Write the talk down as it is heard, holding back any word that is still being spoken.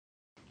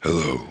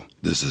Hello,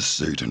 this is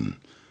Satan,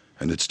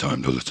 and it's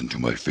time to listen to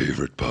my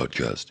favorite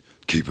podcast,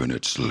 Keeping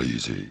It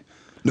Sleazy.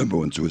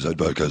 #1 suicide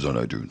podcast on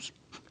iTunes.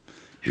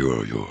 Here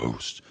are your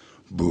hosts,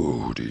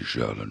 Bodie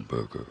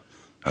Schallenberger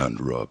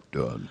and Rob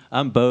Dunn.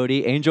 I'm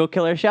Bodie, Angel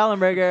Killer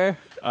Schallenberger.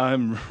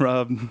 I'm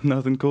Rob,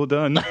 nothing cool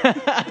done.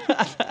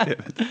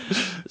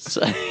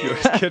 So, You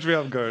always catch me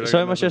off guard. I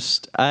almost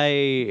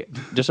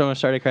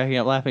started cracking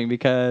up laughing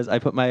because I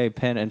put my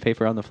pen and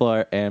paper on the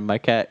floor and my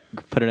cat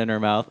put it in her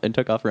mouth and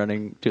took off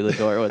running to the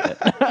door with it.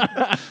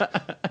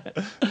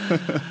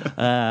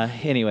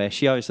 Anyway,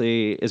 she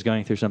obviously is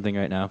going through something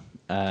right now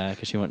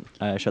because she won't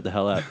shut the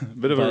hell up.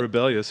 Bit of a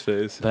rebellious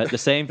phase. But the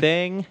same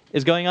thing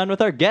is going on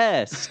with our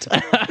guest.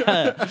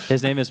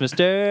 His name is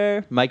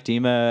Mr. Mike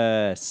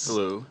Demas.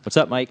 Hello. What's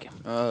up, Mike?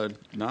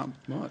 Not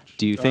much.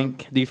 Do you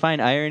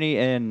find irony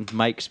in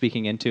Mike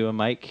speaking into a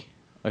mic?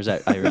 Or is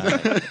that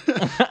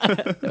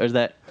ironic? Or is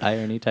that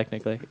irony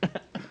technically?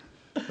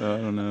 I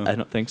don't know. I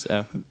don't think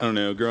so. I don't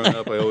know. Growing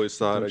up, I always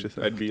thought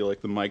I'd be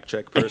like the mic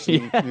check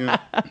person. Yeah.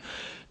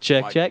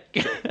 Check, Mic check.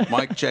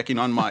 Mic checking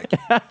on mic.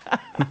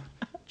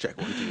 Check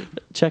 1, 2.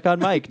 Check on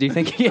Mike. Do you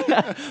think do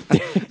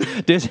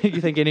you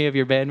think any of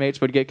your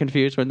bandmates would get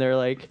confused when they're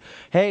like,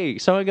 "Hey,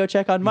 someone go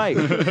check on Mike"?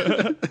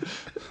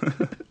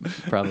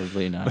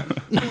 Probably not.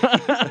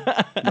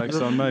 Mike's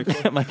on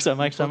mics.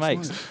 Mike's on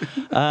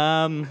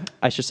mics.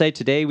 I should say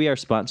today we are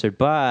sponsored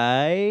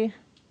by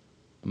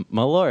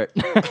Malort.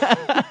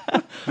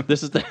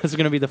 This is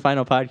going to be the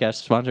final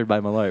podcast sponsored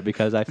by Malort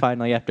because I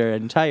finally, after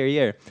an entire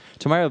year,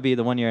 tomorrow will be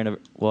the 1 year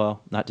anniversary.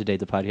 Well, not today,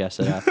 the podcast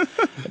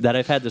that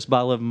I've had this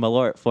bottle of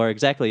Malort for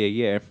exactly a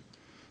year,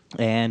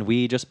 and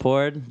we just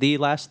poured the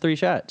last 3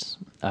 shots.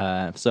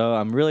 So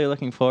I'm really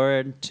looking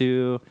forward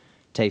to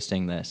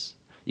tasting this.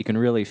 You can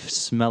really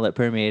smell it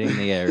permeating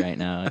the air right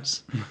now.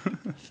 It's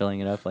filling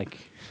it up like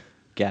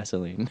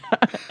gasoline.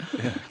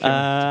 Put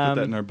that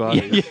in our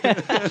bodies.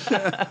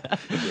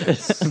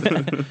 It's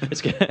good.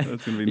 That's going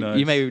to be nice.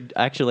 You may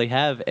actually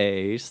have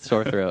a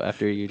sore throat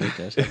after you drink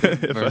this.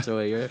 It burns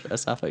away your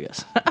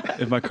esophagus.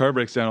 If my car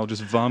breaks down, I'll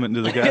just vomit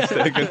into the gas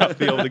tank and not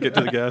be able to get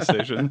to the gas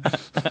station.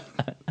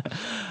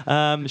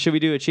 Should we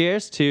do a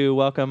cheers to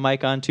welcome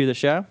Mike onto the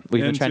show?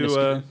 We've been trying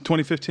to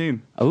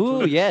 2015.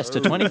 Oh, yes,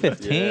 to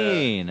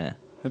 2015. Yeah.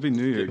 Happy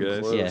New Year, Getting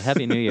guys. close. Yeah,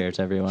 Happy New Year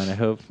to everyone. I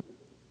hope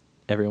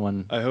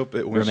everyone... I hope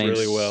it went Remains-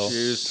 really well.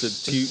 Cheers to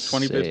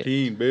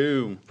 2015.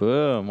 Boom.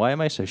 Boom. Why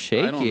am I so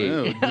shaky? I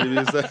don't know. Dude,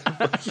 is that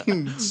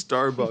fucking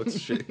Starbucks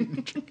shit?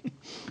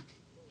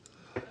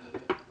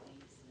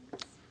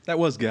 That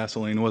was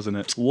gasoline, wasn't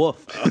it?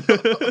 Woof.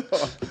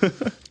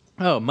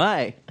 Oh,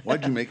 my.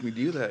 Why'd you make me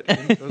do that?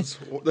 That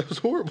was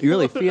horrible. You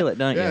really feel it,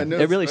 don't you? Yeah, no,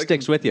 It really I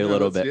sticks can- with you a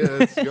little it's- bit. Yeah,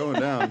 it's going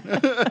down.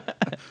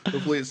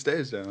 Hopefully it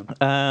stays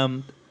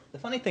down. The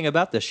funny thing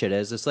about this shit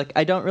is, it's like,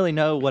 I don't really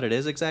know what it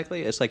is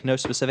exactly. It's like no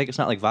specific. It's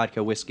not like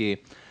vodka,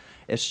 whiskey.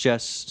 It's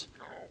just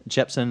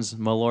Jeppson's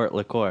Malort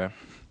liqueur.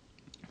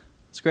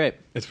 It's great.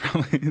 It's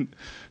probably...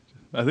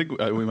 I think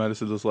we might have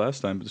said this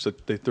last time, but just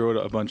like they throw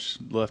a bunch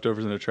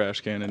leftovers in a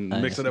trash can and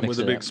mix it up with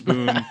a big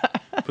spoon.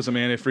 Put some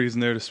antifreeze in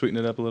there to sweeten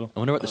it up a little. I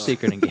wonder what the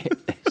secret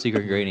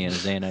ingredient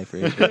is.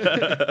 Antifreeze.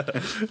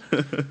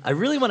 I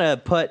really want to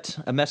put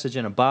a message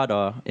in a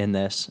bottle in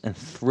this and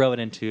throw it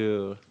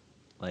into,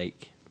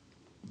 like,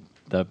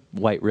 the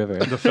White River.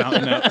 The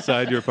fountain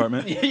outside your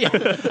apartment. Yeah,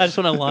 I just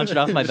want to launch it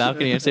off my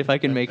balcony and see if I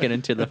can make it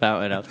into the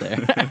fountain out there.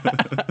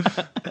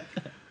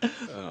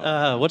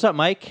 What's up,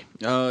 Mike?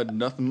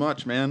 Nothing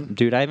much, man.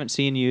 Dude, I haven't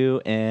seen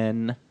you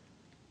in...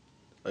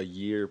 A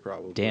year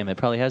probably. Damn, it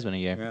probably has been a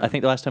year. Yeah. I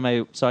think the last time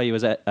I saw you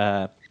was at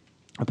a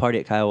party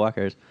at Kyle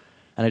Walker's,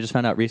 and I just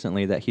found out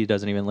recently that he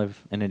doesn't even live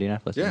in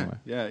Indianapolis Yeah, anymore.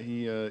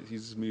 yeah.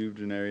 He's moved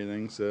and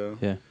everything. So.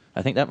 Yeah.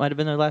 I think that might have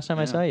been the last time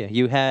I Yeah. saw you.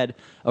 You had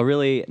a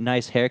really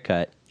nice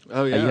haircut.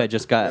 Oh yeah. You had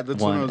just got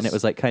that's when one, I and it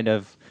was like kind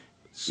of...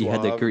 You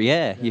had the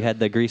suave. you had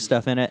the grease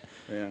stuff in it.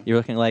 Yeah. You're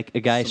looking like a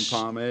guy.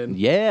 Some pomade.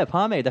 Yeah,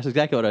 pomade. That's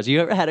exactly what it was.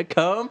 You ever had a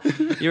comb?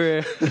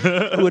 You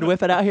would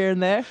whip it out here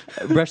and there,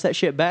 brush that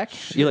shit back.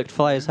 You looked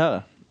fly as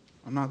hell.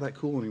 I'm not that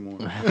cool anymore.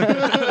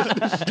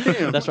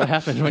 That's what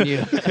happens when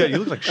you. Yeah, you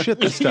look like shit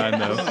this time,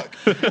 though.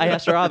 I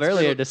asked Rob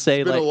earlier to say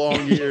It's been like. a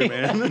long year,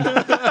 man.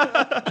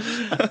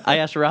 I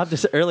asked Rob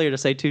earlier to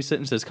say 2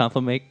 sentences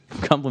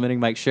complimenting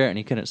Mike's shirt, and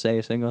he couldn't say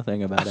a single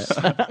thing about it.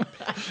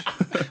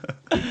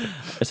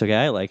 It's okay.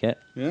 I like it.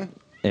 Yeah.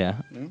 Yeah.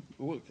 Yeah.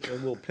 Look, a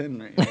little pin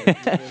right here.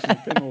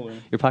 Pin holder.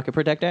 Your pocket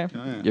protector?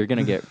 Oh, yeah. You're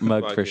gonna get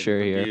mugged for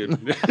sure here.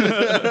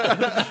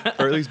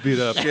 Or at least beat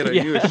up. Shit, I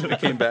knew I should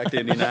have came back to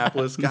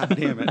Indianapolis. God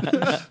damn it.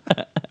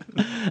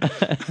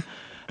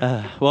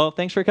 Well,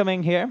 thanks for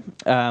coming here.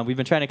 We've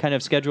been trying to kind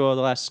of schedule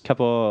the last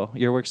couple.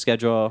 Your work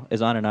schedule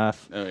is on and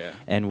off. Oh, yeah.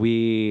 And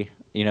we,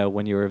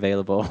 when you were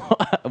available,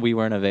 we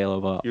weren't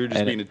available. You were just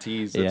And being a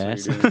tease.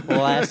 That's Yes, what you're doing.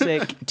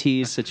 classic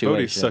tease situation.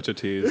 Bodie's such a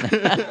tease.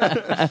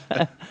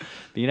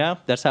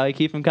 That's how I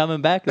keep him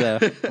coming back, though.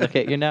 Look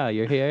at you now.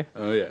 You're here.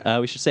 Oh, yeah.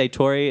 We should say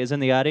Tori is in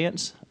the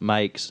audience.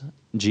 Mike's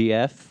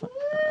GF.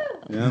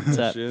 Yeah, What's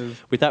up? she is.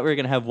 We thought we were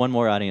going to have one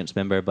more audience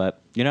member,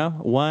 but,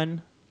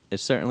 one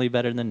is certainly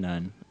better than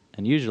none.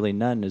 and usually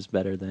none is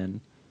better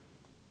than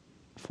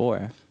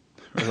 4.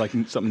 Or like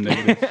something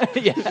negative.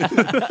 Yeah.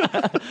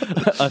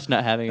 Us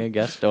not having a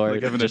guest or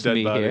Like having a just dead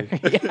me body. here.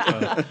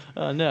 Yeah.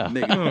 Oh no.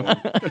 Negative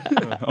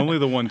one. Only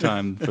the one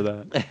time for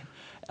that.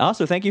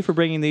 Also, thank you for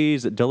bringing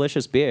these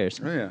delicious beers.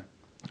 Oh, yeah.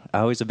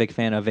 I'm always a big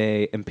fan of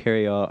a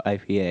Imperial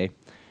IPA.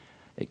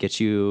 It gets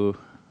you.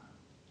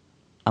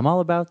 I'm all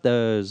about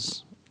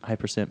those high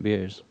percent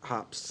beers.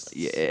 Hops.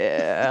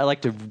 Yeah, I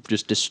like to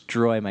just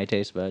destroy my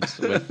taste buds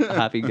with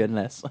hoppy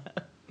goodness.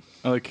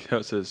 I like how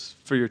it says,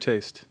 for your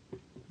taste.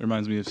 It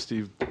reminds me of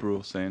Steve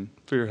Brule saying,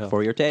 for your health.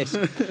 For your taste.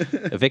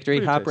 A Victory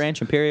For your Hop taste. Ranch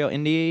Imperial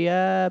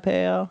India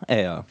Pale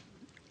Ale.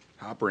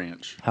 Hop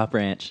Ranch Hop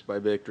Ranch. by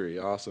Victory.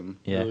 Awesome.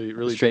 Yeah. Really,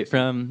 really Straight tasty.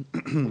 from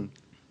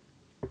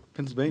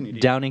Pennsylvania.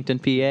 dude. Downington,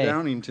 PA.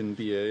 Downington,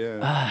 PA,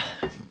 yeah.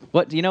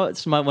 What, you know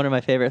what's one of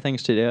my favorite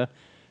things to do?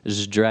 Is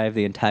just drive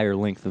the entire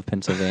length of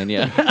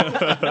Pennsylvania.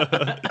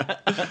 Yeah.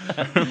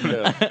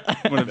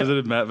 When I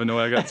visited Matt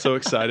Vanoy, I got so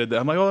excited that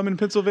I'm like, oh, I'm in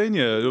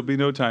Pennsylvania. It'll be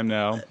no time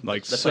now.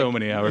 Like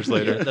many hours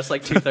later. That's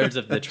like 2/3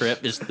 of the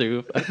trip is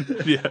through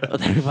Yeah.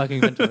 through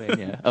fucking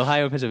Pennsylvania.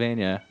 Ohio,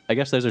 Pennsylvania. I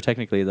guess those are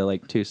technically the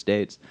like 2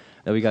 states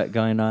that we got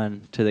going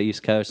on to the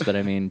East Coast, but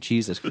I mean,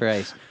 Jesus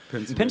Christ.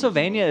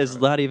 Pennsylvania is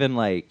not even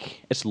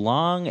like, it's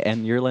long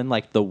and you're in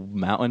like the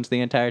mountains the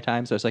entire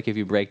time. So it's like if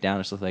you break down,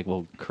 it's just like,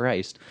 well,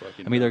 Christ.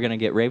 Fucking I'm either going to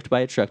get raped by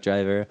a truck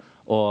driver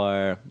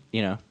or,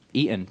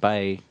 eaten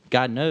by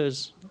God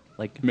knows.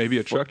 Like Maybe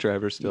a truck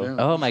driver still. Yeah.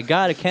 Oh my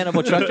God, a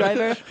cannibal truck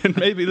driver? And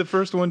maybe the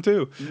first one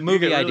too.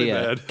 Movie You get really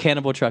idea. bad.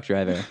 Cannibal truck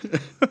driver.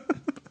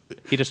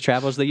 He just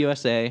travels the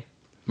USA,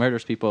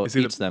 murders people, Is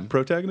he eats the them.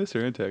 protagonist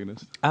or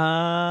antagonist?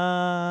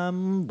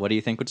 What do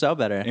you think would sell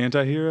better?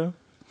 Anti-hero?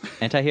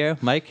 Anti-hero?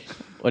 Mike,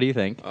 what do you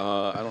think?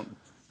 I don't.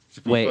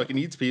 If he Wait. fucking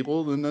eats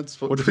people, then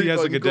that's What if he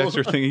has like a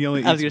Dexter thing? He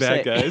only I was eats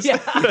gonna bad say- guys. Yeah.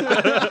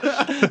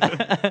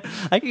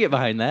 I could get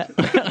behind that.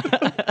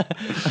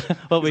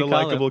 What He's a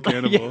likable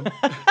cannibal.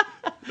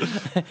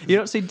 You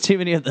don't see too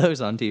many of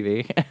those on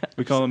TV.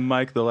 We call him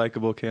Mike the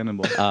likable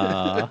cannibal.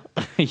 After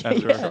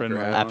After our friend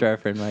Mike. After our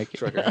friend Mike.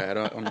 Trucker hat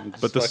on.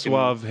 But the fucking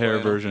suave hair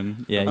flannel.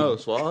 version. Yeah. Oh,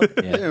 suave?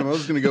 Yeah. Damn, I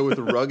was going to go with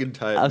the rugged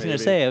type. I was gonna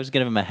maybe. say I was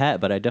gonna give him a hat,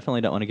 but I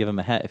definitely don't want to give him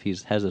a hat if he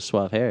has a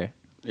suave hair.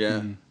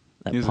 Yeah.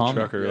 That He's a palm.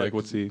 trucker. Yeah, Like,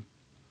 what's he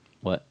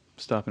What?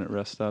 stopping at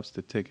rest stops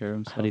to take care of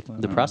himself? How do you, I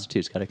the don't know.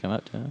 prostitute's got to come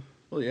up to him.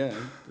 Well, yeah.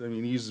 I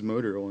mean, he uses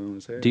motor oil in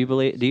his hair. Do you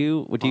believe? Do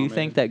you Oh,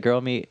 think man. that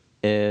girl meat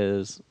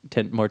is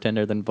more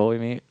tender than boy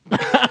meat?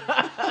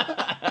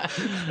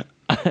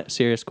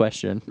 Serious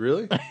question.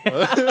 Really?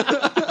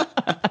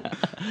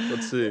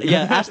 Let's see.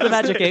 Yeah, ask the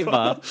Magic 8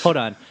 Ball. Hold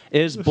on.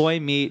 Is boy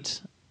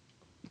meat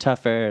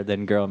tougher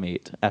than girl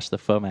meat? Ask the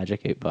faux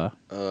Magic 8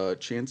 Ball.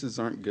 Chances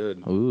aren't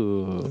good.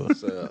 Ooh.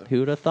 So,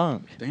 Who'd have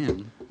thunk?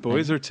 damn.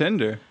 Boys are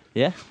tender.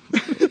 Yeah,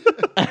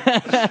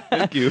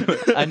 Thank you.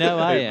 I know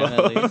I am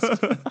at least.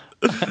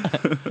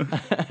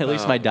 At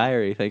least my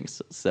diary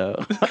thinks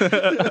so.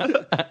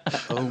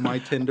 Oh, my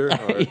tender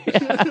heart.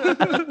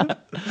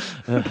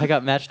 I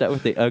got matched up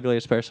with the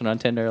ugliest person on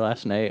Tinder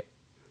last night.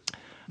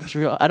 It's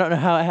real. I don't know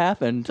how it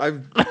happened.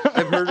 I've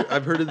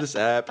heard of this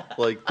app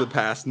like the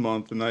past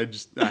month, and I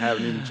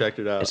haven't even checked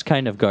it out. It's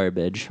kind of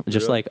garbage,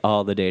 just Really? like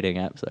all the dating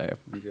apps are.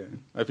 Okay.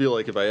 I feel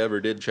like if I ever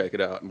did check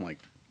it out, and like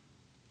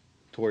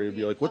Tori would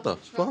be like, "What the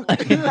fuck?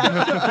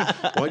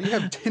 Why do you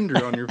have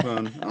Tinder on your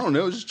phone?" I don't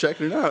know, just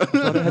checking it out.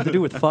 What it had to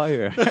do with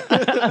fire? I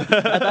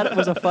thought it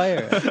was a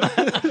fire.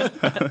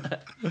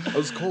 I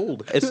was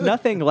cold. It's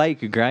nothing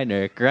like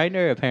Grindr.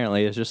 Grindr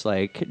apparently is just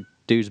like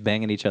dudes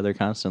banging each other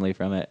constantly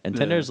from it, and Yeah.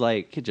 Tinder's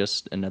like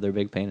just another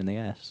big pain in the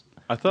ass.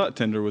 I thought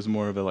Tinder was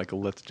more of a like a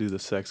let's do the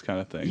sex kind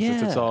of thing.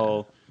 Since it's Yeah.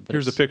 all But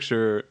here's a it's-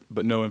 picture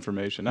but no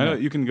information. I know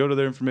you can go to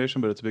their information,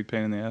 but it's a big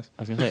pain in the ass.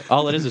 I was gonna say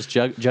all it is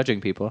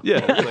judging people.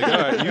 Yeah, it's like, all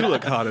right, you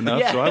look hot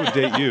enough, so I would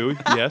date you.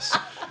 Yes.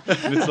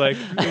 And it's like,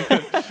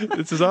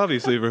 this is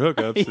obviously for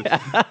hookups.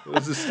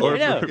 This is Or I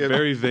know. for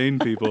very vain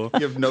people.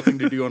 You have nothing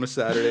to do on a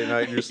Saturday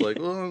night, and you're just like,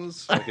 "Well,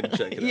 let's fucking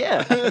check it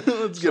Yeah. out.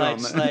 Let's get on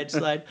that."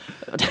 Slide.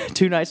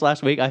 2 nights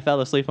last week, I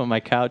fell asleep on my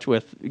couch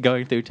with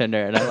going through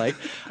Tinder, and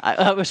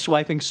I was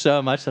swiping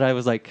so much that I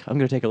was like, I'm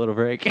gonna take a little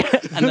break,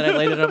 and then I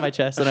laid it on my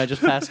chest and I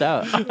just passed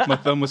out. My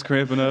thumb was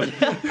cramping up.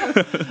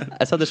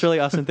 I saw this really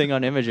awesome thing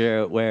on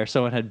Imager where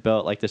someone had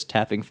built like this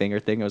tapping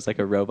finger thing. It was like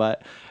a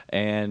robot,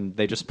 and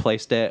they just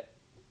placed it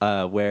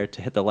where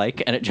to hit the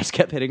like, and it just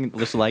kept hitting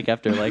this like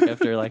after like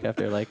after like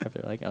after like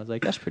after like. I was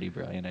like, that's pretty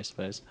brilliant, I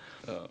suppose.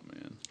 Oh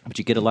man. But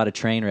you get a lot of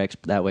train wrecks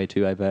that way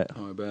too, I bet.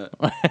 Oh, I bet.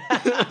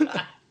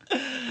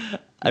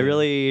 I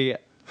really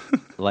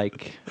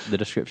like the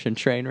description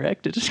train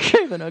wreck to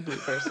describe an ugly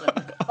person.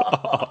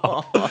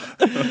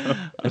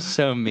 It's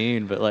so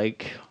mean, but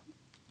like,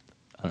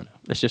 I don't know.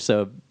 It's just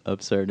so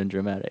absurd and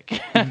dramatic.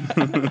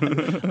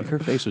 Like, her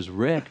face was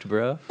wrecked,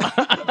 bro.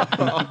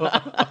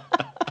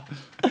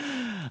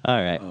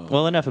 All right.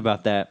 Well, enough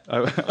about that. I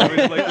always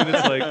like when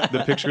it's like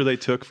the picture they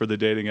took for the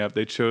dating app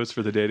they chose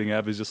for the dating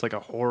app is just like a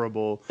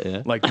horrible,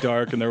 like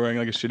dark, and they're wearing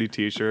like a shitty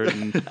T-shirt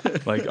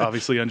and like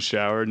obviously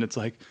unshowered, and it's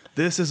like,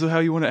 this is how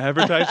you want to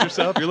advertise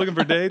yourself? You're looking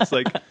for dates?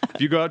 Like,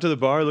 if you go out to the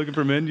bar looking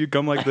for men, you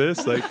come like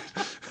this? Like,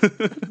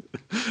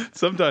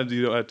 sometimes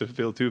you don't have to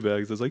feel too bad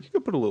because it's like, you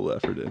can put a little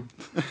effort in.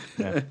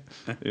 Yeah.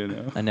 You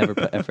know? I never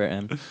put effort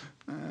in.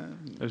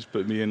 I just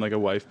put me in like a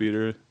wife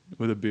beater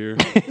with a beer.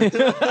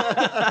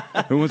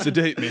 Who wants to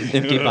date me?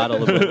 Empty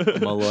bottle of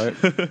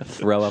Malort.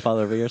 Throw up all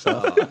over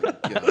yourself. Oh,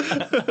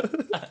 God.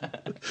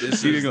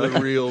 This is the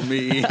real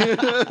me.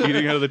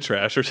 Eating out of the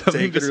trash or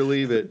something. Take it or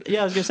leave it.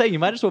 Yeah, I was going to say, you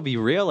might as well be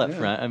real up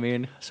front. I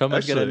mean,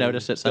 someone's going to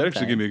notice it sometime. That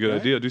actually gave me a good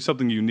idea. Do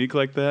something unique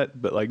like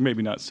that, but like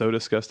maybe not so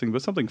disgusting,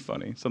 but something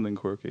funny, something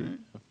quirky.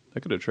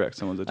 That could attract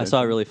someone's attention. I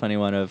saw a really funny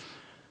one of,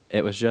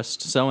 it was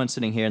just someone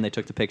sitting here and they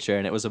took the picture,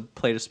 and it was a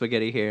plate of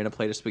spaghetti here and a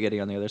plate of spaghetti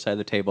on the other side of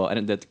the table,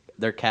 and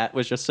their cat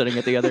was just sitting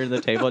at the other end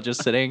of the table,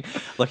 just sitting,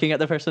 looking at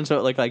the person, so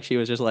it looked like she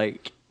was just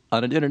like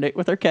on a dinner date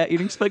with her cat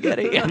eating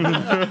spaghetti.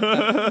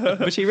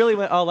 But she really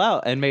went all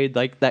out and made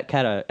like that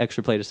cat an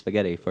extra plate of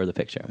spaghetti for the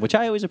picture, which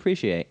I always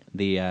appreciate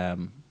the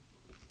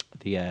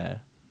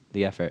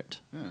effort.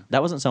 Yeah.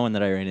 That wasn't someone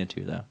that I ran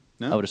into though.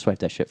 No? I would have swiped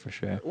that shit for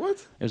sure.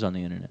 What? It was on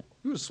the internet.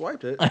 You just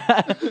swiped it.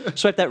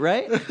 Swipe that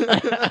right?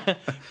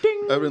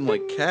 Ding, I've been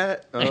like,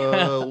 cat,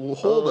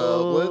 hold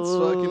up, let's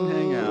fucking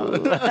hang out.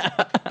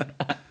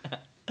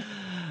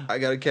 I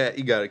got a cat,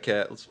 you got a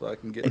cat, let's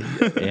fucking get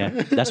together. Yeah,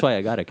 that's why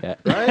I got a cat.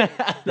 Right?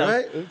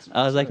 Right?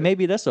 I was like,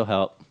 maybe this will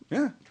help.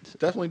 Yeah,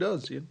 definitely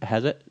does, dude.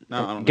 Has it? No,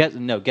 I don't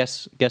know.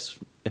 Guess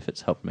if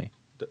it's helped me.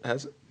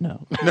 Has it?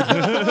 No.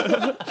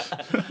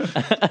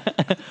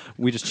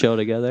 We just chill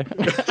together.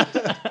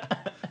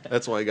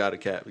 That's why I got a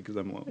cat, because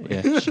I'm lonely.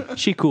 Yeah,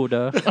 she cool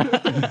though. From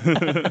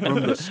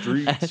the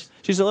streets.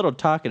 She's a little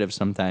talkative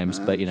sometimes,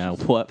 but you know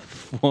what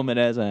woman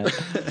isn't?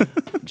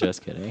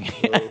 Just kidding.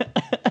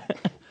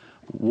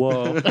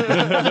 Whoa.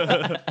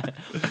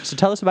 So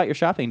tell us about your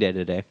shopping day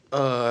today.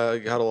 I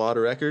got a lot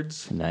of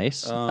records.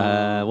 Nice.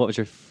 What was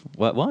your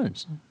what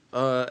ones?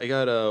 I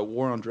got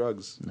War on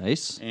Drugs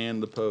Nice.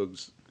 and the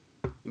Pogues.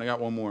 And I got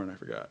one more and I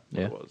forgot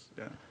what it was.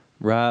 Yeah.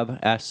 Rob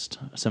asked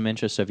some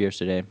interests of yours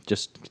today,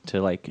 just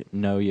to like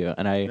know you,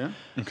 and I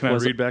Can I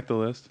read back the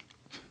list?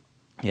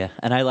 Yeah,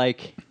 and I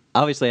like.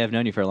 Obviously, I've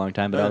known you for a long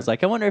time, but I was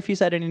like, I wonder if he's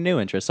had any new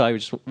interests. So I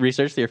just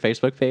researched your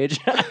Facebook page,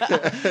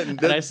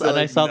 and I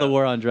saw the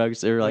War on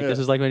Drugs. They were like, this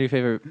is like my new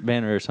favorite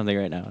band or something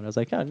right now. And I was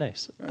like, oh,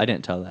 nice. I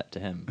didn't tell that to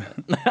him.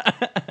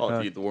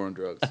 I'll eat the War on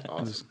Drugs.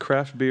 Awesome. This is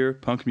craft beer,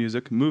 punk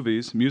music,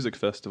 movies, music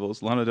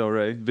festivals, Lana Del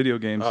Rey, video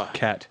games,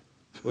 cat.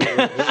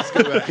 Let's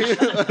go back.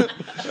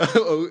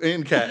 Oh,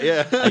 and cat,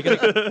 yeah.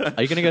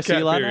 Are you gonna go see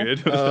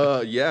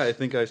Lana? Yeah, I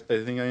think I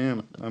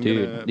am. I'm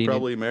Dude, gonna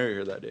probably marry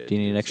her that day. Do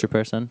you need an extra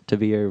person to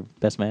be your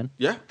best man?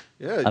 Yeah,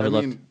 yeah. I would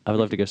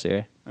love to go see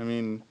her. I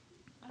mean,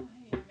 Oh,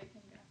 hey, you're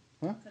making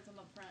go. Huh? Since I'm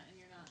up front and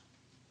you're not.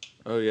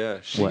 oh yeah,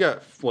 she What?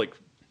 got like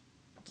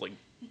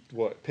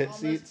what pit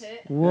Almost seats?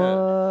 pit.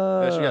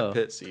 Whoa! Yeah, she got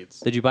pit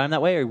seats. Did you buy them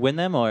that way or win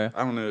them or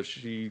I don't know.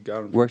 She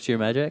got them. worked your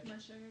magic? My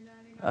sugar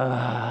daddy.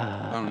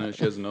 I don't know.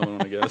 She has another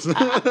one, I guess.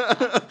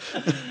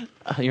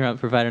 You're not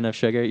providing enough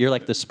sugar. You're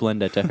like the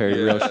Splenda to her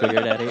real sugar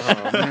daddy.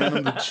 Oh man,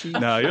 I'm the cheap.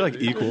 No, you're like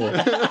equal.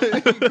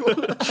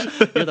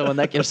 You're the one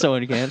that gives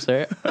someone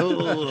cancer.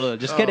 Ooh,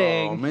 just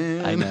kidding. Oh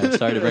man. I know.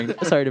 Sorry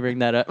to bring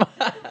that up.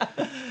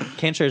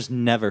 Cancer is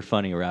never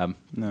funny, Rob.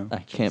 No. I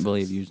can't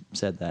believe you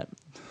said that.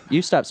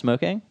 You stopped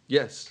smoking?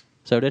 Yes.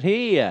 So did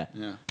he. Yeah.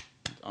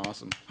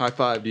 Awesome. High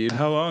five, dude.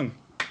 How long?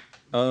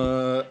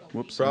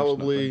 Whoops.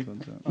 Probably.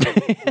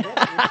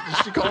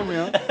 She called me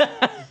out.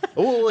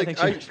 Well, like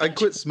I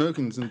quit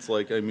smoking since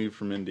like I moved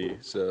from Indy,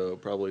 so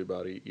probably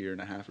about a year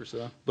and a half or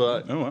so.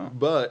 But Oh, wow.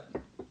 But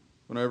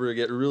whenever I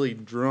get really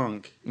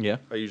drunk, Yeah.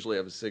 I usually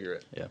have a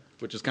cigarette. Yeah.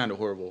 Which is kind of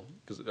horrible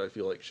because I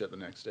feel like shit the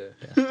next day.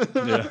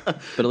 Yeah.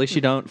 But at least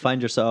you don't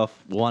find yourself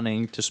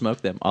wanting to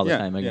smoke them all the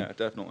time again. Yeah,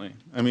 definitely.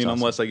 I mean, awesome.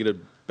 unless I get a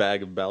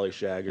bag of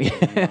Ballashag or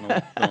something,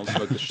 I don't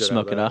smoke the shit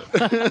Smoke it out off.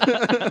 of it.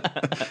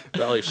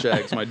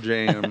 Ballashag's my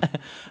jam.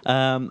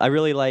 I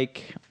really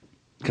like,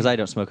 because I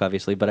don't smoke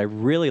obviously, but I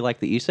really like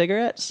the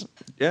e-cigarettes.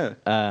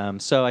 Yeah.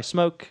 So I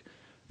smoke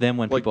them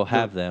when people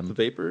have them. The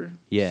vapor?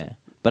 Yeah.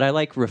 But I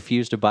like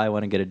refuse to buy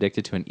one and get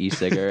addicted to an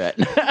e-cigarette.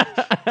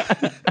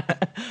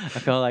 I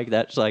feel like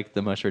that's like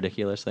the most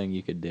ridiculous thing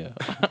you could do.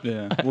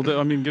 Yeah. Well,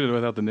 I mean, get it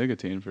without the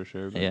nicotine for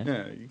sure. But Yeah.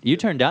 Yeah. You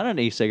turned down an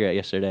e-cigarette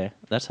yesterday.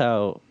 That's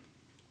how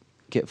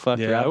get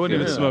fucked Yeah, Rob I wouldn't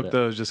feels even about smoke it.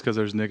 those just because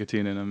there's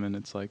nicotine in them, and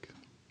it's like,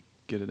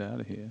 get it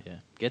out of here. Yeah.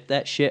 Get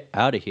that shit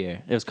out of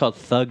here. It was called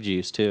Thug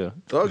Juice too.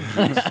 Thug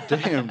juice.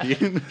 Damn,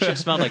 dude. Shit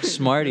smelled like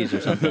Smarties or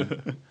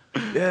something.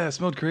 Yeah, it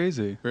smelled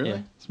crazy. Really? Yeah.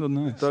 It smelled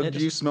nice. Thug It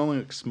juice smelling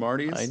like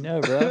Smarties? I know,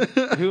 bro.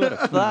 Who would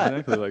have thought?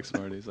 Exactly like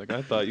Smarties. Like,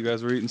 I thought you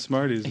guys were eating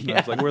Smarties. And I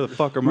was like, where the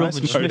fuck are my Roman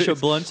Smarties? Schmischer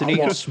blunts and I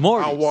eating want,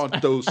 Smarties. I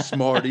want those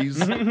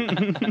Smarties.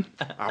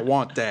 I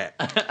want that.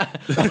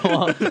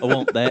 I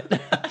want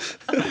that.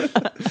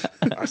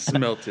 I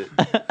smelt it.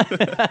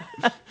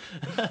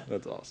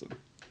 That's awesome.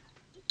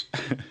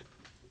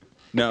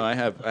 No, I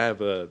have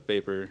a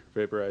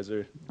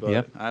vaporizer, but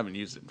Yep. I haven't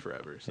used it in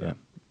forever. So. Yeah.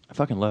 I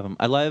fucking love them.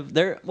 I love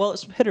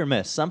it's hit or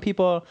miss. Some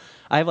people,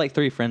 I have like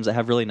 3 friends that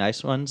have really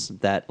nice ones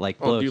that like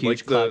blow dude, huge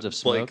like clouds of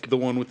smoke. Like the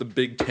one with the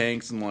big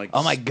tanks and like.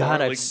 Oh my god,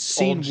 spark, I've like,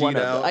 seen all one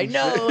G'd of them. out I and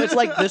know. shit. It's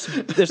like this.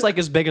 It's like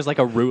as big as like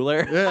a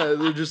ruler. Yeah,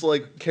 they're just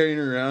like carrying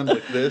it around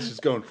like this,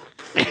 just going.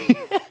 And you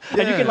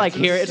can like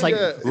hear it. It's like.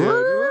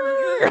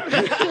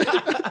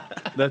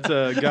 That's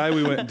a guy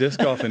we went disc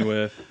golfing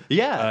with.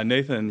 Yeah.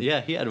 Nathan.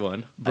 Yeah, he had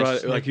one.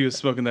 Brought like he was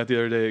smoking that the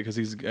other day because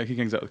he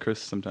hangs out with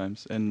Chris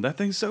sometimes, and that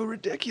thing's so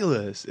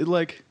ridiculous. It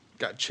like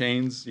Got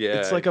chains. Yeah,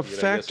 it's like a you know,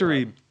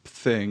 factory guess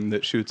thing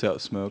that shoots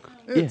out smoke.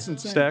 what? It's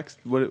insane. Stacks.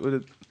 What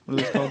is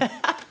it called?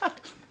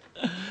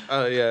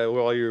 Yeah.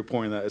 While you were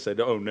pointing that, I said,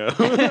 "Oh no,"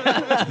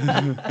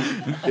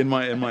 in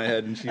my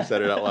head, and she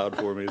said it out loud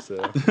for me.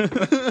 So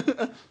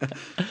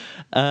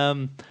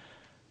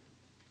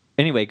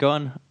Anyway, go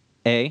on.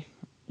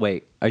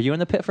 Wait, are you in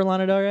the pit for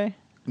Lana Del Rey?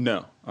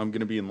 no, I'm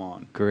gonna be in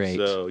lawn. Great.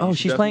 So Oh, you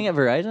she's should playing at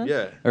Verizon?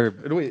 Yeah. Or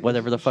Wait,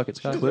 whatever the fuck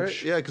it's She's called.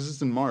 right? Yeah, because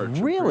it's in March. I'm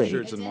pretty Really?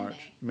 sure it's It's in in March.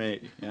 May.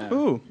 Yeah.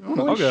 Ooh,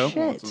 Holy I'll go.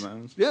 shit.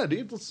 Yeah,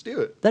 dude, let's do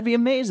it. That'd be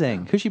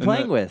amazing. Who's she And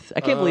playing that- with?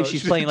 I can't believe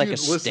she's playing like a Dude,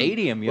 listen,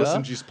 stadium, yo.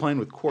 Listen, she's playing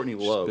with Courtney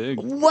Love. Big.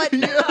 What?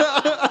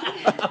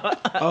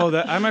 Oh,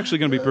 that I'm actually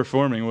gonna be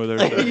performing with her.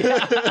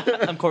 So.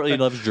 I'm Courtney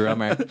Love's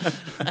drummer.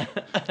 I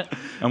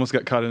almost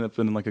got caught up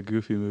in like a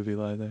Goofy movie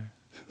lie there.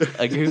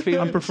 A goofy.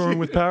 I'm performing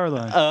with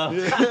Powerline.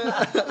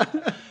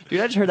 Dude,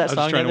 I just heard that I was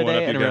song the trying to other day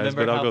one-up and you guys,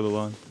 remember but I'll how go the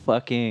lawn.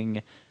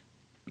 fucking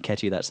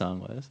catchy that song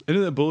was.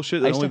 Isn't that bullshit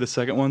I that used only to- the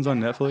second one's on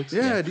Netflix?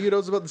 Yeah, dude, I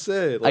was about to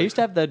say. I used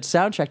to have the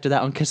soundtrack to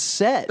that on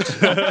cassette.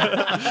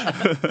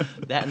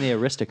 That and the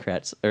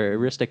Aristocrats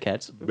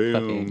Boom.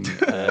 fucking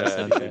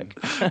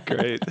soundtrack.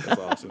 Great.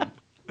 That's awesome.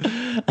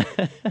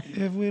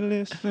 If we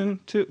listen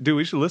to, dude,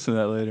 we should listen to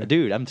that later.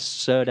 Dude, I'm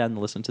so down to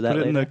listen to that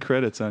Put it in later. the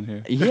credits on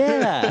here.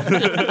 Yeah.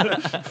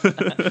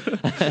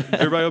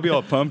 Everybody will be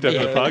all pumped after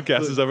the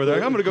podcast is over. They're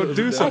like, I'm gonna go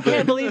do I something.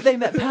 can't believe they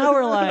met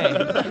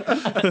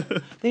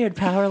Powerline. They had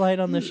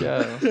Powerline on the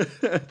show.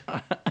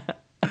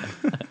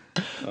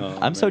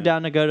 I'm so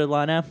down to go to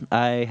Lana.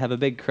 I have a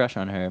big crush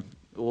on her.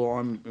 Well,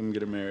 I'm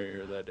gonna marry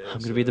her that day. I'm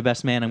gonna be the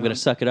best man. I'm gonna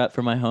suck it up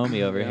for my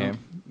homie over here.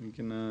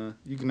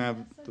 You can have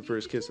the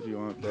first kiss if you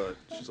want, but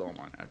she's all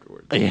mine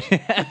afterwards. She's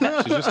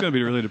just gonna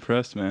be really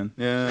depressed, man.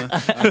 Yeah.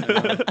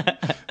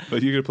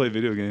 But you gotta play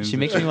video games. She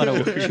makes me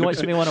want to. She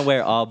wants me want to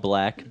wear all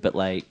black, but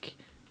like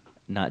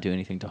not do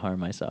anything to harm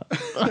myself.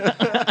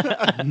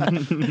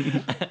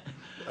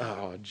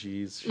 Oh,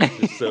 jeez.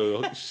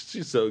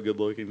 She's so good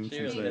looking. It's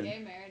insane. Gay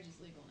marriage is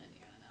legal in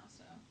Indiana now,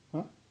 so.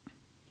 Huh?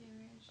 Gay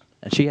marriage.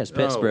 And she has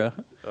pits, bro.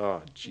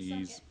 Oh,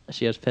 jeez.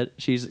 She has pit.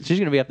 She's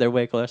gonna be up there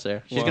way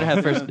closer. She's gonna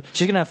have first.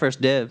 She's gonna have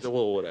first dibs.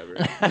 Well, whatever.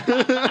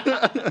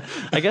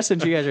 I guess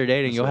since you guys are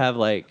dating, you'll have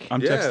like I'm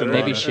Yeah, texting right.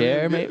 maybe Lana.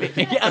 share, maybe.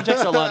 Yeah, I'm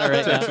texting Lana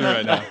right Texting now.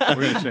 right now.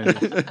 We're gonna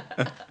change it.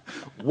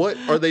 What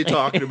are they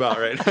talking about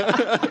right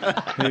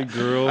now? Hey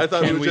girl, I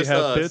thought it can was we just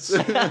have us.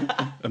 pits?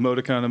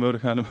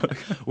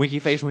 Emoticon. Winky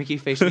face, winky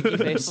face, winky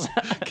face.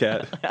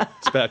 Cat.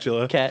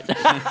 Spatula. Cat.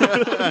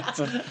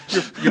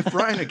 You're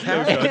frying a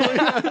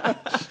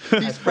cat.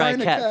 He's Fry a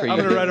cat for you. I'm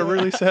gonna write a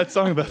really sad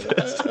song about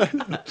this.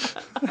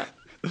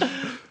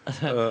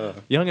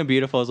 Young and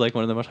Beautiful is like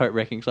one of the most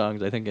heartbreaking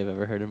songs I think I've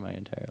ever heard in my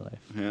entire life.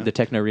 Yeah. The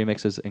techno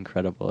remix is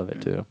incredible of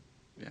it too.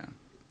 Yeah.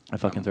 I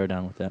fucking throw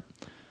down with that.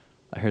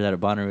 I heard that at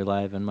Bonnaroo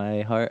Live, and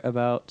my heart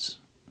about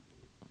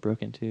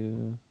broke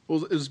into.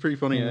 Well, it was pretty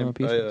funny. Yeah, I,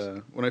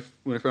 pieces. when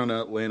I found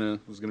out Lana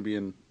was going to be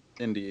in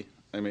Indy,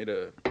 I made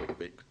a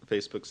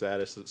Facebook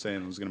status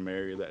saying I was going to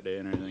marry her that day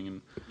and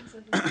everything.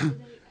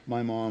 And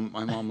my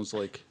mom was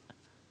like,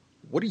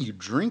 "What are you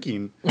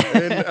drinking?"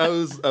 And I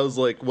was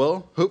like,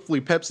 "Well,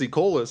 hopefully Pepsi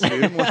Cola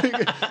soon."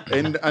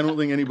 And I don't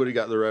think anybody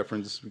got the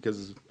reference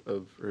because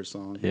of her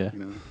song. Yeah. You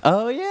know?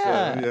 Oh So,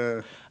 yeah.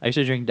 yeah. I used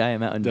to drink Diet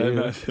Mountain Diet Dew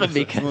Mountain.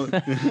 because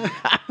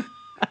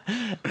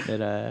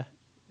it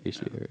used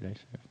to be a very nice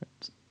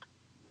reference.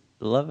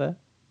 Love it.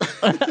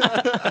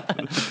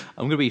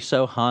 I'm gonna be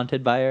so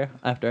haunted by her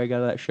after I go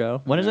to that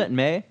show. When is it? In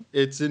May?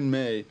 It's in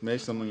May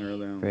something or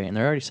other. Great, and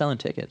they're already selling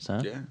tickets,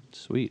 huh? Yeah.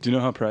 Sweet. Do you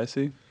know how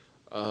pricey?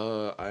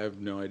 I have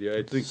no idea.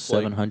 I think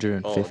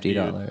 $750. dude,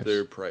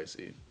 they're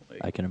pricey. Like,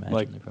 I can imagine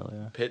Like- they probably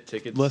are. pit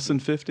tickets. Less than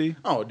 50?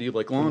 Oh, dude,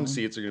 like lawn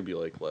seats are gonna be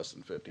like less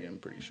than 50. I'm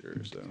pretty sure.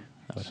 So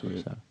I would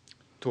hope so.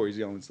 Tori's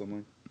yelling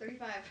something,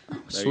 35.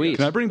 Sweet.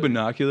 Can I bring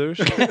binoculars?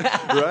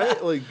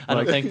 right? Like I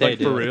don't think they like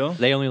do. for real?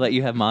 They only let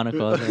you have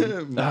monocles.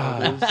 in.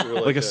 models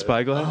or Like a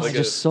spyglass? I Like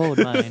just sold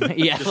mine.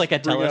 Yeah, like a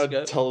bring out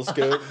a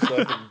telescope.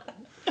 telescope.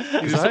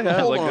 Because I had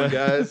Hold like on, a,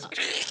 guys.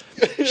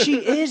 She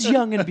is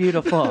young and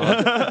beautiful,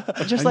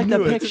 just like the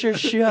knew it. pictures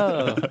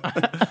show.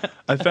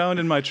 I found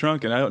in my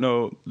trunk, and I don't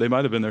know, they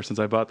might have been there since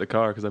I bought the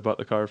car, because I bought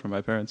the car from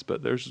my parents,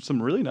 but there's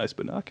some really nice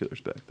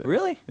binoculars back there.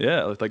 Really?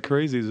 Yeah, with like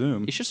crazy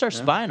zoom. You should start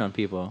spying on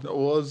people. Well,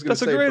 I was gonna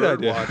That's a say great bird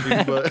idea.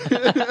 watching,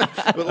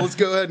 but let's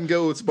go ahead and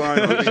go with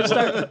spying on people.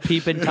 Start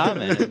peeping,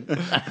 commenting.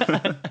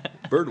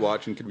 Bird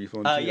watching could be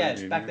fun too. Yeah, I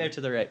it's mean, back there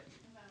to the right.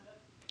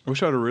 I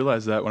wish I would have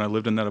realized that when I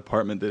lived in that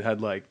apartment that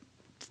had like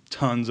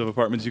tons of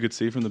apartments you could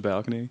see from the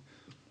balcony.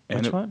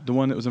 And Which one? The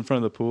one that was in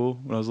front of the pool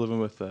when I was living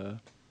with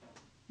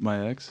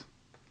my ex.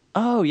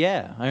 Oh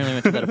yeah, I only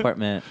went to that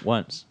apartment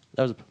once.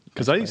 That was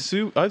Because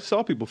I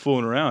saw people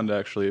fooling around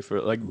actually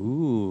for like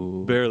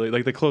ooh. barely,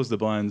 like they closed the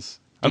blinds.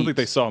 I don't think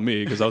they saw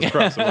me because I was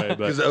across the way, but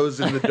Because I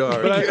was in the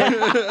dark.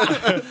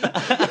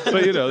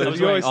 but you know, I was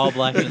you wearing always all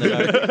black in the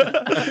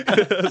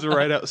dark. I was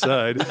right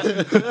outside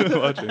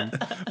watching.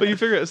 But you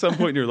figure at some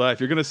point in your life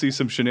you're going to see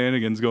some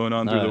shenanigans going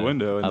on through the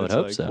window, and I would it's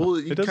hope like, so. Well,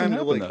 you it doesn't kind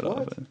of happen like, that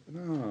what? often.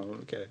 No,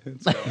 okay.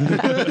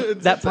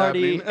 That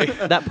party,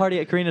 that party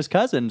at Karina's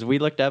cousins. We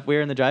looked up. We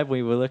were in the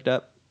driveway. We looked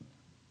up.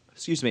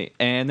 Excuse me.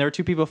 And there were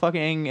two people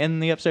fucking in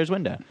the upstairs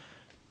window,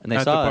 and they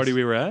At saw the party us.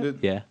 we were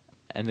at. Yeah,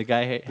 and the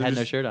guy had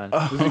no shirt on.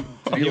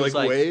 Did he you was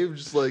like like- wave?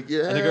 Just like,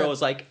 yeah. And the girl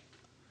was like,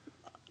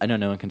 "I know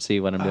no one can see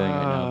what I'm doing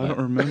right I now, don't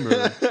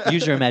remember. but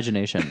use your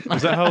imagination."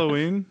 Was that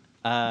Halloween?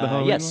 The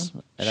Halloween Yes,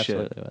 one? it Shit.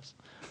 absolutely was.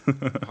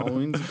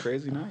 Halloween's a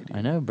crazy night. Dude.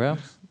 I know, bro.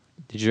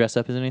 Did you dress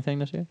up as anything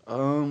this year?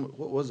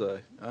 What was I?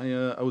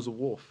 I was a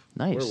wolf.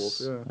 Nice. Werewolf,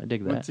 yeah. I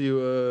dig Went that.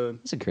 to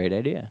That's a great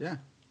idea. yeah.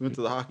 We went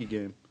to the hockey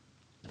game.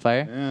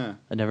 Fire? Yeah.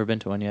 I've never been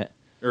to one yet.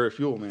 Or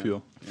Fuel, man.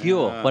 Fuel.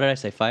 Fuel. Yeah. What did I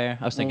say? Fire?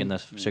 I was thinking Well,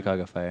 the yeah.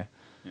 Chicago Fire.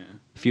 Yeah.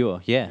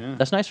 Fuel. Yeah. Yeah.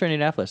 That's nice for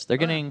Indianapolis. They're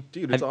getting.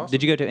 dude, it's awesome.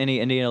 Did you go to any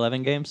Indiana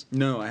 11 games?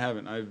 No, I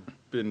haven't. I've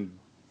been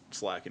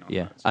slacking on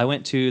Yeah. that. I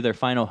went to their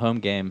final home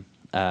game.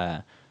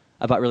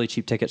 I bought really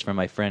cheap tickets from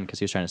my friend because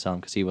he was trying to sell them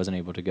because he wasn't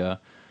able to go.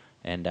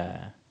 And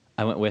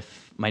I went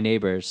with my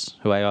neighbors,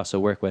 who I also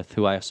work with,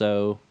 who I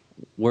also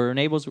were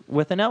neighbors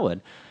with in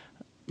Elwood.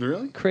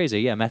 Really?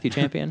 Crazy. Yeah. Matthew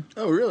Champion.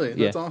 Oh, really?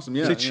 That's Yeah. awesome.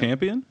 Yeah. Is he yeah.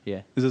 champion?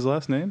 Yeah. Is his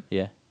last name?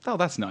 Yeah. Oh,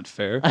 that's not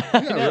fair.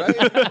 Yeah, right?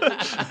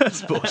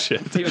 That's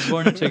bullshit. He was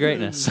born into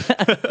greatness.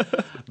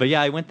 But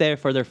yeah, I went there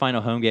for their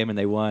final home game and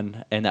they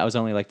won. And that was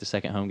only like the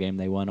second home game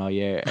they won all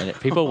year. And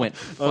people went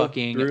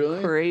fucking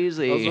really?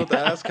 crazy. I was about to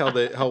ask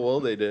how well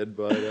they did,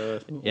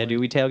 but Yeah, dude,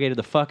 we tailgated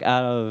the fuck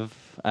out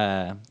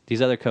of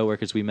these other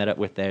coworkers we met up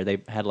with there.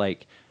 They had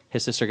like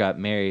his sister got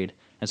married,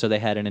 and so they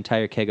had an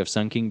entire keg of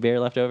Sun King beer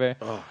left over.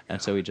 Oh,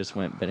 and so we just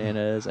went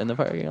bananas in the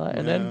parking lot,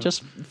 and Yeah. then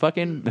just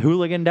fucking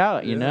hooliganed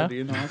out, you know.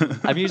 dude, awesome.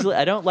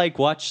 I don't like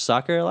watch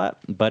soccer a lot,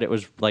 but it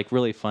was like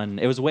really fun.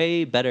 It was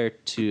way better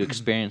to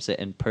experience it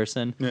in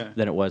person Yeah.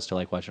 than it was to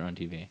like watch it on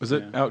TV. Was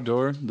it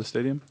outdoor, the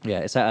stadium?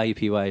 Yeah, it's at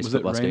IUPUI's Was it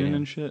football raining stadium.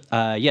 and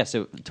shit? Yeah,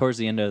 so towards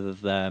the end of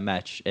the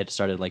match, it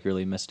started like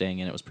really misting,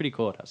 and it was pretty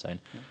cold outside.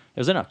 It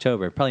was in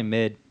October, probably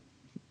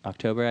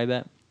mid-October, I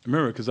bet. I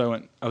remember because I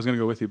was going to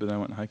go with you, but then I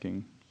went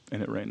hiking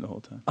and it rained the whole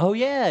time. Oh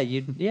yeah,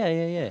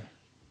 yeah.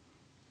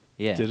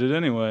 Yeah. Did it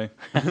anyway.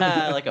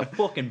 Like a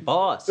fucking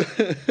boss.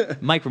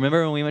 Mike,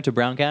 remember when we went to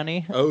Brown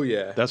County? Oh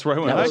yeah. That's where I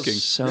went That hiking.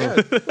 was so Yeah,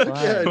 fun.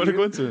 yeah, What a dude.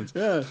 coincidence.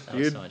 Yeah, was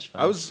dude. so much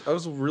fun. I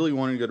was really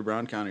wanting to go to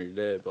Brown County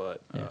today,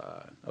 but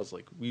I was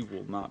like, we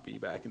will not be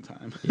back in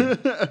time.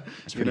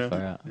 It's pretty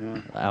far out. Yeah.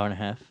 An hour and a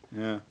half.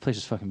 Yeah. The place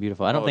is fucking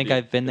beautiful. I don't Oh, think dude,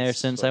 I've been there it's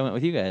since I fun. went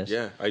with you guys.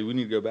 Yeah. We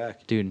need to go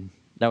back. Dude,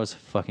 that was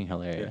fucking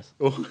hilarious.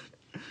 Oh,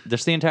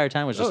 Just the entire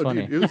time was just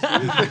funny. dude, it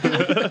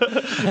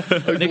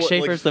was- Nick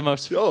Schaefer's the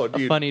most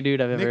dude. funny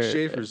dude I've ever. Nick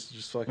Schaefer's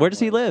just fucking. Where does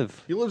he hilarious.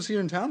 live? He lives here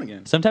in town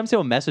again. Sometimes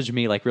he'll message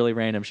me like really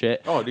random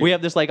shit. Oh, dude. We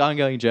have this like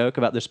ongoing joke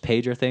about this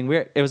pager thing.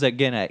 It was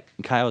again at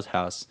Kyle's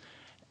house,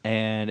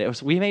 and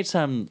we made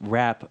some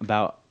rap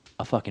about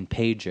a fucking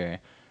pager,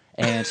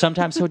 and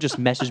sometimes he'll just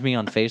message me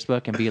on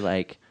Facebook and be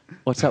like,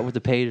 "What's up with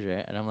the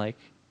pager?" And I'm like,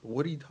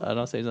 What are you talking?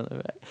 I'll say something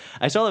back.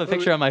 I still have a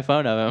picture on my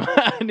phone of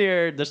him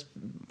near this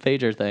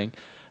pager thing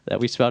that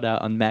we spelled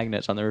out on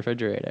magnets on the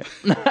refrigerator.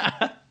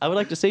 I would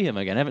like to see him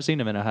again. I haven't seen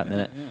him in a hot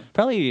minute. yeah.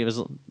 Probably it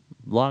was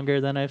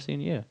longer than I've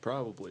seen you.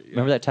 Probably. Yeah.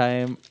 Remember that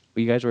time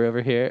you guys were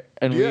over here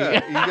and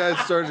Yeah, you guys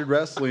started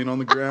wrestling on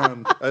the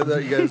ground. I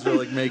thought you guys were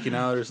like making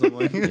out or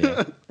something.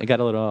 yeah, it got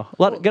a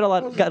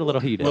little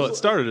heated. Well, it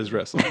started as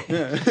wrestling.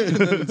 Yeah. And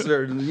then it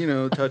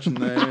started, touching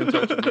there and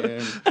touching there.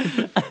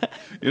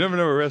 You never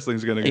know where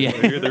wrestling's going to go. Yeah.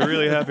 They're either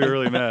really happy or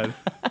really mad.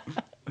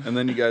 And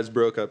then you guys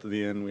broke up at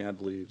the end. We had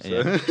to leave. So.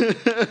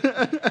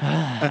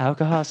 Yeah.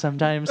 Alcohol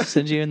sometimes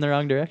sends you in the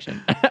wrong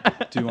direction.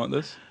 Do you want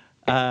this?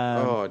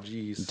 Oh,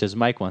 jeez. Does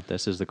Mike want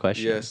this? Is the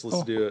question. Yes,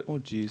 let's do it. Oh,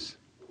 jeez.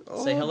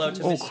 Say hello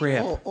to Oh, Mr.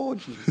 crap. Oh,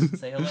 jeez.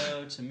 Say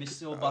hello to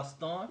Mr.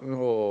 Boston.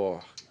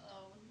 Oh,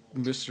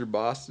 Mr.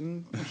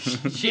 Boston.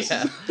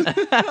 Yeah.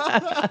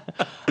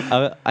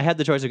 I had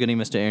the choice of getting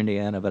Mr.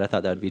 Indiana, but I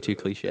thought that would be too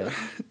cliche.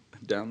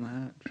 Down the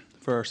hatch.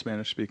 For our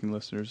Spanish-speaking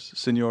listeners,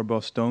 Senor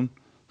Boston.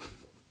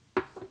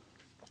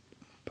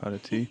 Pot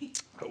of tea.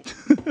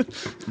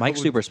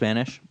 Mike's super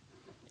Spanish.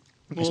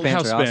 His Well,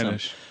 parents how are awesome.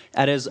 Spanish?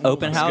 At his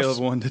open On a scale house,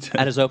 of 1 to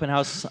 10. at his open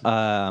house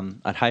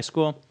at high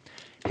school,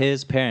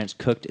 his parents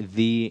cooked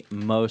the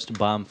most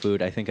bomb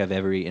food I think I've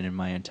ever eaten in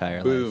my entire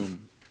life.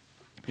 Boom.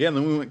 Yeah, and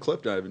then we went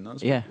cliff diving. That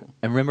was Yeah, pretty cool.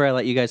 and remember I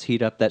let you guys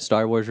heat up that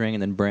Star Wars ring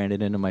and then brand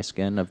it into my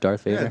skin of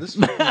Darth Vader. Yeah, this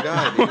fucking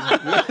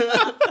guy,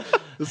 dude.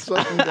 This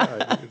fucking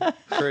guy, dude.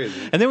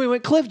 crazy. And then we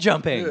went cliff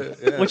jumping,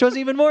 which was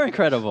even more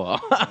incredible.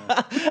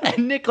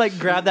 And Nick like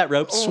grabbed that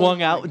rope,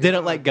 swung out,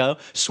 didn't let go,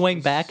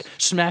 swing back,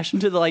 smashed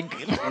into the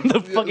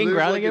the fucking there's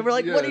ground like again. We're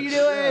like, what are you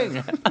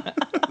doing?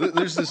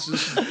 There's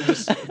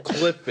this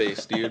cliff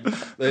face, dude.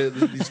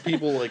 These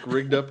people like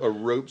rigged up a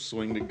rope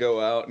swing to go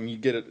out, and you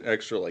get an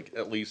extra like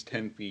at least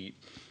 10 feet.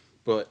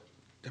 But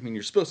I mean,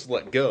 you're supposed to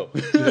let go.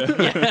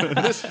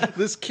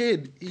 This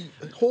kid, he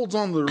holds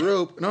on to the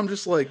rope, and I'm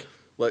just like,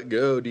 let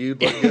go,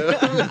 dude, let go.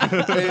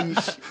 And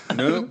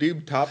no,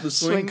 dude, top of the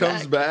swing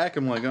comes back.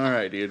 I'm like, all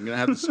right, dude, I'm gonna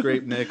have to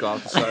scrape Nick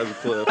off the side of the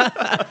cliff.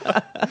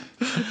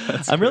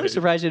 I'm really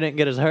surprised he didn't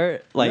get his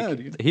hurt. Like Yeah,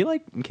 dude. he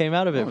like came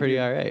out of it pretty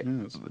dude. all right.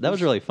 Yeah, That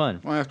was really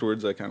fun. Well,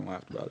 afterwards, I kind of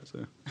laughed about it.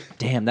 So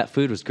Damn, that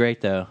food was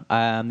great though.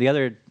 The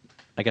other,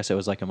 I guess it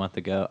was like a month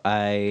ago,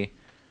 I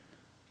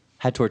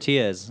had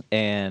tortillas,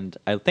 and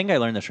I think I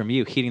learned this from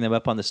you, heating them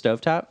up on the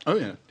stovetop. oh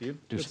yeah, dude,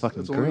 It's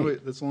fucking the only great. way,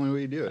 that's the only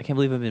way you do I it. can't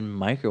believe I've been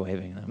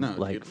microwaving them No,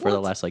 like dude, for the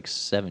what? last like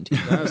 17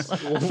 That's,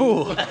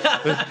 Fool.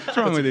 What's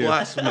wrong with you?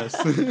 blasphemous.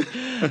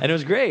 and it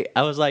was great.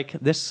 I was like,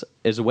 this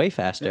is way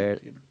faster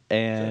Yeah, dude.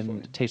 and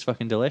Definitely. tastes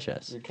fucking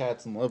delicious. Your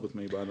cat's in love with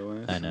me, by the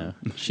way. I know.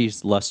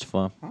 She's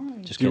lustful.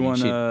 Just Do you kidding. want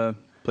She- to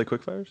play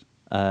Quickfires?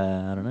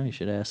 I don't know. You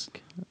should ask.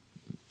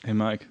 Hey,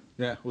 Mike.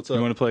 Yeah, what's You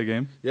up? want to play a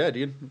game? Yeah,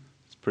 dude.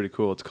 It's pretty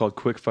cool. It's called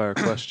Quickfire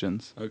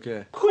Questions.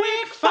 Okay.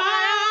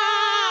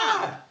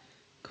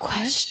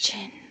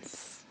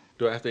 Questions.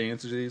 Do I have to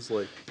answer these?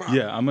 Like,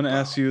 Yeah, I'm going to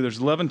ask you. There's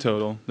 11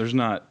 total. There's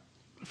not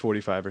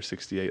 45 or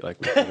 68 like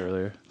we said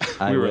earlier.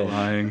 I We were wish.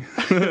 lying.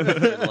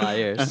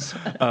 Liars.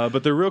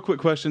 But they're real quick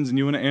questions, and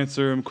you want to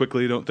answer them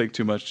quickly. Don't think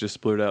too much. Just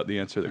blurt out the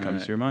answer that comes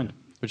right. to your mind.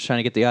 We're just trying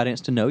to get the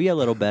audience to know you a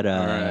little better.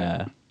 all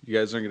right. You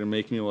guys aren't gonna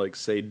make me like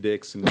say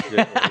dicks and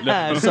shit.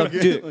 Like, Suck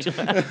dick.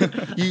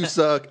 you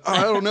suck. Oh,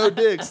 I don't know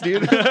dicks,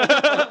 dude.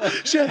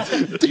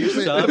 Shit. You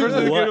suck.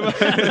 What?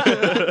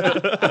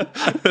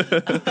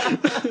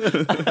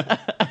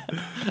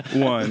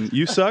 One,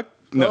 you suck?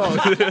 No,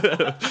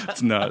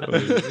 it's not.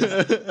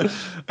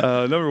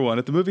 Number one,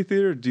 at the movie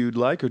theater, do you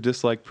like or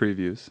dislike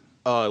previews?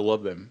 Oh, I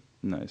love them.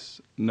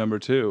 Nice. Number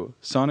two,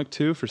 Sonic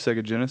 2 for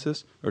Sega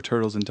Genesis or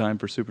Turtles in Time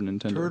for Super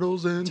Nintendo?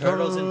 Turtles in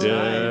Turtles in time.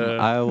 Yeah.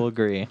 I will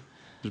agree.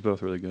 They're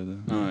both really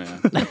good, though. Oh yeah.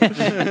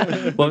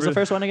 What was the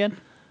first one again?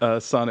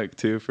 Sonic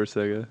 2 for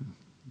Sega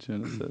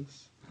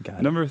Genesis. Got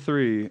it. Number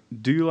three,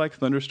 do you like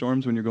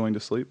thunderstorms when you're going to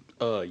sleep?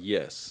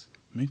 Yes.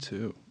 Me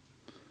too.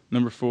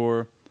 Number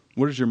four,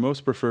 what is your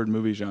most preferred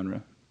movie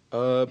genre?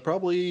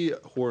 Probably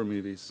horror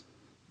movies.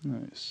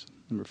 Nice.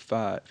 Number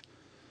five,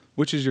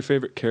 which is your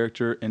favorite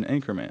character in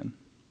Anchorman?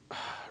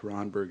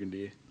 Ron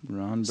Burgundy.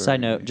 Ron Side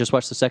note, Burgundy. just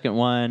watched the second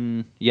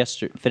one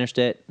yesterday. Finished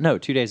it. No,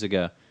 2 days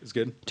ago. It's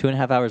good.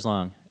 2.5 hours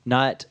long.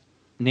 Not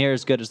near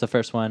as good as the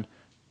first one.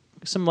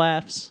 Some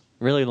laughs.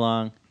 Really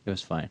long. It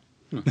was fine.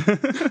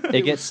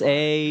 It gets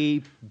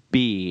a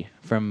B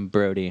from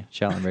Brody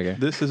Schallenberger.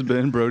 This has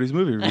been Brody's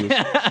Movie Reviews.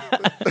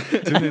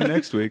 Tune in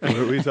next week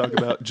where we talk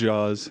about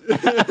Jaws.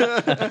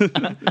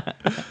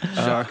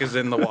 Shark is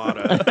in the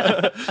water.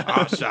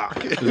 Shock.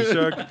 The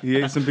shark, he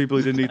ate some people,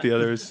 he didn't eat the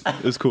others.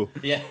 It was cool.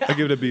 Yeah. I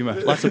give it a B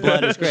minus. Lots of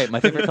blood is great. My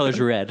favorite color is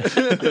red.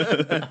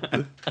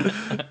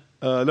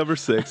 Number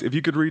six, if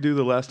you could redo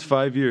the last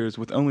 5 years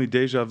with only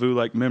deja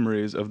vu-like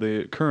memories of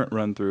the current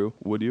run-through,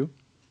 would you?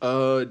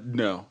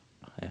 No.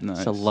 Nice.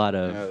 It's a lot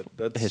of Yeah,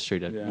 that's- history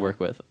to yeah. work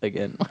with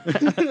again.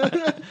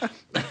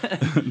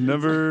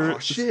 Number... Oh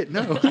shit,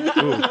 no.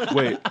 Oh,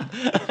 wait.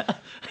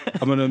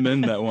 I'm going to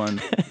amend that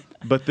one.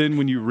 But then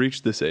when you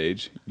reach this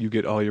age, you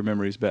get all your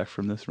memories back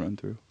from this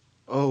run-through.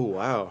 Oh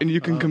wow. And you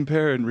can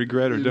compare and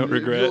regret or don't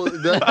regret. Well,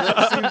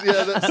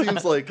 that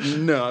seems like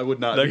no, I would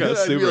not. That do got I'd be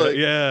super- like,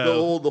 yeah.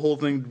 The whole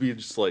thing would be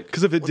just like.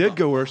 Because if it what did the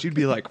go worse, you'd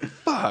be like,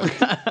 fuck.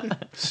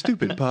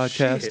 Stupid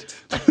podcast. shit?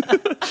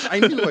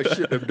 I knew I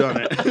shouldn't have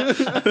done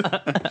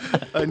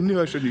it. I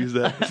knew I should use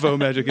that faux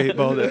magic 8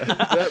 ball.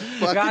 That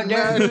fucking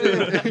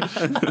magic.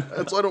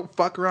 That's why I don't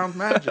fuck around with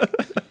magic.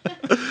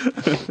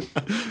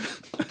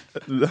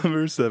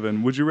 Number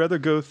 7. Would you rather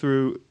go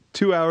through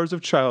 2 hours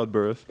of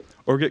childbirth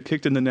or get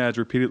kicked in the nads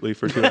repeatedly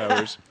for 2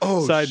 hours?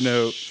 Oh, Side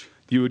note,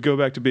 you would go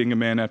back to being a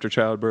man after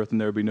childbirth and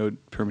there would be no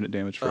permanent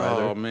damage for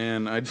Oh either.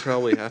 man, I'd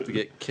probably have to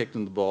get kicked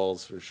in the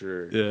balls for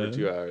sure Yeah. for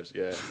 2 hours.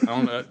 Yeah, I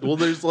don't know. Well,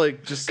 there's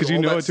like just 'Cause you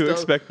all know that what to stuff-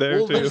 expect there,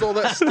 Well, too. there's all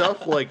that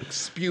stuff like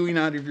spewing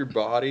out of your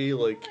body.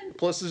 Like,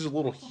 plus there's a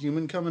little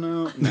human coming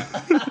out. No.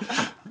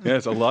 Yeah,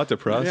 it's a lot to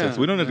process. Yeah.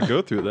 We don't have to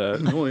go through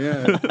that. Oh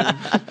yeah.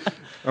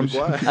 I'm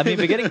glad. I mean,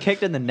 but getting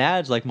kicked in the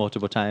nads like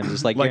multiple times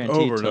is like, Like,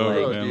 guaranteed over and to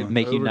over like again.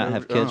 make you Over not and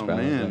have over- kids. oh,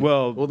 Probably. man.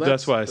 Well, Well,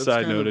 that's why I that's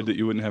side kind noted of- that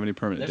you wouldn't have any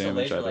permanent There's a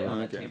damage laser light either. on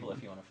that Okay. table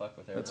if you want to fuck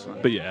with it. That's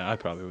fine. But yeah, I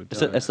probably would.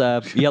 It's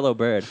a yellow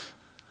bird.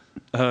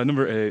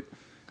 Number 8.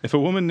 If a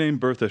woman named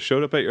Bertha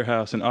showed up at your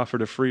house and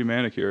offered a free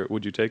manicure,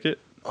 would you take it?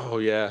 Oh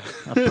yeah.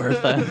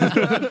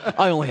 Bertha.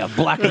 I only have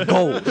black and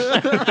gold.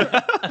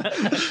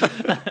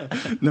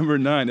 Number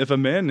 9. If a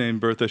man named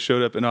Bertha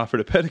showed up and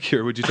offered a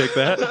pedicure, would you take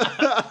that?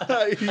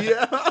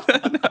 Yeah.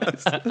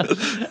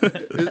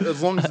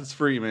 As long as it's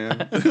free,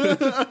 man.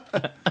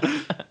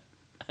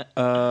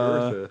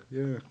 Bertha.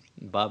 Yeah.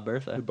 Bob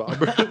Bertha.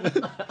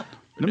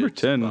 Number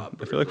 10. Bob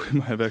I feel like we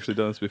might have actually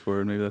done this before,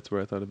 and maybe that's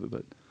where I thought of it.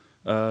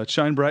 But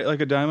shine bright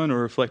like a diamond or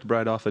reflect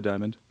bright off a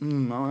diamond.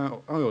 I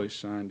always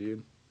shine,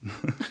 dude.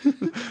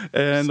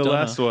 And the Still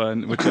last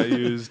one, which I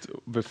used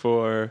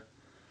before.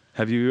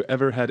 Have you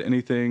ever had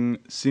anything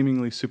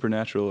seemingly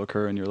supernatural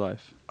occur in your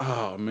life?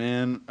 Oh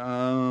man,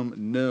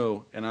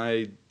 no. And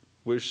I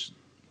wish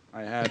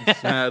I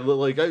had.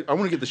 Like I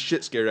want to get the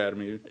shit scared out of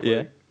me. Like,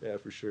 Yeah? Yeah,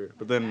 for sure.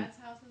 But then, Dad's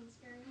house isn't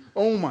scary.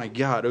 oh my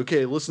god.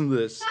 Okay, listen to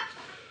this.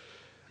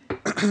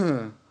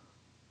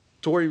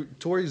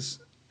 Tori's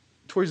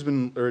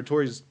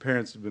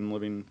parents have been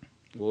living.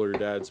 Well, her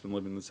dad's been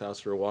living in this house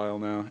for a while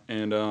now,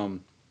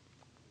 and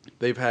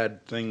they've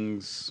had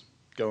things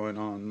going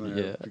on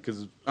there Yeah.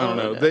 because I don't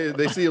know.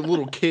 They see a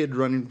little kid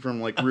running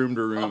from like room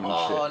to room and shit.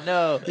 Oh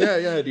no!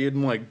 Yeah, dude,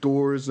 and like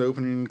doors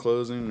opening and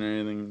closing and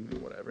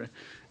anything, whatever.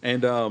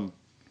 And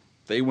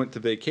they went to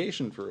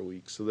vacation for a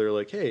week, so they're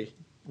like, "Hey,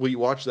 will you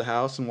watch the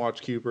house and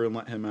watch Cooper and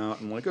let him out?"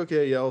 And I'm like,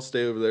 "Okay, yeah, I'll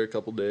stay over there a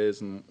couple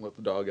days and let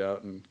the dog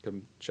out and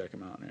come check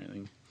him out and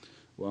everything."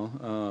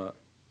 Well,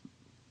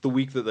 the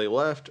week that they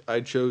left,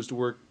 I chose to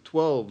work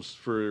 12s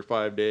for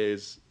 5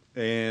 days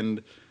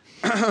and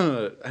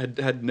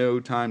had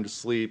no time to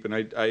sleep, and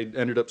I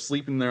ended up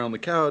sleeping there on the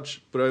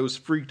couch, but I was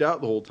freaked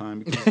out the whole time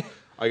because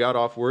I got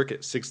off work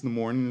at 6 in the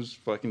morning. It was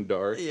fucking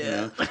dark.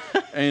 Yeah.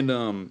 You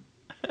know?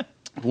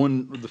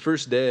 And the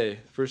first day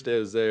I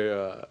was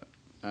there,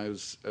 I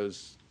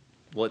was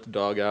let the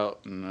dog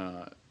out and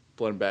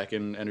let him back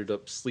in. Ended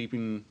up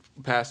sleeping,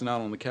 passing out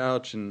on the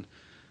couch, and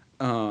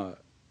all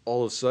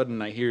of a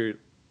sudden I hear,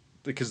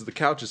 because the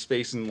couch is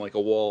facing like a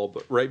wall,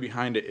 but right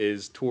behind it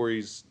is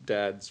Tori's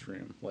dad's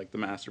room, like the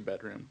master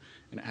bedroom,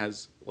 and it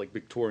has like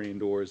Victorian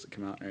doors that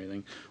come out and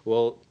everything.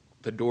 Well,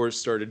 the doors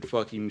started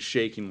fucking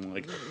shaking,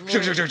 like,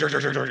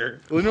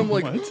 and I'm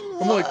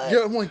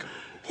like,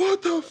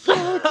 what the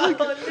fuck? Like,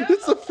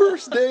 it's the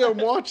first day I'm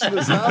watching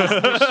this house.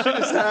 This shit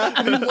is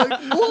happening.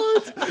 Like,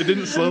 what? It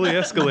didn't slowly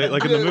escalate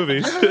like in the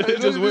movies.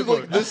 It just went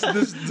like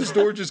this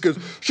door just goes,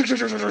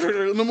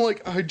 and I'm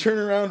like, I turn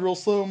around real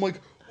slow. I'm like,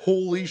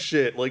 holy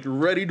shit! Like,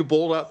 ready to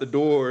bolt out the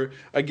door.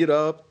 I get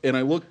up and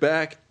I look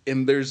back,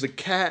 and there's a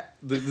cat.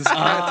 This cat's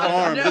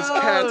arm. no, This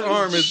cat's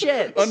arm is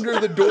shit. under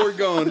the door,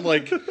 going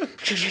like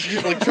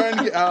trying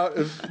to get out.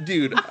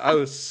 Dude, I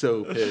was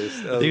so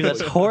pissed. I was Dude, that's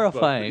like,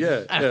 horrifying.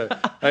 Yeah.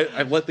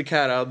 I let the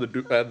cat out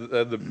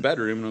of the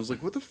bedroom, and I was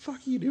like, "What the fuck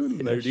are you doing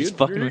in there, dude? She's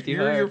fucking with you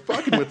hard." You're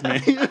fucking with me."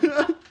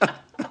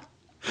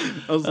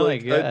 I was Oh my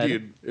like, God.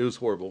 dude, it was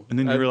horrible. And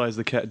then you realize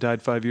the cat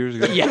died 5 years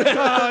ago. Yeah.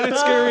 God, it's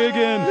scary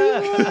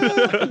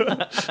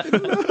again.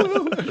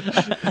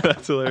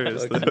 That's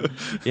hilarious. though.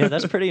 Yeah,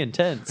 that's pretty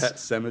intense. Pet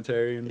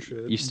cemetery and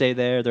shit. You stay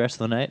there the rest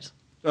of the night?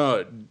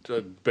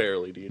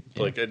 Barely, dude.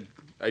 Yeah. Like,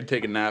 I'd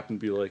take a nap and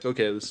be like,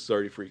 okay, this is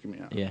already freaking me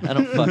out. Yeah, I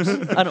don't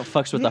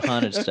fucks with the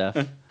haunted stuff.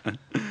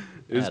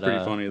 It was At,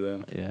 pretty funny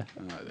though. Yeah,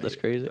 That- that's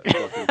crazy. that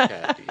fucking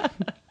cat,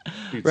 dude.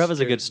 Dude, Rob has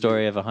a scared good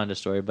story me. of a Honda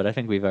story, but I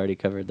think we've already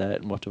covered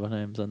that multiple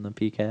times on the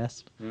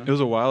PCast. It was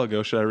a while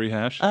ago. Should I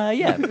rehash?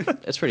 Yeah,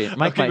 it's pretty.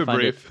 Mike keep might it find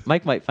brief. it.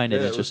 Mike might find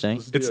it Yeah, interesting.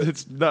 let's do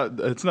it.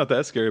 It's not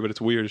that scary, but it's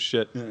weird as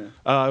shit. Yeah.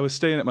 I was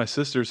staying at my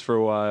sister's for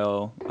a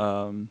while,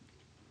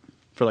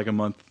 for like a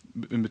month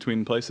in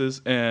between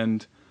places,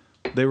 and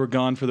they were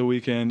gone for the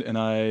weekend, and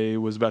I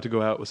was about to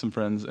go out with some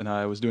friends, and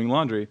I was doing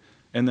laundry,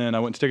 and then I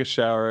went to take a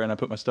shower, and I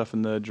put my stuff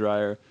in the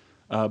dryer,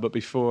 but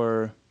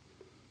before,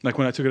 like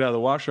when I took it out of the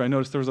washer, I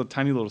noticed there was a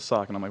tiny little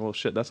sock, and I'm like, well,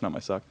 shit, that's not my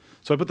sock.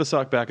 So I put the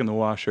sock back in the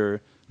washer,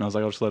 and I was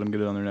like, I'll just let them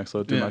get it on their next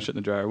load, do Yeah. my shit in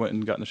the dryer. Went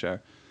and got in the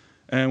shower.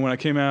 And when I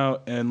came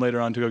out and later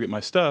on to go get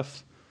my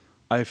stuff,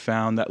 I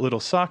found that little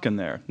sock in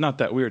there. Not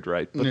that weird,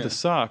 right? But Yeah. the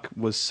sock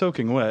was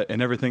soaking wet,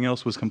 and everything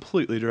else was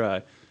completely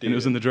dry. And it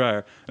was Dude. in the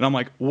dryer. And I'm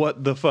like,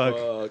 what the fuck?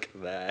 Fuck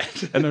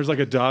that. And there's like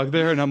a dog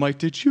there, and I'm like,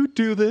 did you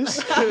do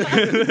this?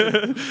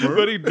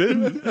 But he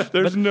didn't.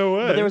 There's no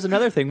way. But there was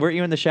another thing. Weren't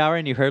you in the shower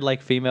and you heard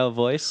like female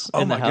voice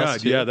Oh in the my house? god,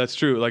 too? yeah, that's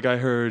true. Like I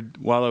heard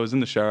while I was in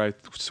the shower, I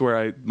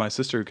swear my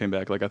sister came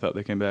back. Like I thought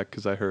they came back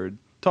because I heard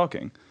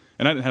talking,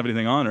 and I didn't have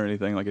anything on or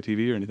anything, like a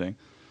TV or anything.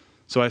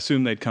 So I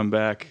assumed they'd come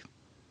back,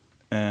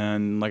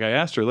 and like I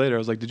asked her later, I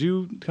was like, "Did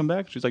you come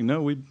back?" She's like,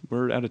 "No,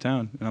 we're out of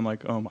town." And I'm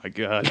like, "Oh my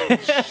god!"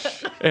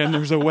 And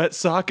there's a wet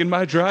sock in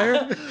my dryer.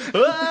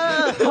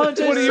 What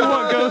do you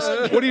want,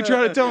 Ghost? What are you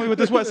trying to tell me with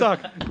this wet sock?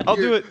 I'll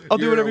do it. I'll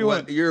do whatever you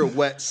want. You're a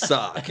wet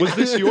sock. Was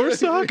this your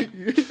sock?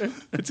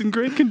 It's in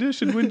great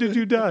condition. When did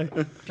you die?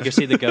 You can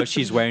see the ghost.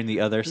 She's wearing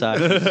the other sock.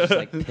 She's just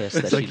like pissed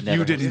that It's she like, never.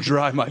 you didn't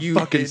dry my You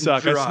fucking didn't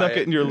sock. I dry snuck it.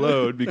 it in your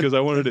load because I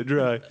wanted it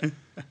dry.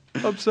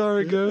 I'm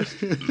sorry, Ghost.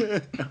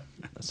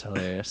 That's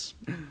hilarious.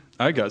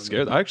 I got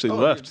scared. I actually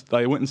left.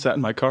 I went and sat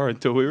in my car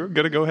until we were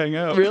going to go hang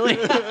out. Really?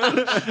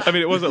 I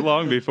mean, it wasn't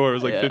long before. It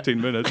was like Yeah. 15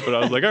 minutes. But I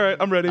was like, all right,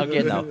 I'm ready. I'm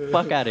getting the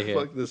fuck out of here.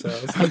 Fuck this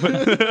house.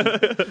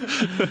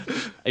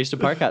 I used to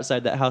park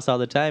outside that house all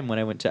the time when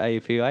I went to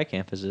IUPUI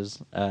campuses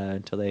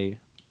until I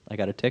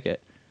got a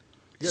ticket.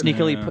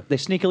 They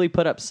sneakily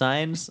put up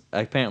signs.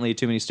 Apparently,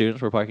 too many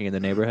students were parking in the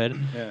neighborhood,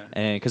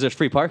 and because there's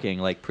free parking,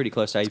 like pretty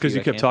close to IUPUI Because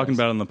you kept talking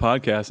about it on the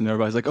podcast, and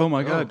everybody's like, "Oh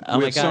my god,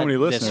 we have so many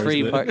listeners."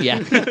 Free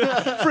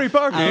free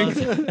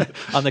parking.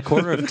 On the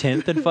corner of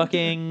 10th and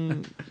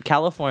fucking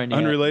California.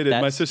 Unrelated.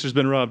 My sister's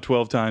been robbed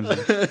 12 times.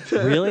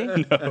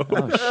 Really? No.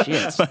 Oh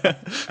shit.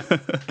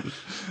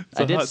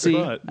 I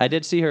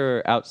did see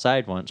her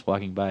outside once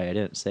walking by. I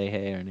didn't say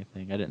hey or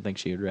anything. I didn't think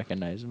she would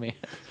recognize me.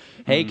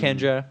 Hey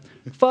Kendra,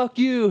 fuck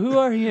you. Who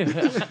are you?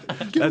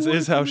 That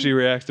is how she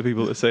reacts to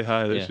people that say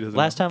hi. That she doesn't.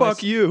 Last time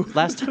fuck you.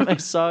 Last time I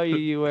saw you,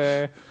 you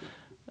were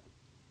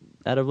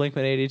at a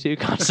Blink-182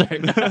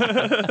 concert.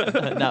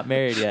 Not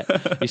married yet.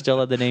 You still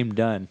have the name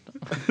Dunn.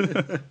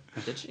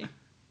 Did she?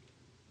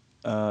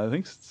 I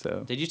think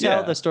so. Did you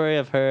tell the story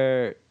of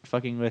her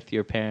fucking with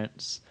your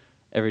parents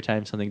every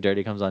time something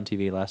dirty comes on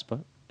TV last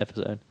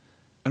episode?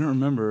 I don't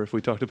remember if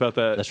we talked about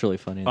that. That's really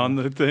funny. On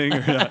the thing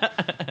or not.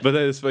 But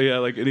that is, yeah,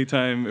 like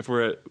anytime if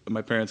we're at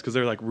my parents, because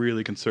they're like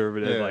really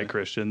conservative, like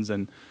Christians,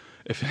 and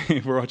if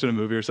we're watching a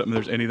movie or something,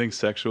 there's anything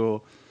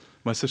sexual,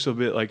 my sister will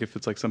be like, if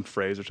it's like some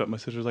phrase or something, my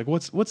sister's like,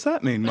 what's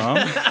that mean, Mom?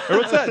 Or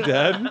what's that,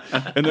 Dad?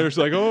 And they're just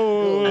like,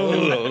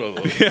 oh.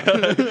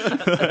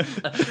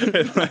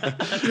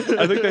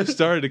 I think they've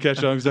started to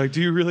catch on. He's like,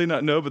 do you really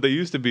not know? But they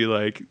used to be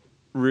like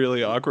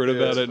really awkward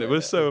about it. And it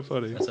was so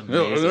funny. That's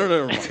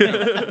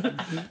amazing.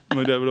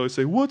 My dad would always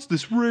say, what's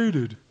this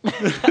rated?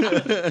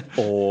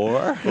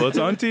 Or? Well, it's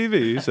on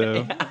TV,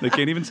 so they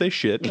can't even say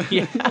shit.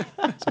 Yeah.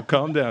 So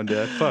calm down,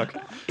 Dad. Fuck.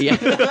 Yeah.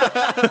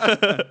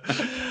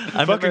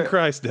 Fucking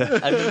Christ,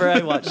 Dad. I remember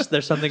I watched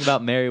There's Something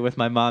About Mary with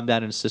my mom,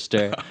 dad, and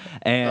sister.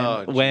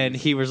 And when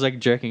he was like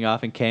jerking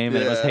off and came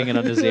and it was hanging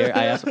on his ear,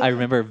 I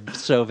remember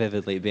so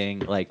vividly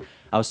being like,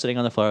 I was sitting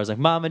on the floor. I was like,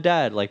 Mom and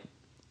Dad, like,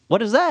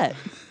 what is that?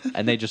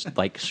 And they just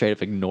like straight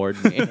up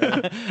ignored me.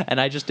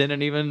 And I just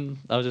didn't even,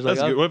 I was just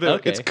That's like, good. What if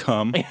okay. it's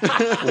cum?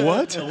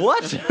 What?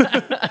 What?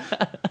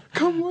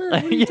 Come where?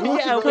 What are you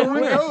talking about?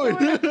 where?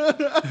 We're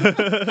going.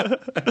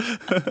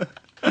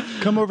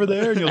 Come over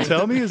there and you'll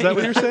tell me? Is that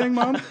what you're saying,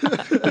 Mom?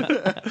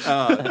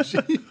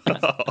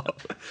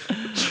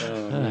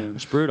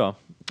 It's brutal.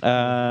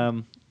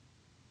 You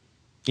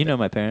know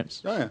my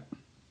parents. Oh yeah.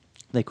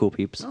 They cool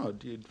peeps. Oh,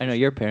 dude. I know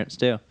your parents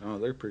too. Oh,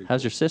 they're pretty. How's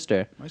cool. your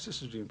sister? My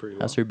sister's doing pretty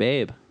well. How's her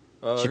babe?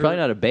 She's her- probably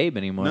not a babe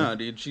anymore. No,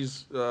 dude.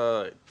 She's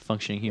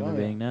Functioning human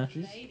being now.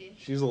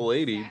 she's a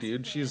lady,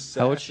 dude. She's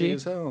How old's sassy she?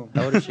 as hell.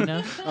 How old is she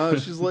now?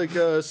 She's like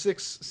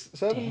 6,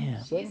 7,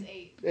 Damn. 7,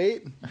 He's 8.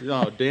 8.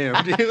 Oh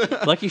damn, dude.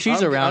 Lucky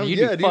she's around. You'd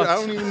be dude. fucked. I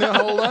don't even know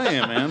how old I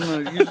am,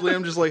 man. Usually,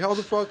 I'm just like, how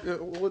the fuck?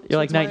 What's You're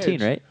like my 19,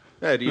 age? right?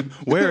 Yeah, dude.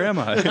 Where am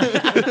I?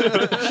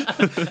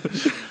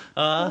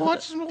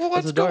 What's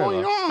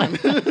adorable. going on?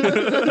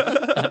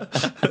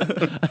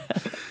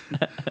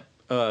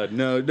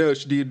 No,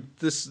 dude.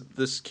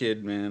 This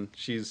kid, man,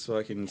 she's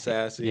fucking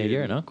sassy. Yeah,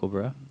 you're an uncle,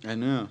 bro. I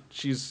know.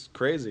 She's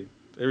crazy.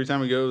 Every time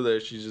we go there,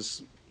 she's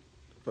just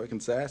fucking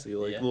sassy.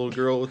 Like the little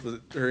girl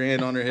with her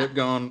hand on her hip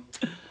going,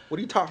 what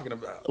are you talking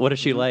about? What does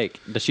she like?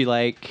 Does she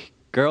like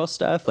girl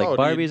stuff, like Oh,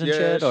 Barbies dude, and yeah,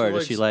 shit, or does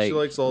likes- she like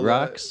likes all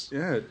rocks?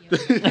 That.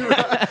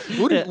 Yeah.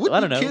 What I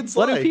don't do know. kids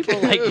What do like?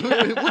 people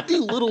like? What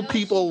do little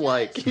people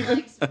like? She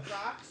likes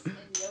rocks and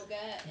yoga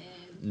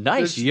and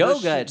Nice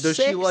yoga at Does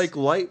 6. she like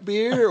light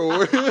beer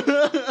or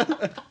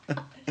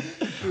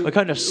What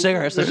kind of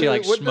cigarettes does she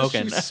like what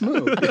smoking? Does she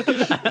smoke?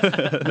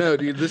 No,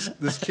 dude,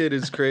 this kid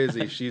is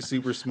crazy. She's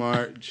super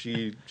smart.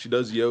 She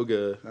does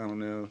yoga. I don't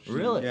know.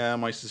 Really? Yeah,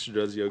 my sister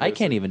does yoga. I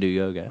can't even do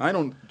yoga. I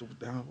don't.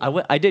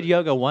 I did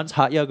yoga once,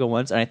 hot yoga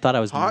once, and I thought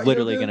I was Hot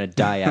literally yoga? gonna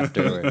die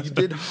afterwards. You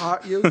did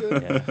hot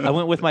yoga? I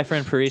went with my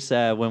friend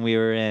Parisa when we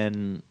were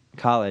in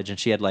college, and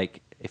she had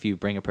like, if you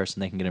bring a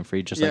person, they can get them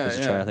free, just like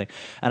this trial thing.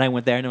 And I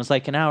went there, and it was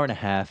like an hour and a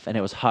half, and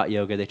it was hot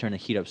yoga. They turned the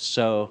heat up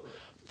so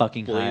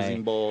fucking high.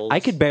 Blazing balls. I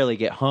could barely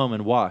get home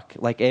and walk.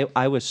 Like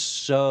I was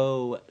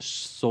so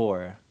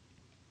sore.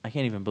 I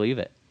can't even believe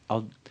it.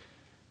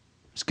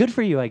 It's good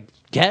for you, I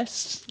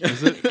guess.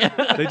 Is it?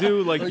 They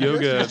do like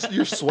yoga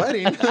You're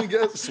sweating. I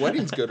guess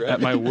sweating's good, right?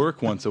 at my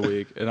work once a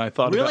week, and I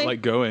thought Really? about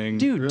like going.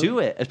 Dude, do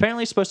it.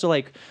 Apparently, it's supposed to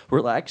like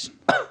relax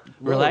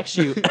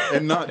you.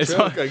 and not As choke,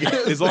 long, I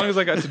guess. as long as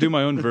I got to do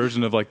my own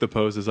version of like the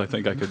poses, I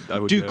think I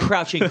would Do go.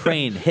 crouching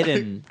crane,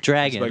 hidden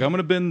dragon. Like I'm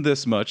gonna bend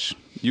this much.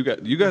 You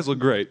guys look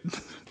great,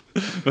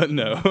 but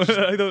no, I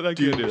can't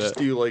do Just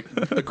that. do like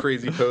a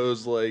crazy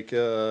pose, like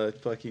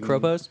fucking Crow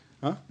pose?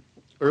 Huh?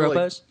 Crow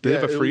pose? Do they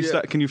have a yeah,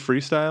 freestyle? Can you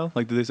freestyle?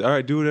 Like, do they say, all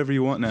right, do whatever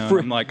you want now?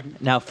 Free- I'm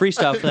like, Now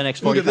freestyle for the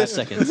next Look at 45 this.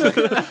 seconds.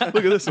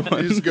 look at this You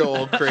one. just go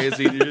all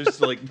crazy. And you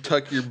just like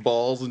tuck your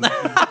balls and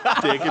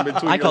dick in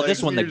between. I your call legs,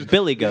 this one and the you're just-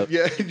 Billy Goat.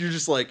 Yeah, you're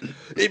just like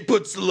it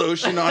puts the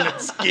lotion on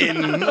its skin.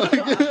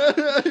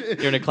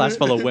 You're in a class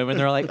full of women.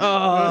 They're like,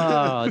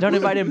 oh, don't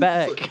invite him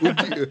back.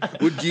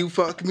 Would you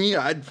fuck me?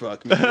 I'd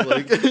fuck me.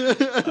 Like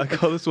I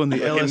call this one the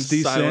fucking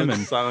LSD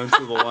salmon. Silence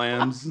of the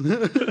Lambs.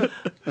 Do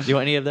you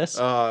want any of this?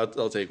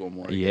 I'll take one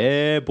more.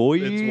 Yeah, boy.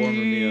 It's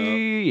warming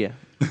me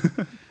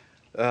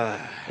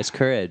It's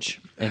courage.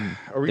 And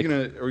Are we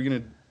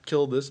gonna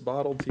kill this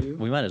bottle too?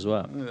 We might as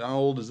well. How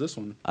old is this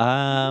one?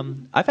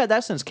 I've had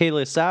that since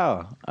Kayla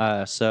Sao.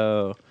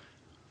 So,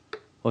 what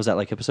was that,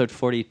 like episode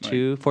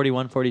 42,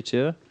 41,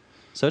 42?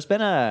 So it's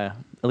been at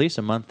least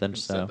a month and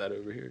so. Set that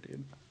over here,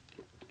 dude.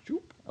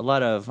 A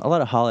lot of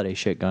holiday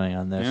shit going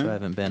on there, so I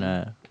haven't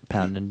been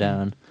pounding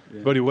down.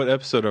 Yeah. Buddy, what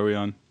episode are we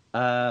on?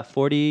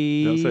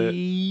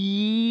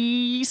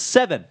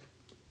 47.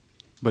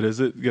 But is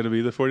it going to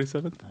be the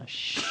 47th?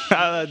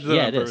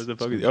 Yeah, it is.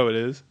 Oh, it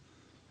is?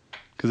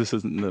 Because this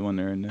isn't the one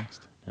they're in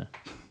next. Yeah.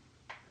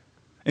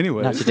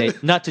 Anyway. Not to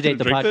date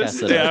the Drink podcast.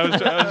 this? Yeah, I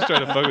was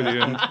trying to fuck with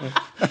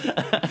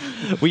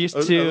you. We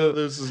used to.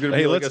 This is gonna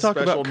be Hey, like let's a talk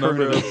special about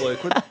number current of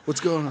like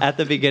what's going on? At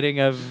the beginning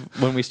of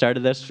when we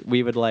started this,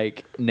 we would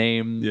like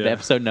name the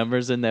episode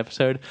numbers in the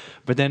episode,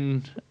 but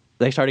then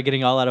they started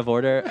getting all out of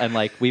order, and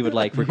like we would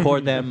like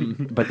record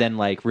them, but then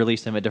like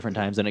release them at different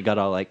times, and it got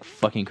all like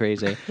fucking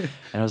crazy. And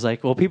I was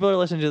like, well, people are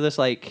listening to this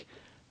like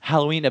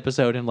Halloween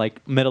episode in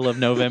like middle of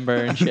November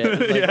and shit.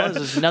 It's like, oh,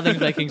 this is, nothing's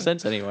making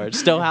sense anymore. It's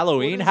still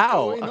Halloween.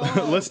 How?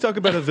 Let's talk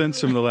about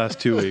events from the last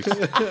 2 weeks.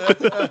 Let's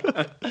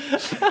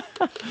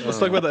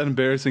talk about that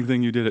embarrassing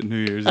thing you did at New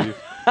Year's Eve.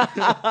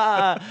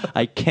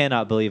 I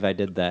cannot believe I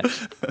did that.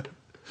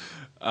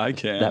 I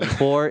can. That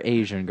poor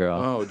Asian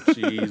girl. Oh,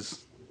 jeez.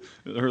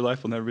 Her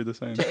life will never be the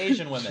same. To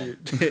Asian women.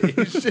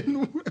 Asian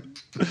women.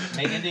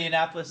 May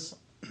Indianapolis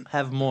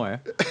have more.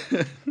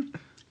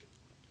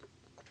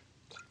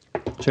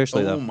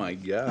 Seriously, though. Oh my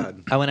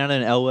god. I went out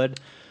in Elwood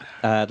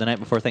the night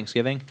before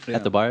Thanksgiving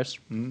at the bars.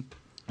 Mm-hmm.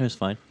 It was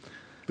fine.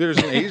 There's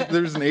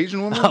an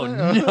Asian woman. Oh,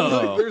 there? no.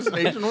 Like, there's an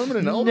Asian woman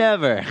in Elwood.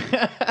 Never.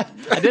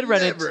 I did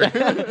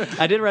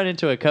run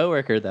into a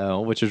coworker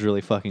though, which was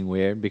really fucking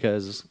weird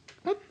because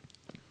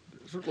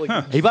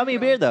Like, he bought me a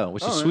beer though,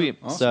 which is Oh, yeah. sweet.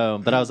 Awesome.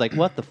 So, but I was like,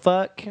 what the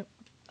fuck?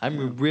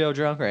 I'm real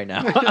drunk right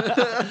now.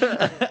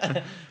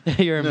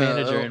 You're a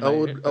manager. in my-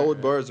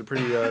 Elwood bars are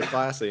pretty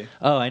classy.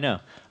 Oh, I know.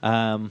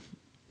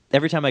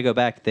 Every time I go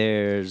back,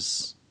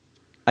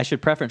 I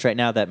should preference right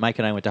now that Mike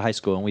and I went to high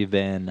school, and we've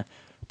been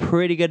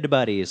pretty good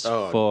buddies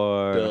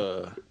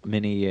for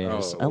many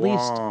years. At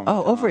least,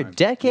 over a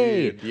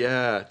decade. Dude,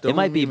 yeah. It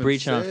might be Don't even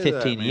breaching on say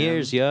 15 that,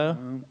 years, man. yo.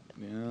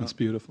 Yeah. That's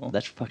beautiful.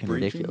 That's fucking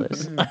Breaching?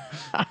 ridiculous.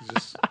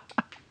 Just,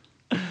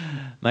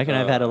 Mike and I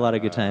have had a lot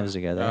of good times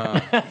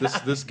together.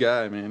 this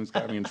guy, man, he's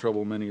got me in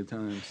trouble many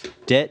times.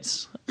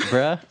 Dits,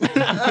 bruh.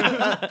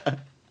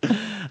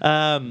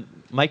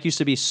 Mike used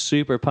to be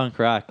super punk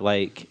rock,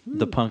 like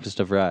the punkest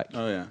of rock.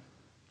 Oh yeah.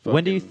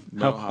 When do you?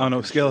 On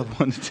a scale of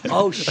 1 to 10.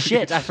 Oh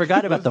shit! I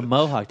forgot about the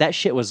mohawk. That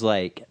shit was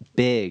like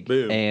big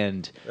Boom.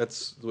 and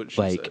That's what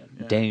she like said.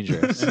 Yeah.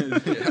 dangerous.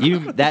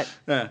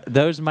 Yeah.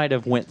 Those might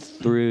have went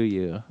through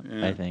you.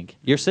 Yeah. I think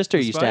your sister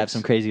used to have spikes?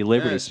 some crazy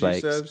Liberty Yeah,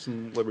 spikes. She used to have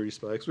some Liberty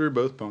spikes. We were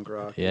both punk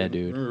rock. Yeah,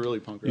 dude. We were really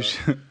punk You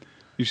rock.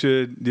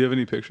 should. Do you have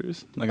any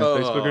pictures? Like on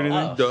Facebook or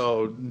anything?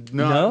 No,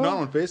 No? not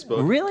on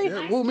Facebook. Really?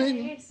 Yeah, well,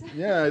 maybe.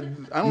 Yeah, I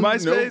don't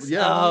MySpace? know.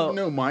 Yeah, I Oh. don't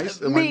know my Me,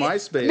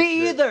 MySpace. me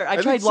shit. either. I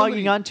think tried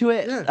logging somebody- onto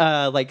it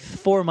Yeah. like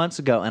 4 months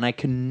ago, and I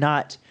could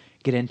not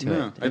get into Yeah, it.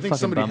 I It think fucking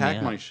somebody bummed me hacked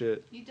out. my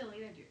shit. You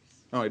deleted yours.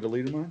 Oh, I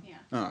deleted mine? Yeah.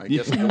 Oh, I You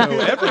guess I know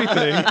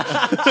everything.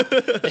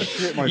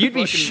 Shit, my You'd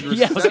be. fucking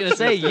Yeah, I was gonna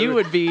say receptionist you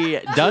would be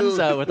done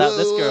so without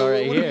this girl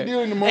right what are you here.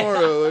 doing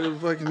tomorrow at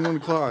fucking 1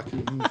 o'clock?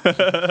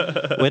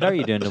 What are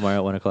you doing tomorrow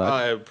at 1 o'clock?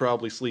 I'm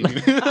probably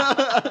sleeping.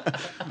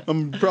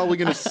 I'm probably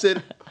going to sit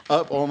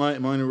up all night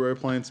in my underwear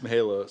playing some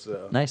Halo.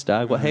 So Nice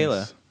dog. What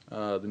Halo?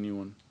 The new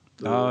one.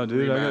 The Oh,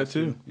 dude, I got it remastered.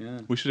 too. Yeah.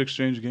 We should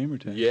exchange gamer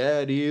tags.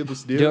 Yeah, dude,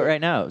 let's do it. Do it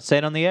right now. Say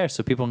it on the air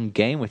so people can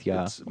game with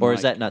y'all. It's Or is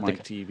Mike- that not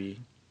Mike the TV?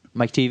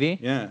 Mike TV?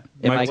 Yeah.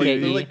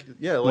 M-I-K-E? Like,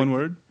 yeah, like, One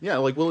word? Yeah,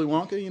 like Willy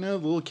Wonka, you know,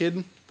 the little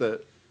kid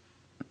that.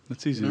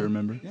 That's easy to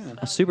remember. Yeah.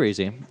 That's super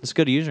easy. It's a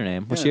good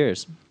username. What's Yeah.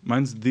 yours?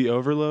 Mine's The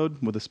Overload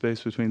with a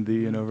space between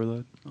the and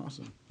overload.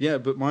 Awesome. Yeah,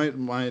 but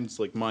mine's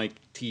like Mike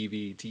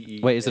TV TE.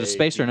 Wait, is it a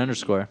space or an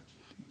underscore?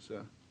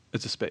 So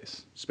It's a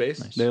space. space.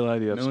 They allow you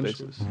to have No spaces.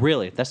 underscores?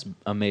 Really? That's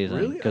amazing.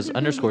 Really? I Because didn't know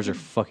underscores that. are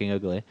fucking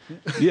ugly.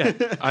 Yeah,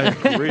 I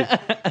agree.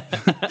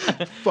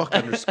 Fuck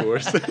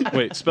underscores.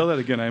 Wait, spell that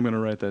again. I'm going to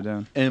write that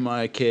down.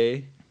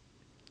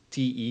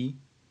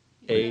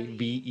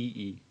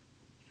 MIKTEABEE.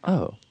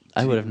 Oh,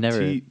 I would have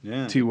never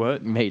Yeah. T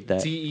what? made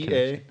that.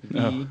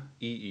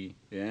 TEABEE.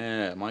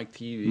 Yeah, Mike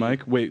TV.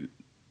 Mike, wait.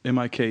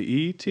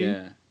 MIKET?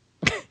 Yeah.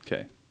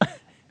 Okay.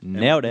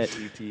 Nailed it.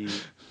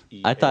 MIKTEABEE.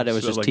 I thought it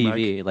was So just like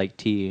TV, like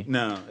T.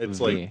 No, it's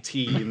V. like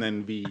T and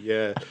then V.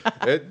 Yeah,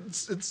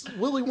 it's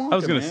Willy Wonka. I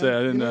was gonna man. say, I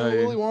didn't you know know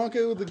you- Willy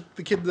Wonka with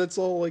the kid that's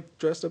all like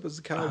dressed up as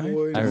a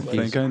cowboy. I and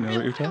refuse. think I know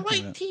what you're talking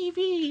about.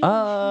 TV.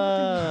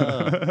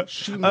 Oh,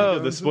 Shooting my Oh,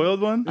 the guns.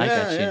 spoiled one? I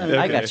got you. Yeah, Now.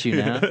 I okay. got you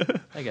now. I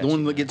got The you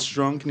one now. that gets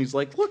drunk and he's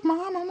like, "Look,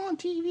 Mom, I'm on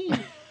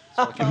TV."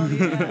 Fucking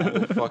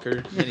little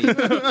fucker.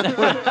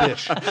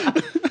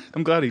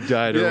 I'm glad he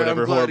died or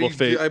whatever horrible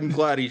fate. I'm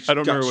glad he I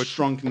don't got remember which-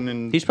 shrunken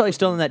and. He's probably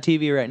still in that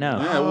TV right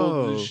now. yeah, well,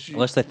 Oh.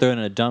 Unless they throw it in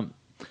a dump.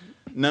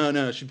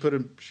 No, she put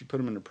him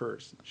in her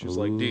purse. She was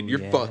like, "Dude,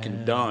 you're yeah.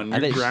 fucking done. I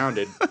You're bet-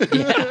 grounded."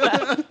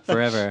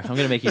 forever. I'm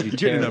gonna make you do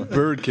Get in a terrible.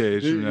 bird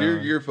cage.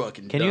 You're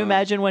fucking. Can you done.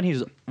 imagine when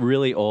he's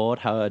really old,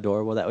 how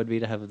adorable that would be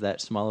to have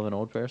that small of an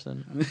old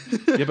person?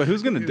 Yeah, but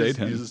who's gonna date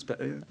him?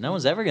 Yeah, No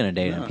one's ever gonna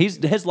date him.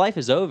 Yeah. His life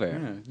is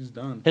over. he's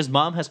done. His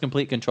mom has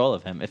complete control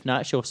of him. If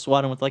not, she'll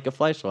swat him with like a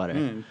fly swatter.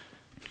 Yeah.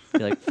 Be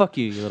like, "Fuck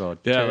you, you little."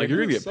 Yeah, turd." like you're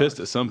gonna get sucks. pissed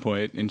at some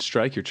point and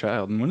strike your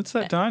child, and when it's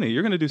that tiny,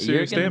 you're gonna do You're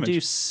serious gonna damage. do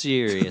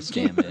serious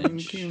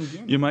damage.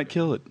 You might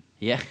kill it.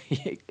 Yeah,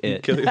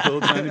 Kill your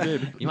little tiny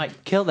baby. You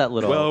might kill that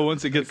little. Well,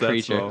 once it gets that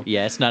creature. small.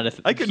 Yeah, it's not a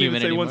I couldn't even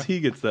human say anymore. once he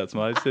gets that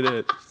small. I said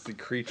it. He's a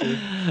creature.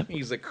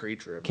 He's a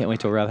creature. Can't wait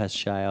till Rob has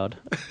child.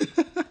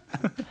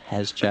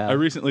 Has I child.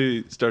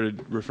 recently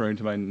started referring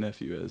to my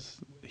nephew as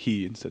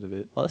he instead of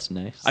it. Well, that's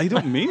nice. I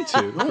don't mean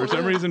to. For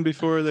some reason,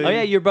 before they. Oh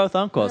yeah, you're both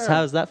uncles.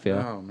 How does that feel?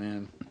 Oh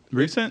man.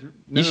 recent.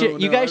 You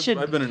should- you guys I've, should-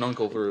 I've been an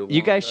uncle for. A long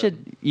You guys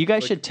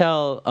time. should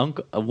tell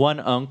one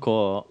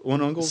uncle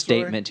One uncle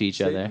statement to each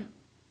other. Statement?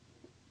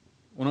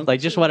 One uncle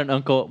Like just what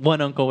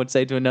one uncle would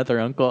say to another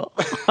uncle.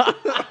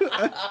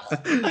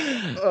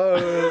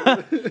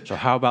 So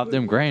how about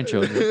them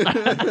grandchildren?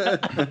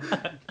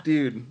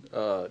 Dude,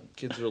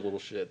 kids are little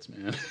shits,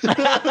 man.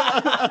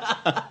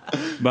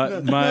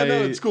 But my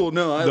no, it's cool.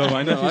 No, though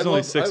my no, nephew's I only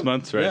love- 6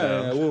 months right yeah,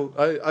 now.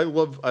 Yeah,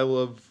 well, I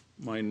love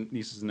my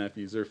nieces and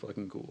nephews. They're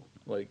fucking cool.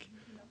 Like,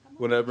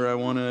 whenever I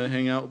want to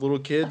hang out with little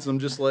kids, I'm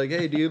just like,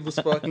 hey, dude, let's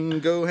fucking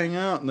go hang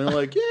out. And they're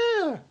like,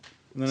 yeah.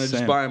 And then I just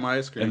Same. buy them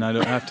ice cream. And I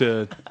don't have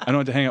to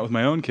hang out with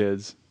my own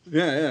kids.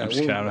 yeah. I'm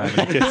just well, kidding, I don't have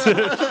any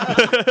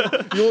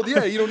kids.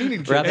 yeah, you don't need any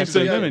kids. Rather I haven't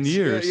seen them in Yeah,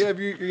 years. you have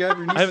your nieces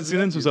I haven't seen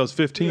them and since I was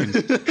 15.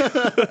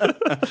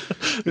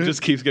 It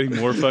just keeps getting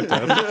more fucked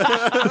up.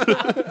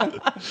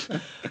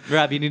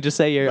 Rob, you need to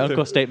say your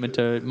uncle statement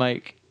to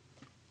Mike.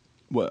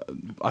 Well,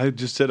 I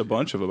just said a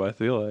bunch of them, I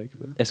feel like.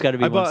 But It's got to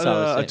be I one bought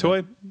solid a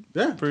toy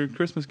Yeah. for a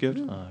Christmas gift.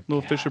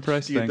 Little Fisher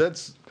Price Dude, thing.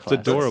 that's It's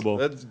adorable.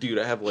 That's dude.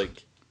 I have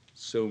like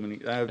so many.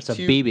 I have It's a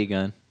two, BB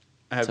gun.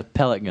 I It's have a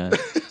pellet gun.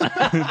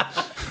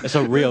 It's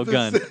a real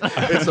gun.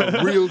 It's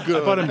a real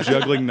good. I bought him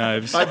juggling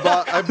knives. I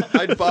bought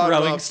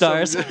Throwing off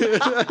stars.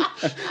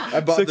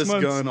 I bought 6 this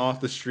months. gun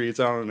off the streets.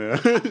 I don't know.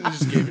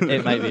 Just gave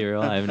It might be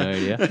real. I have no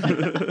idea.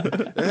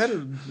 It had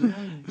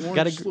a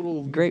Got a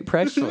little. great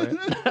price for it.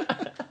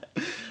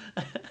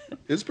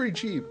 It's pretty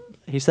cheap.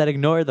 He said,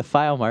 "Ignore the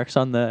file marks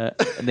on the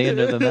end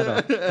of the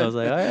metal." I was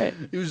like, "All right."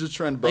 He was just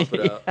trying to buff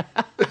it out.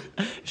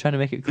 Trying to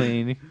make it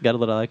clean. Got a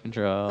little eye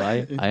control.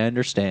 I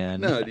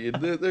understand. No, dude,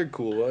 they're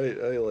cool.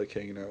 I like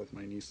hanging out with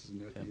my nieces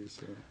and nephews.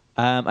 So.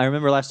 I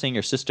remember last seeing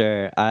your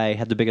sister. I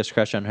had the biggest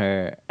crush on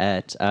her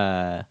at.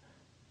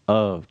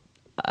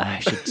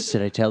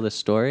 Should I tell this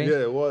story?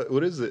 Yeah,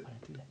 what is it?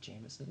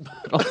 Jameson.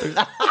 What?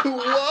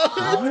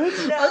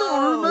 I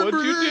don't remember.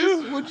 What'd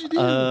you this. What'd you do?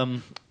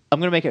 I'm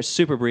gonna make it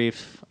super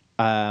brief.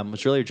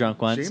 Was really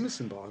drunk once.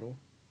 Jameson bottle.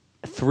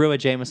 Threw a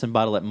Jameson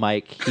bottle at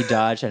Mike. He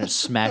dodged and it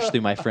smashed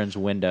through my friend's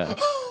window. Dude,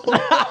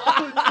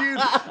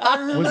 I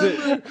remember. Was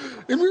it-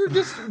 And we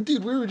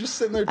were just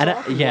sitting there And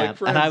talking. yeah, like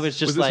friends. and I was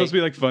just Was it like, supposed to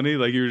be like funny?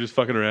 Like you were just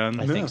fucking around?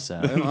 I think so.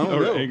 I don't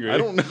Or know. angry. I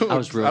don't know. I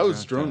was real I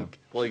was drunk, drunk.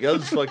 Like I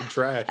was fucking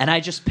trash. And I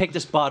just picked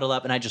this bottle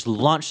up and I just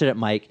launched it at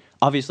Mike.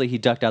 Obviously, he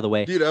ducked out of the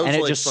way, Dude, I was and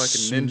it like just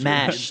fucking ninja.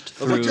 smashed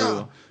I was like, through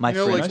 "Yeah." my You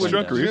know, friend's Nice when,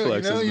 drunk window.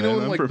 reflexes, you know man.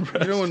 when I'm like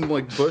impressed. you know when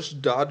like Bush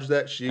dodged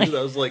that shoe, that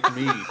was like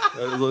me.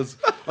 I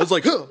was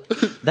like, huh.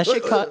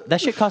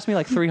 That shit cost me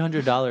like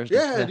 $300 to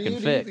Yeah, fucking dude, he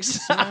fix.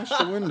 smashed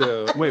the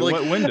window. Wait, Like,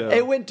 what window?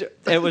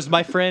 It was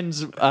my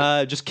friend's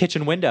just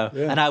kitchen window,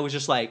 and I was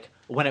just like,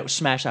 when it was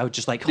smashed, I would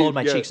just like hold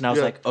my yeah, cheeks, and I was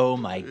yeah. like, oh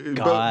my But,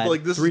 god.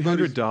 like this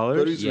 $300?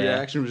 Buddy's Yeah.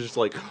 reaction was just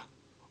like,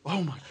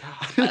 oh my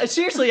god.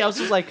 Seriously, I was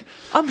just like,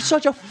 I'm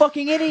such a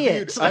fucking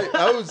idiot. Dude,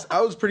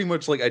 I was pretty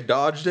much like I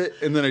dodged it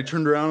and then I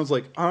turned around and was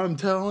like, I'm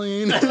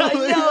telling. I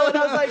know, and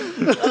I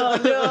was like,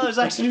 oh no, it's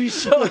actually gonna be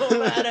so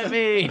mad at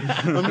me.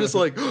 I'm just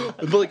like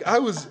I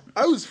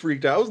was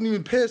freaked out. I wasn't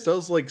even pissed. I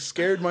was like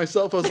scared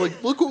myself. I was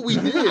like, look what we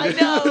did. I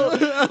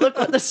know. Look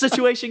what the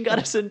situation got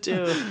us into.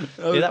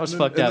 Dude, that was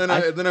fucked up.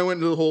 And then I went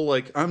into the whole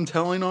like, I'm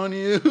telling on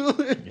you.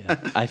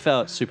 I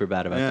felt super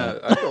bad about Yeah,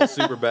 that. I felt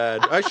super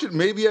bad. I should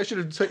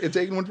have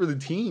taken one for the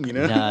team, you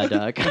know? Nah,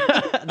 Doc.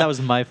 That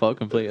was my fault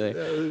completely.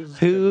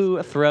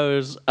 Who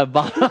throws an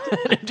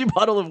empty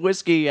bottle of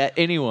whiskey at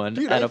anyone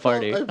Dude, at a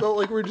party? I felt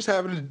like we were just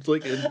having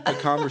a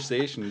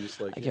conversation, just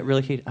like. I get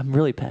really heated. I'm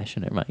really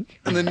passionate, Mike.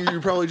 And then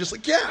you're probably just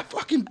like, yeah,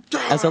 fucking.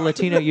 As a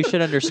Latino, you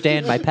should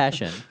understand my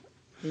passion.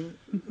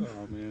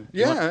 Oh man.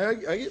 Yeah,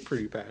 I get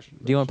pretty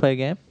passionate. Do you want to play a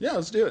game? Yeah,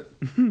 let's do it.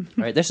 All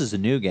right, this is a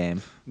new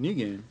game. New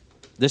game.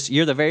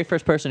 You're the very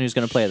first person who's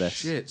going to play this.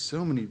 Shit,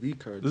 so many V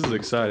cards. This is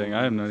exciting.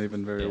 I am not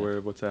even very aware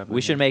of what's happening. We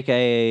should make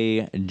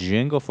a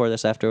jingle for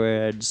this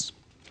afterwards.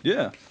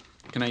 Yeah.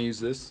 Can I use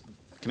this?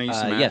 Can I use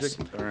some magic? yes.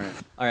 All right.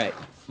 All right,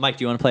 Mike,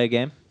 do you want to play a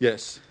game?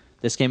 Yes.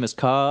 This game is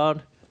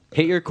called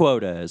Hit Your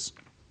Quotas.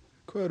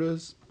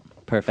 Quotas.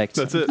 Perfect.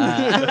 That's it.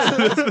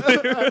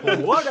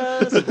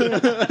 Quotas.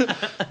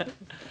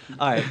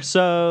 All right.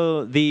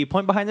 So the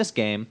point behind this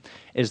game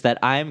is that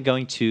I'm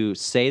going to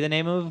say the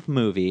name of a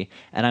movie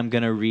and I'm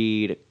going to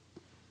read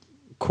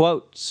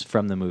quotes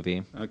from the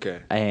movie, Okay.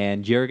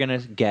 and you're gonna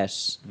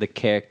guess the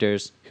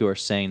characters who are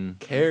saying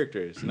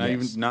Characters.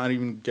 Yes. Not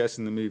even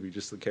guessing the movie,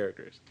 just the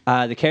characters.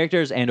 the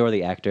characters and or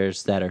the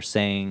actors that are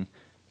saying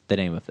the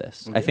name of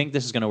this. I think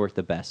this is gonna work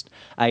the best.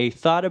 I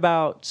thought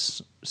about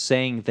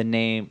saying the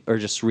name or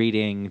just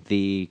reading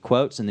the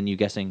quotes and then you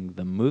guessing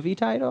the movie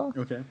title,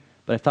 Okay.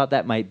 but I thought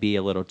that might be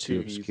a little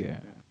too Too easy, obscure. yeah.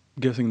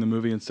 Guessing the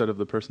movie instead of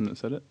the person that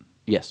said it.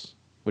 Yes.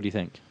 What do you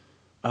think?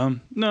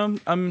 No,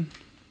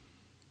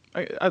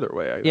 either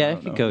way. Yeah, I it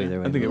don't could know. go either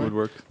way. I think it would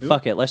work.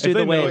 Fuck it. Let's do If the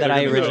they know way it, that they're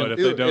I gonna know originally. it.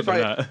 If they don't,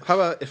 they're not. How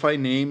about if I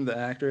name the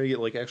actor, I get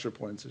like extra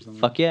points or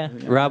something? Fuck yeah.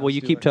 Rob, will let's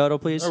you do keep that. total,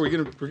 please? Oh, we're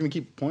gonna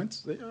keep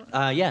points?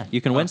 Yeah,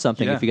 you can win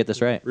something yeah. if you get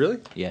this right. Really?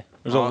 Yeah.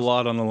 There's Awesome. a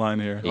lot on the line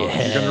here.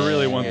 Yeah. You're gonna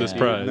really want this Yeah.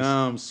 prize.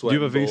 Now I'm Do sweating.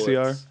 you have a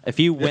VCR? bullets. If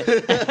you win.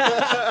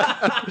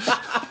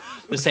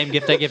 The same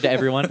gift I give to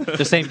everyone.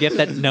 The same gift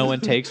that no one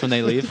takes when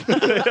they leave.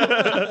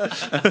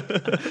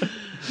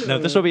 No,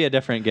 this will be a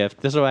different gift.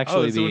 This will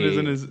actually this one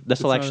isn't be. as- This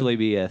it's will not- actually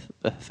be a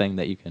thing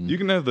that you can. You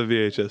can have the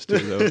VHS too,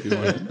 though, if you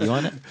want it. You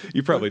want it?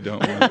 You probably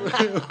don't want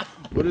it.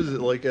 What is it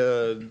like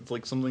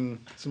something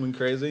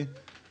crazy?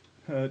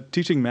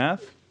 Teaching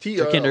math?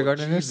 For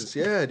kindergartners? Jesus,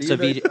 yeah, dude. It's a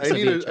V- it's a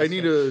VHS, I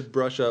need to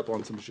brush up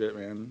on some shit,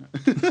 man.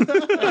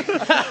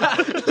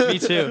 Me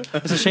too.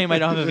 It's a shame I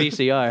don't have a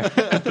VCR.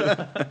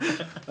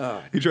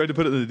 You tried to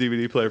put it in the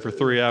DVD player for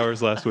 3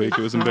 hours last week.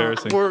 It was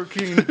embarrassing.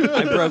 Working.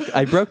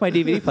 I broke my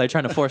DVD player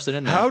trying to force it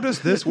in there. How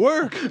does this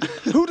work?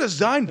 Who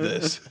designed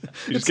this?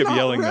 You just kept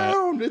yelling that.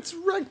 It's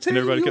rectangular. And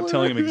everybody kept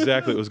telling him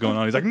exactly what was going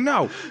on. He's like,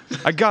 no,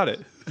 I got it.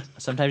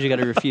 Sometimes you got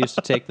to refuse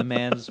to take the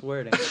man's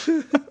wording.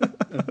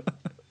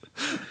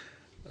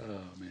 Oh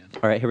man,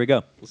 All right, here we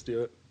go. let's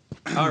do it.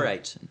 All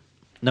right.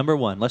 Number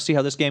 1. Let's see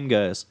how this game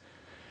goes.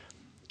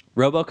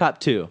 RoboCop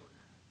 2.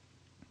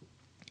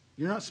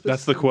 You're not supposed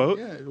That's the quote?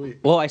 Yeah, wait.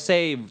 Well, I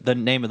say the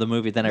name of the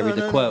movie, then I read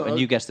the no, quote, no, and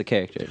you okay. guess the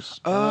characters.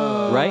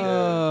 Right?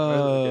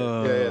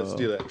 Okay. Yeah, let's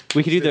do that.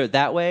 We could either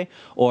that way,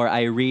 or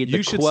I read the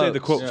You should quotes. say the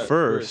quote Yeah,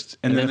 first,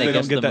 and then if they they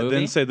don't guess get the that, movie?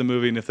 then say the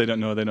movie, and if they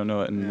don't know, they don't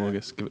know it, and Yeah. we'll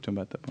just give it to them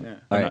at that point. Yeah.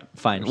 All Or right, not.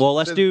 fine. Well,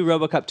 let's do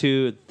RoboCop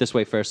 2 this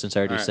way first, since I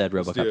already All right, said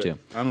let's do RoboCop it. 2.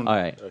 I don't. All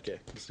right. Okay.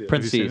 Let's do it.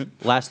 Parentheses, seen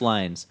it? last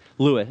lines.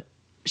 Lewis.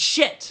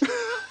 Shit!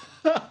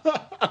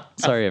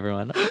 Sorry,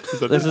 everyone.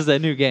 This is a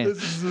new game.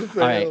 This is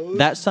a All right, fail.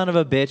 that son of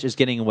a bitch is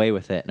getting away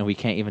with it, and we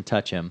can't even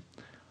touch him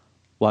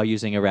while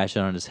using a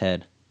ratchet on his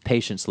head.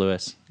 Patience,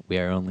 Lewis. We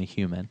are only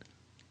human.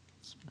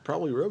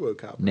 Probably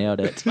RoboCop.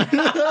 Nailed it.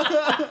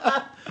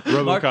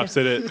 RoboCop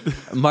said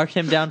it. Mark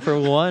him down for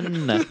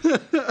 1.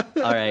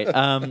 All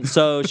right.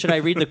 So should I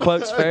read the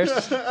quotes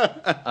first? All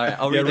right.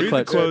 I'll Yeah, read the read the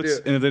quotes. quotes,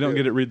 Yeah, and if they don't yeah.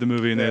 get it, read the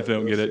movie, and then if they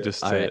don't get it, let's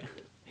just All say right. it.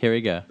 Here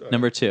we go.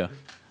 Number 2.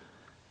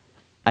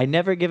 I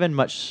never given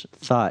much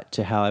thought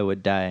to how I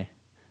would die,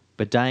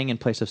 but dying in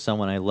place of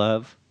someone I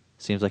love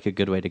seems like a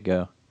good way to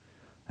go.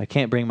 I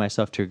can't bring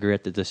myself to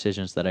regret the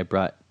decisions that I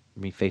brought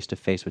me face to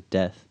face with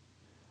death.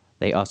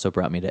 They also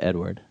brought me to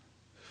Edward.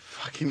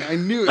 Fucking, I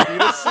knew it, dude.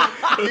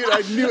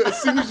 I knew it.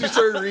 As soon as you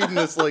started reading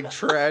this like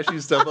trashy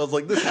stuff, I was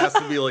like, this has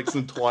to be like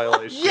some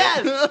Twilight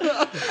shit.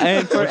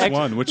 And for Which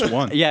one? Which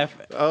one? Yeah.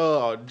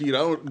 Oh, dude, I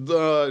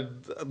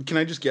don't. Can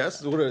I just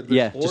guess? What are, there's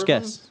Yeah. 4 Just of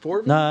them? guess. 4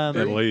 of them?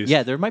 At least.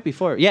 Yeah. There might be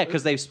 4. Yeah,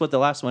 because they split the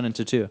last one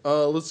into 2.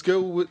 Let's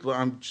go with.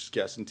 I'm just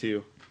guessing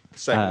 2.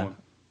 Second one.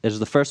 This is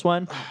the first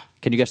one.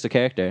 Can you guess the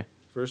character?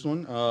 First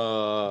one.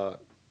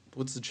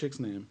 What's the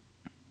chick's name?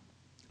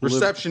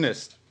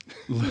 Receptionist.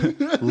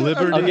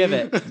 Liberty. I'll give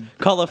it.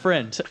 Call a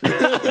friend.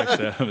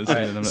 Actually, I haven't seen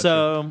it. I'm not sure.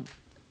 So,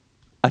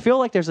 I feel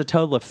like there's a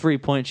total of 3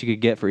 points you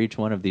could get for each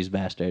one of these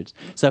bastards.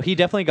 So he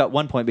definitely got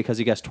 1 point because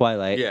he guessed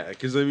Twilight. Yeah,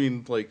 because I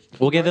mean, like.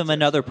 We'll give him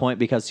another point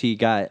because he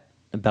got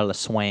Bella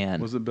Swan.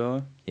 Was it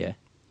Bella? Yeah.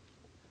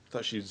 I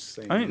thought she was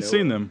saying. I ain't Noah.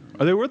 seen them.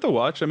 Are they worth a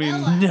watch? I mean,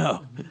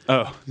 No.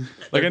 oh,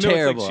 like I know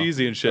terrible. it's like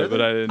cheesy and shit,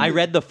 but I didn't. I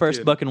read the first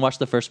Dude. book and watched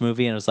the first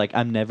movie and was like,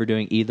 I'm never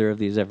doing either of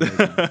these ever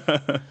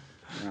again.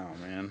 Oh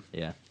man.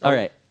 Yeah. All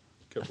right.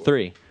 Go for it.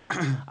 3.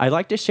 I'd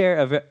like to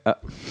share here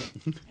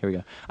we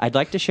go. I'd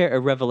like to share a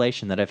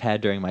revelation that I've had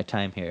during my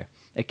time here.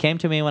 It came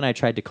to me when I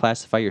tried to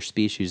classify your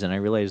species, and I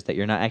realized that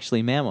you're not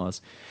actually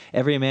mammals.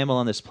 Every mammal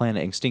on this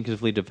planet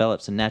instinctively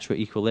develops a natural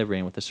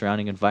equilibrium with the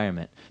surrounding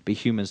environment, but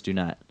humans do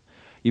not.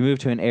 You move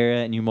to an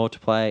area and you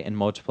multiply and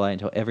multiply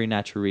until every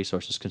natural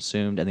resource is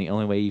consumed, and the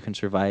only way you can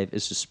survive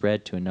is to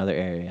spread to another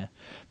area.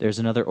 There's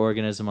another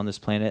organism on this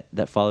planet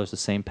that follows the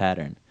same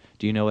pattern.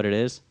 Do you know what it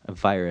is? A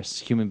virus.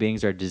 Human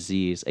beings are a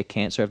disease, a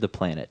cancer of the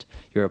planet.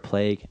 You're a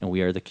plague, and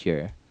we are the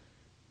cure.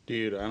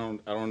 Dude, I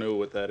don't know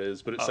what that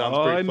is, but it sounds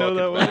Oh, pretty I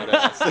know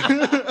fucking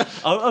that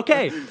badass. Oh,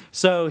 okay.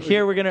 So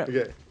here we're gonna,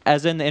 Okay.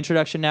 as in the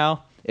introduction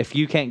now. If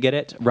you can't get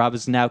it, Rob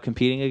is now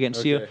competing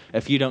against you. Okay.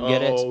 If you don't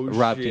get Oh, it,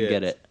 Rob can shit.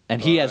 get it,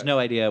 and he has Alright. no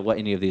idea what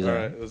any of these All are.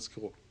 right, that's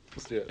cool.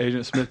 Let's do it.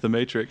 Agent Smith, The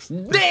Matrix.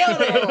 Nailed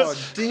it! Oh,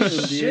 damn, dude.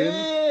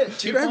 Shit!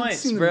 2 Dude, I haven't points,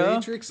 seen bro. The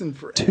Matrix in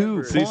forever.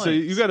 2 See, so points.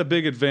 you got a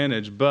big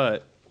advantage,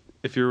 but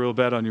if you're real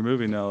bad on your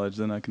movie knowledge,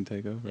 then I can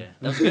take over. Yeah,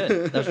 that was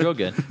good. That was real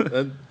good.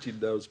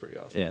 That was pretty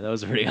awesome. Yeah, that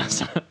was pretty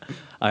awesome.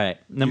 All right,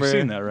 You've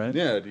seen that, right?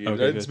 Yeah, dude.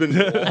 Okay, It's good.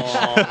 been a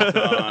long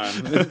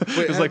time.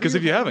 Wait, It's like, because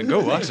if you haven't, go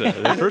watch that.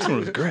 The first one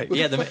was great.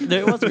 Yeah,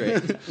 it was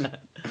great.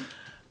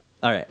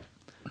 All right.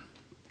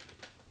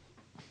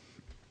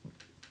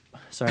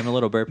 Sorry, I'm a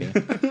little burpy.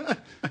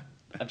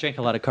 I've drank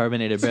a lot of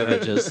carbonated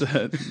beverages.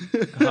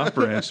 Hop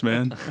ranch,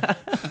 man.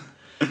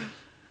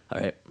 All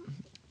right.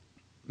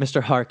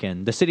 Mr.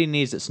 Harkin, the city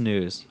needs its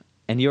news,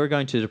 and you are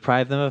going to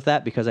deprive them of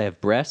that because I have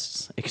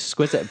breasts,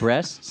 exquisite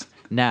breasts?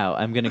 Now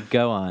I'm going to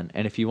go on,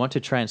 and if you want to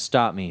try and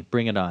stop me,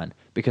 bring it on,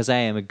 because I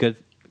am good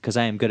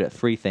at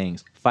 3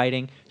 things: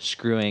 fighting,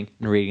 screwing,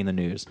 and reading the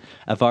news.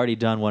 I've already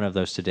done one of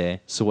those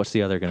today, so what's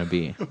the other going to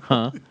be?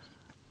 Huh?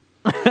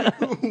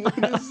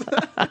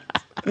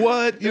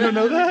 What? You don't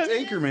know that?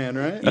 It's Anchorman,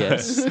 right?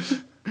 Yes.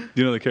 Do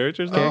you know the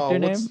character's name? Character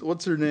name?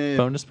 What's her name?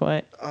 Bonus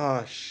point?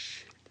 Oh, shit.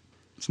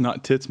 It's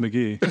not Tits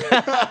McGee.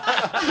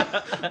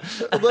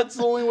 Well, that's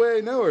the only way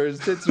I know her is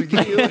Tits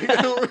McGee. Like,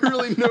 I don't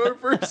really know her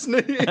first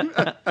name.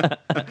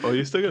 Well,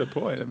 you still get a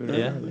point. I mean,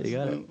 Yeah, regardless. you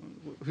got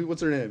it.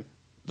 What's her name?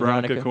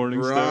 Veronica Veronica.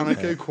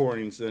 Corningstone. Veronica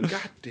Corningstone.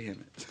 God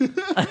damn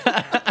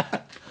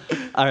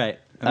it. All right.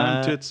 And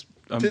I'm Tits.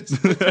 Tits.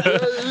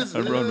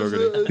 I'm Ron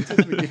Burgundy. Tits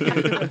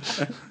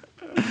McGee.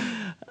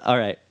 All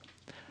right.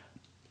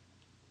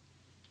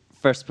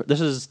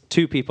 This is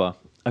 2 people.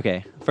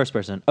 Okay, first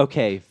person.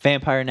 Okay,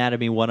 Vampire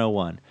Anatomy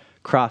 101.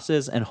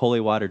 Crosses and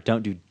holy water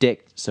don't do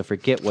dick, so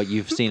forget what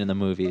you've seen in the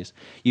movies.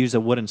 Use a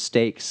wooden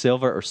stake,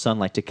 silver, or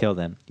sunlight to kill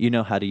them. You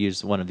know how to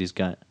use one of these.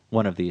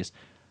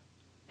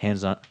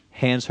 Hands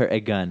her a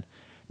gun.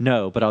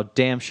 No, but I'll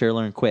damn sure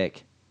learn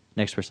quick.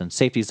 Next person.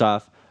 Safety's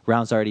off.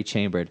 Rounds already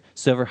chambered.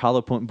 Silver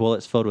hollow point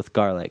bullets filled with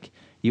garlic.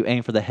 You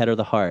aim for the head or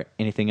the heart.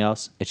 Anything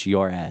else, it's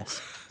your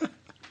ass.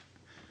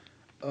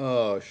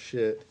 Oh,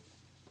 shit.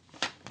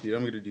 Dude,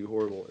 I'm going to do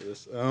horrible at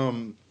this.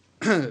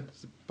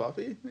 Is it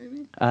Buffy,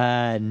 maybe?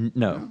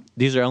 No.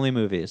 These are only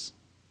movies.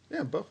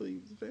 Yeah,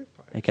 Buffy's a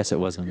vampire. I guess it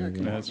was a movie.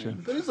 come Yeah, on, that's true.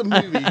 man. That is a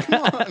movie.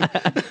 Come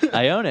on.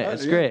 I own it.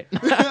 It's Yeah.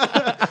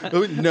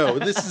 great. No,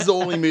 this is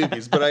only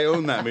movies, but I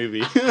own that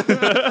movie.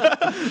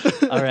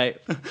 All right.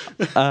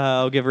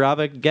 I'll give Rob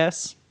a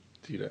guess.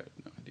 Dude, I have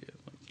no idea.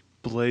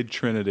 Blade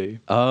Trinity.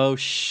 Oh,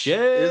 shit.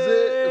 Is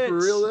it for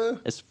real, though?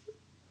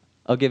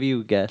 I'll give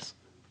you a guess.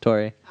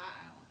 Tori.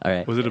 All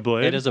right. Was it a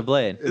blade? It is a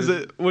blade. Is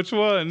it? Which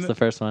one? It's the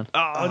first one.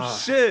 Oh,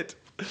 shit.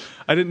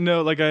 I didn't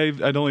know. Like,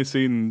 I'd only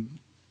seen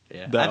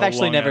Yeah. that I've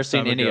actually long never ass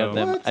seen time any ago. of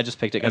them. What? I just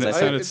picked it And because it I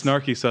saw sounded it.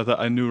 snarky, so I thought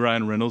I knew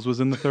Ryan Reynolds was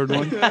in the third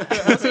one.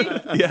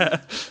 Yeah.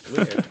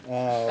 Weird.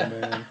 Oh,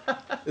 man.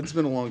 It's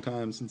been a long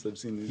time since I've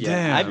seen these.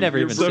 Yeah, Damn, I've never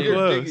you're even so seen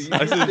it.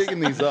 close. You're digging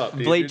these up,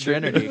 dude. Blade You're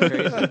digging-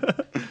 Trinity.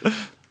 Crazy.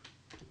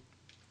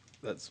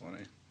 That's funny.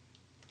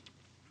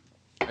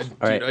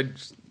 All right.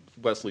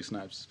 Wesley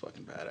Snipes is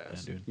fucking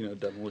badass. Yeah, dude. You know,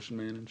 Demolition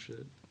Man and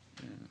shit.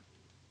 Yeah.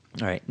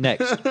 All right,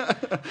 next.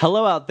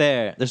 Hello out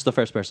there. This is the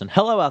first person.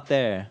 Hello out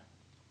there.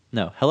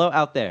 No, hello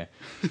out there.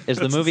 Is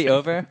the movie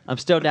over? I'm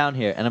still down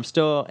here, and I'm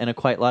still in a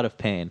quite lot of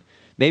pain.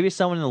 Maybe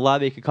someone in the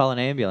lobby could call an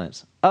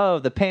ambulance. Oh,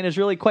 the pain is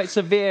really quite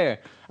severe.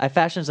 I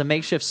fashioned a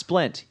makeshift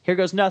splint. Here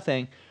goes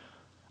nothing.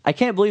 I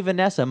can't believe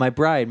Vanessa, my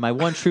bride, my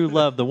one true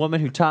love, the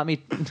woman who taught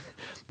me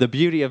the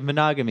beauty of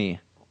monogamy,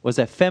 was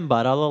a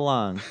fembot all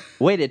along.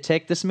 Wait a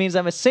tick, this means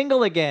I'm a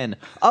single again.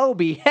 Oh,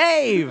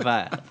 behave!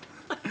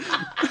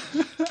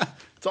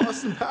 It's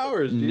Austin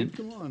Powers, dude.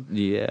 Come on.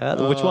 Yeah,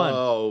 which one?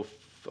 Oh,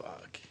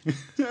 fuck.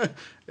 It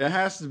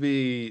has to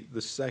be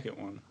the second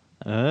one.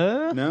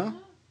 No?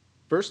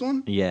 First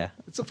one? Yeah.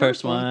 It's the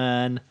first first one.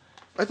 one.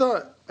 I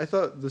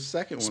thought the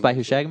second one. Spy Who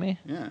was Shagged Me?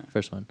 Yeah.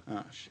 First one.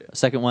 Oh, shit.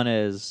 Second one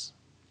is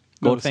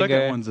No, the Goldfinger.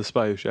 second one's The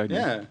Spy Who Shagged Me.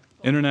 Yeah.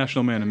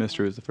 International Man of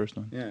Mystery is the first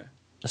one. Yeah.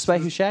 The Spy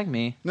Who Shagged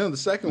Me. No, the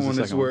second What's one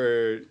the is second one?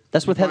 where.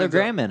 That's he with Heather finds out-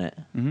 Graham in it.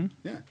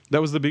 Yeah. That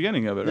was the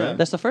beginning of it, Yeah. right?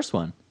 That's the first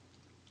one.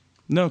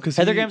 No, because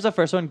Heather Graham's the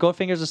first one.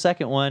 Goldfinger's the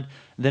second one.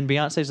 Then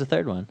Beyonce's the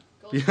third one.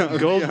 Yeah.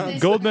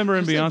 Goldmember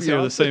and You said Beyonce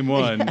are the Beyonce? same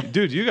one.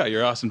 Dude, you got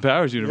your Austin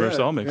Powers universe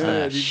all mixed yeah,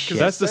 up. dude, 'cause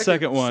That's the the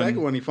second one.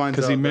 second one he finds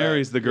because he out that-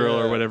 marries the girl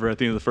yeah. or whatever at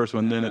the end of the first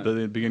one. Then at Yeah.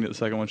 the beginning of the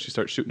second one, she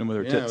starts shooting him with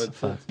her Yeah, tits.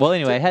 but- Well,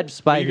 anyway, I had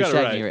Spy You Who got it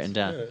Shagged right. Me written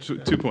down.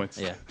 Yeah. 2 points.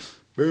 Yeah.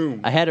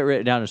 Boom. I had it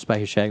written down as Spy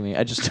Who Shagged Me.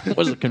 I just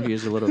was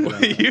confused a little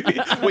bit.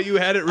 you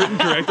had it written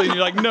correctly, and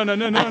you're like, no.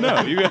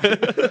 You got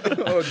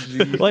Oh,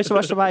 geez. Well, I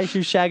watched Spy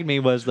Who Shagged Me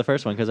was the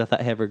first one because I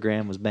thought Heather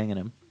Graham was banging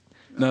him.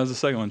 No, it was the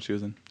second one she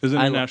was in. It was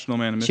International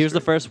Man of Mystery. She was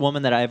the first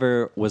woman that I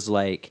ever was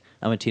like,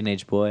 I'm a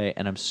teenage boy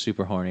and I'm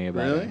super horny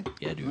about Really? her.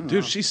 Yeah, dude.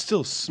 Dude, she's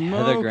still smoking.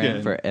 Heather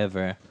Graham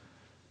forever.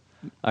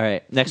 All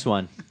right, next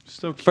one.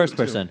 Still cute, First too.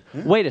 person.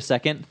 Wait a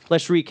second.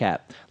 Let's recap.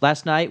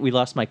 Last night, we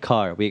lost my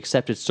car. We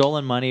accepted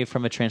stolen money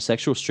from a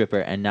transsexual stripper,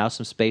 and now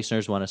some space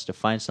nerds want us to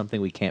find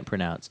something we can't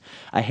pronounce.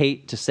 I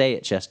hate to say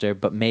it, Chester,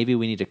 but maybe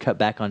we need to cut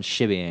back on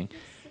shibbying.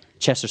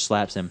 Chester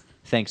slaps him.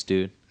 Thanks,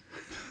 dude.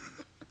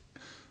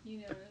 You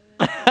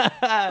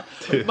know,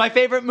 My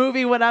favorite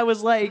movie when I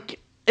was like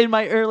in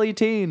my early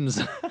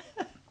teens.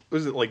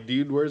 Was it like,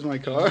 dude, where's my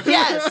car?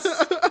 Yes.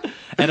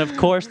 And of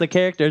course, the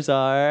characters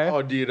are.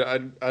 Oh, dude, I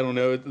don't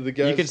know. The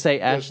guys. You can say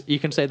Ash. You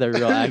can say the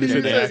real actor. You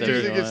can say names actor.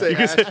 if You you can want. say You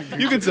can say-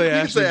 Ashton you can say Kutcher.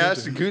 Ashton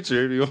Ashton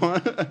Kutcher if you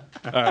want.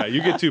 All right,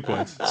 you get 2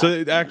 points.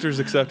 So the actor's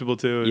acceptable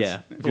too.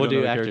 Yeah, if you we'll don't know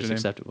do the actors character name.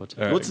 acceptable too.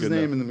 All right, What's his good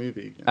name enough. in the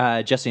movie?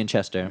 Jesse and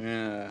Chester.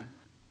 Yeah.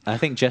 I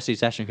think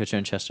Jesse's Ashton Kutcher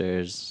and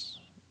Chester's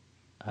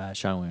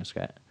Sean William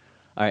Scott.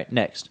 All right,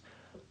 next.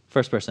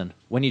 First person.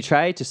 When you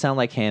try to sound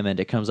like Hammond,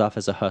 it comes off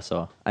as a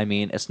hustle. I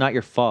mean, it's not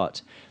your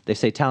fault. They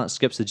say talent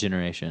skips a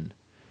generation.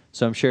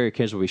 So I'm sure your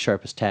kids will be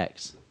sharp as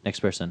tacks.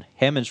 Next person.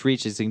 Hammond's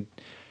reach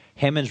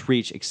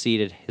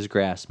exceeded his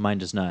grasp. Mine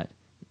does not.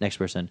 Next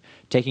person.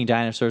 Taking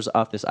dinosaurs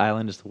off this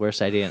island is the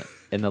worst idea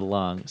in the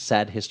long,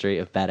 sad history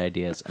of bad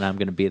ideas. And I'm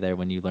going to be there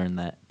when you learn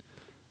that.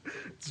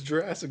 It's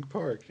Jurassic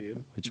Park,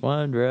 dude. Which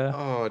one, bro?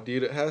 Oh,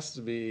 dude, it has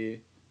to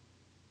be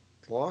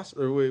Lost.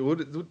 Or wait, what?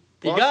 You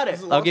got it.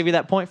 I'll give you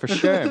that point for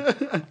sure.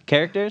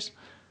 Characters?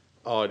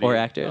 Oh, dude. or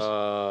actors.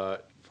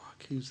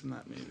 Fuck, who's in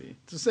that movie?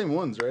 It's the same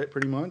ones, right?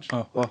 Pretty much.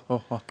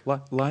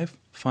 Life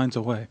finds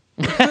a way.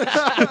 That's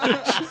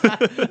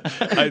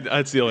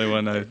the only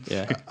one.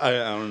 Yeah. I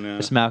don't know.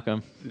 It's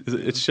Malcolm.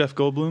 It's Chef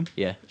Goldblum.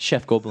 Yeah,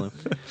 Chef Goldblum.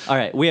 All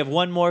right, we have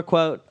one more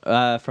quote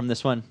from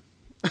this one.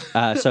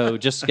 So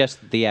just guess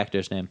the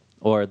actor's name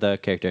or the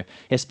character.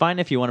 It's fine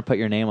if you want to put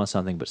your name on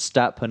something, but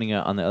stop putting it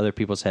on the other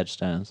people's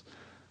headstones.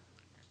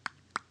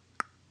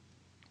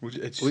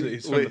 It's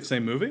Wait, from the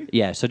same movie.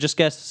 Yeah, so just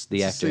guess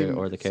the It's the actor same-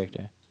 or the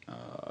character.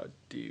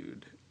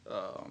 Dude.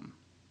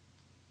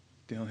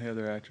 The only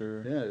other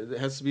actor. Yeah, it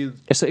has to be.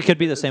 It could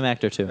be the same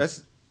actor too.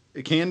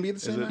 It can be the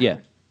same. it? Actor? Yeah,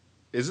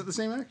 Is it the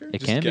same actor? it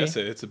Just can guess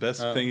be. it. It's the best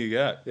thing you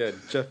got. Yeah,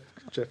 Jeff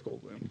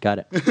Goldblum. Got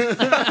it.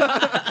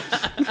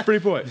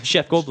 Pretty boy.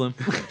 Chef Goldblum.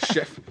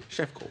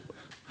 Chef Goldblum.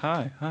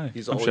 Hi.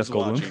 He's I'm always Chef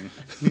Goldblum.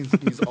 watching.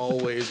 He's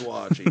always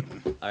watching.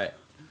 All right.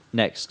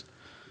 Next.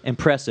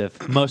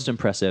 Impressive. Most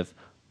impressive.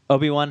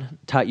 Obi-Wan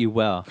taught you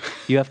well.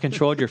 You have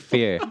controlled your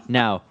fear.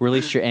 Now,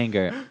 release your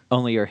anger.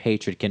 Only your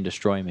hatred can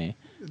destroy me.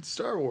 It's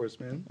Star Wars,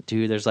 man.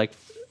 Dude, there's like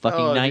fucking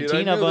Oh, 19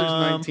 dude, I of know them.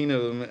 There's 19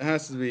 of them. It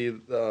has to be.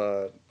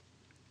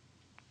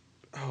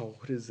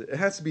 What is it? It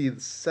has to be the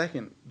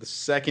second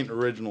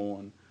original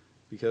one,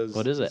 because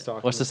What is it's it?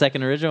 talking What's the about-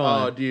 second original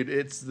Oh, one? dude,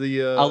 it's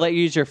the. I'll let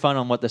you use your fun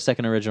on what the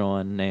second original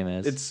one name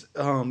is. It's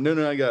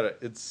no, I got it.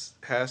 It's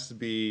has to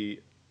be.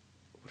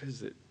 What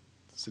is it?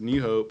 It's A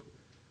New Hope,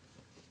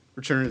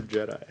 Return of the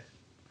Jedi,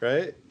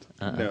 right?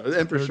 No, the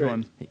Emperor Third Strike.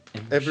 one.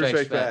 Emperor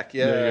Strikes Back.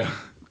 There you Yeah.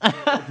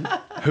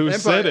 Who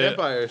said it?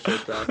 Empire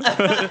Strikes Back.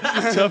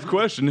 Tough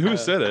question. Who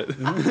said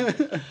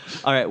it?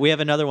 All right, we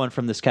have another one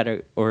from this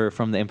category, or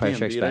from the Empire Damn,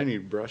 Strikes dude, I Back. need to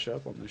brush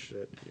up on this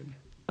shit. Dude.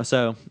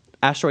 So,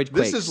 asteroid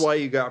quakes. This is why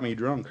you got me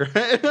drunk,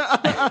 right?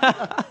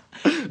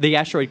 The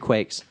asteroid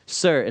quakes.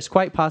 Sir, it's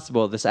quite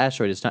possible this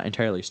asteroid is not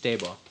entirely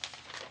stable.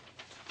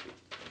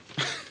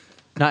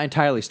 Not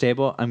entirely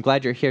stable. I'm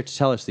glad you're here to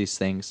tell us these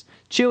things.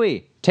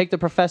 Chewie, take the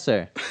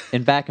professor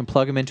and back and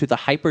plug him into the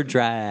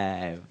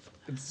hyperdrive.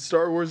 It's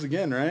Star Wars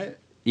again, right?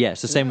 Yeah,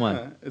 it's the same Yeah,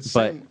 one. it's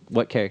But same-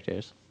 what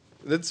characters?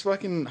 That's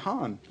fucking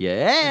Han.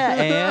 Yeah,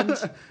 and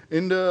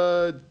And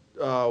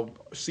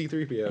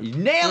C-3PO. you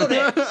nailed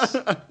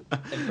it.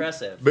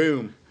 Impressive.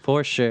 Boom.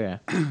 For sure.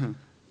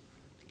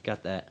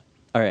 Got that.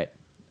 All right.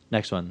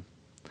 Next one.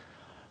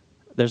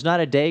 There's not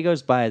a day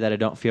goes by that I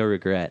don't feel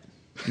regret.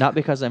 Not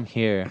because I'm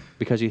here,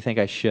 because you think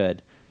I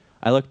should.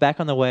 I look back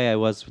on the way I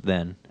was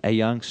then, a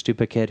young,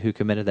 stupid kid who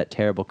committed that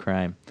terrible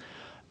crime.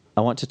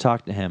 I want to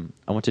talk to him.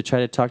 I want to try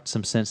to talk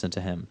some sense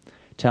into him.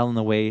 Tell him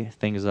the way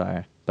things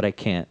are, but I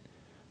can't.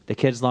 The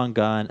kid's long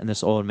gone, and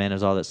this old man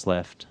is all that's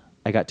left.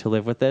 I got to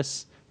live with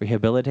this?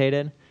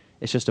 Rehabilitated?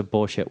 It's just a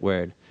bullshit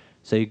word.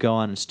 So you go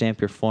on and stamp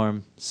your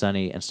form,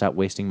 Sonny, and stop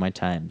wasting my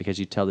time, because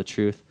you tell the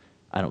truth,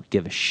 I don't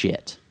give a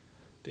shit.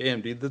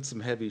 Damn, dude, that's some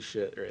heavy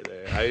shit right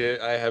there.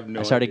 I have no.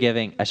 I started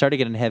idea.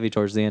 getting heavy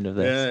towards the end of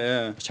this.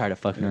 Yeah, I started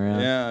fucking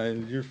around. yeah.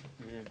 And you're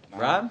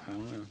Rob? I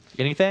don't know.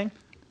 Anything?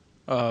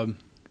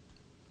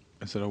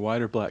 Is it a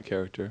white or black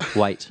character?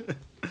 White.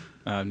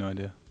 I have no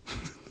idea.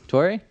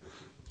 Tori?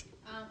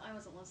 I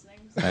wasn't listening.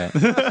 All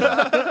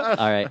right.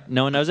 All right.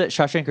 No one knows it?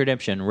 Shawshank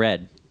Redemption.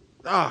 Red.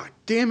 Ah,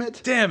 damn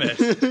it. Damn it!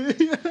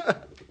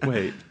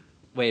 Wait,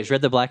 Wait, is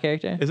Red the black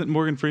character? isn't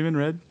Morgan Freeman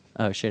red?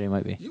 Oh, shit, he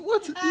might be.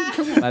 What? Dude,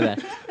 come on. My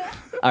bad.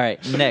 All right,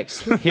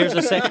 next. Here's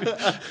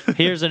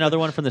another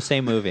one from the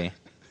same movie.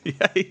 Yeah,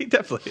 he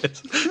definitely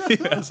is.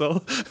 You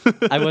asshole.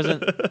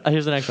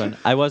 Here's the next one.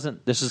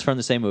 This is from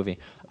the same movie.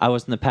 I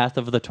was in the path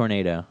of the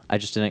tornado. I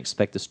just didn't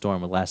expect the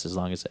storm would last as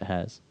long as it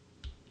has.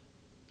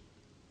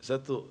 Is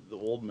that the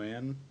old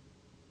man?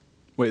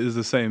 Wait, this is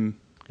the same.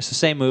 It's the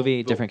same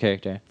movie, different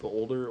character. The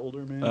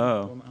older man?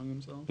 Oh. The one that hung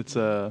himself? It's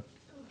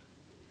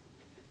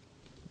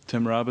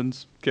Tim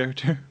Robbins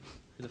character,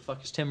 Who the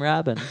fuck is Tim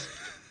Robbins?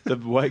 the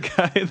white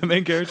guy, the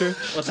main character.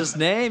 What's his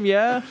name,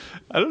 yeah?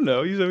 I don't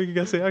know. You said we could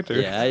guess the actor.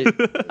 Yeah,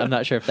 I'm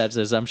not sure if that's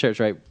his. I'm sure it's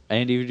right.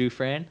 Andy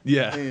Dufresne?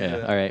 Yeah.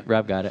 Yeah. All right,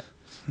 Rob got it.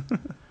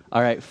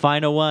 All right,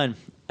 final one.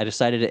 I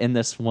decided to end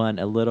this one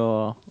a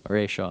little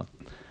racial.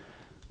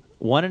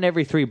 1 in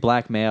every 3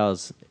 black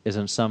males is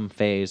in some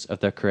phase of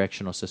their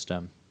correctional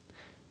system.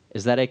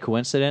 Is that a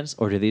coincidence,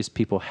 or do these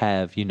people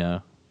have,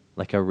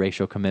 like a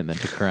racial commitment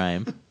to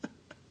crime?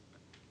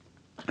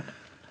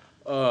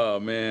 Oh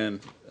man,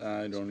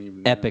 I don't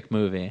even know. Epic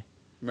movie.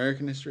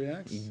 American History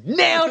X.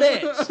 Nailed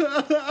it!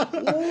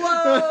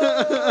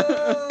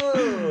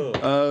 Whoa!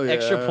 Oh yeah.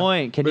 Extra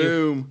point.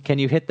 Boom. Can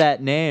you hit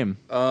that name?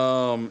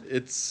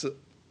 It's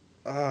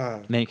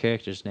Main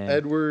character's name.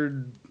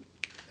 Edward's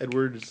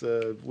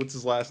what's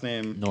his last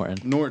name? Norton.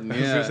 Norton. I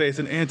was Yeah. gonna say it's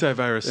an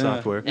antivirus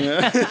software.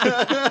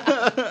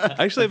 I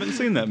actually haven't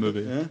seen that movie.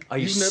 Yeah. Are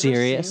you You've never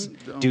serious? seen-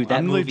 Dude, that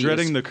I'm really movie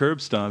dreading is... the curb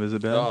stomp. Is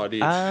it bad? Oh, dude.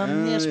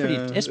 Yeah,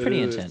 it's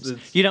pretty it is. intense.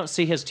 It's- You don't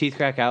see his teeth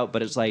crack out,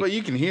 but it's like But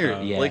you can hear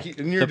it. Yeah. Like,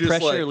 and you're The just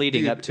pressure like,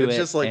 leading dude, up to it's it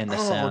just like, and the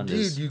oh, sound dude,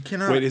 is- you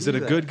cannot. Wait, is it do a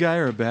that. good guy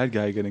or a bad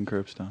guy getting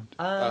curb stomped?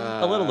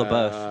 a little of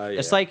both.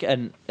 It's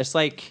yeah.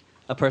 like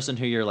a person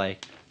who you're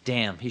like,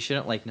 damn, he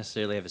shouldn't like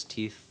necessarily have his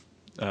teeth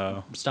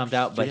Oh. stomped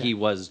out, but Yeah. he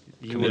was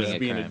He committing was a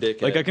being crime. a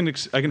dickhead. Like I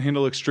can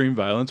handle extreme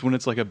violence when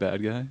it's like a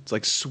bad guy. It's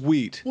like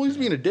sweet. Well, he's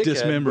being a dickhead.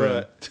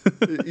 Dismember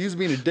but he's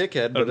being a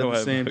dickhead, but know at why the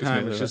I'm same always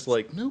time, made it's of just that.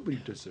 like nobody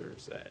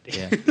deserves that.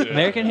 Yeah.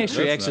 American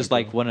History That's X not is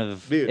like cool. one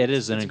of Dude, it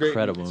is an it's a great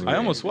incredible movie. movie. I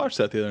almost watched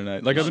that the other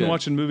night. Like I've been should.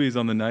 watching movies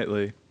on the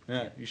nightly.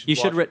 Yeah, You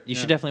watch it. you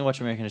should Yeah. definitely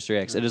watch American History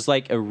X. It is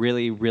like a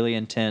really, really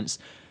intense,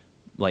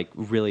 like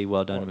really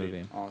well done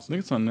movie. I Awesome. think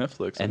it's on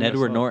Netflix. And I think I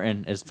Edward saw it.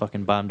 Norton is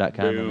fucking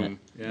bomb.com in it. Boom.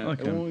 Yeah.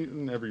 like Well,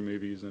 him. in every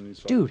movie he's in, he's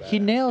fucking Dude, he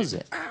badass. nails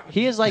it.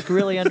 He is like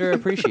really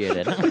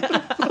underappreciated.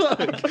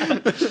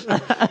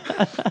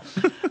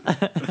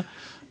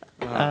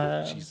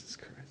 Jesus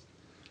Christ.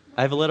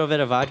 I have a little bit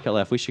of vodka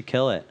left. We should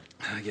kill it.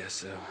 I guess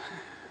so.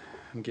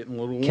 I'm getting a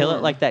little warm. Kill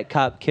it like that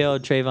cop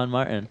killed Trayvon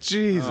Martin.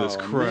 Jesus Oh,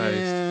 Christ.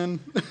 man.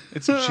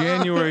 It's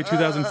January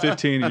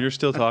 2015 and you're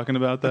still talking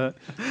about that?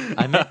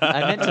 I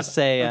meant to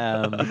say,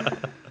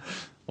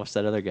 what's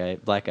that other guy,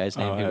 black guy's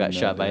name Oh, I who have got no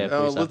shot by a idea.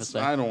 police Let's. officer?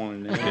 I don't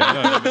want to know.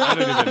 I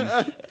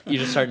don't even. You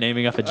just start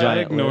naming off a I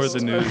giant ignore list.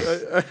 the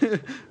news.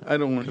 I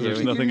don't want to.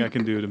 There's nothing I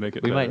can do to make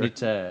it We better. might need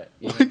to.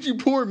 Why'd you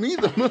pour me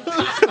the most?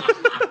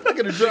 I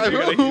gotta drive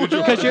got a home. huge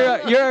Because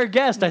you're our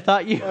guest. I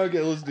thought you.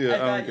 Okay, let's do it. I I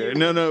thought don't care.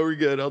 you- No, we're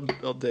good. I'll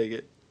take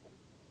it.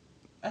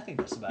 I think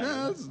that's about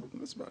Yeah, it.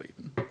 that's about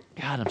even.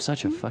 God, I'm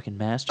such a fucking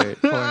master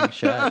at pouring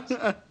shots.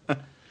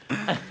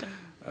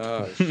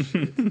 Oh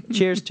shit.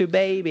 Cheers to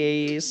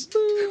babies.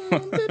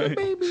 Little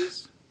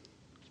babies.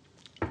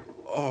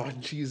 Oh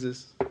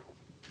Jesus.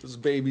 Those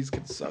babies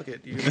can suck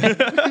it, dude.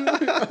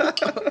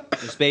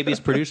 This baby's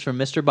produced from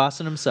Mr.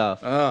 Boston himself.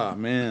 Oh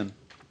man.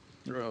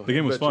 Oh, The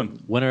game was I bet you-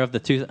 fun. Winner of the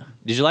two.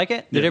 Did you like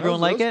it? Did Yeah. everyone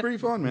That like was it? pretty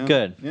fun, man.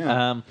 Good.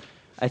 Yeah.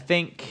 I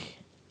think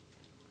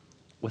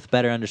with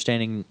better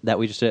understanding that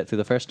we just did it through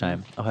the first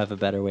time, I'll have a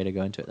better way to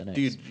go into it the next.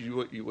 Dude,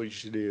 what you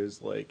should do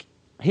is like,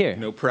 Here,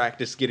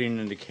 practice getting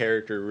into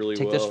character really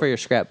take well. this for your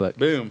scrapbook.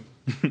 Boom.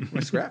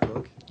 My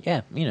scrapbook.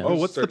 Yeah, you know. Oh,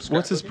 what's Start his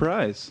scrapbooking?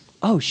 prize?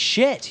 Oh,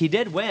 shit, he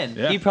did win.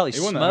 Yeah, He probably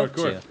won that smoked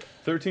hardcore. you.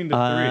 13 to 3.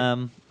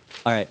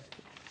 All right.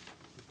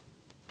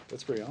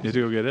 That's pretty awesome. You have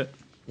to go get it.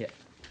 Yeah.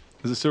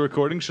 Is it still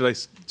recording? Should I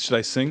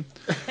sing?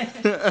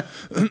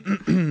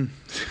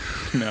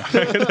 No.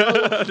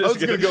 I was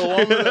gonna go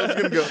along with it. I was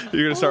gonna go.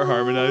 You're gonna start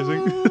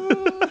harmonizing.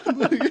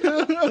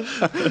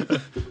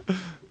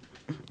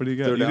 What do you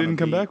got? Throw You down didn't a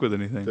come beat. back with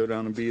anything. Throw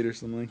down a beat or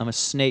something. I'm a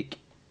snake.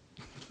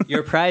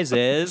 Your prize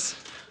is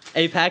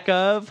a pack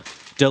of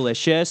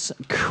delicious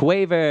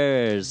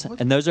Quavers.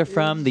 And those are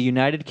from the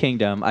United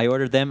Kingdom. I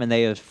ordered them and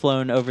they have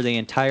flown over the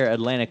entire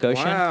Atlantic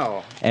Ocean.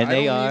 Wow. And I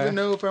they don't are even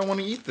know if I want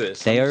to eat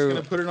this. they I'm are- just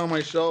gonna put it on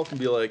my shelf and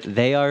be like,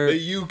 they are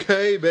the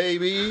UK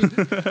baby.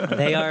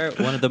 they are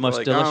one of the most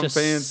Like, I'm delicious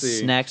fancy.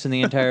 snacks in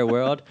the entire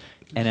world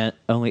and at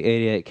only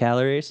 88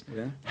 calories.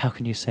 Yeah. How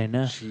can you say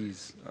no?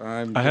 Jeez. I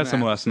had gonna some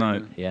have last to-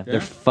 night. Yeah, they're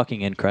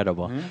fucking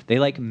incredible. They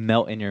like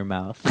melt in your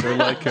mouth. They're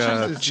like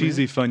Jesus,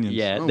 cheesy Funyuns.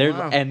 Yeah, Oh, they're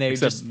wow. and they're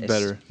Except just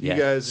better. You yeah,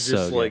 guys are so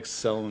just good. like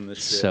selling this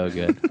shit. So man.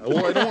 good.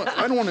 Well,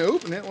 I don't want to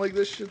open it. Like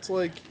this shit's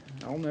like,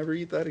 I'll never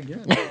eat that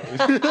again.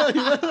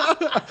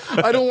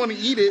 I don't want to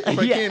eat it. If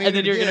I yeah, can't and eat then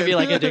it you're gonna be again.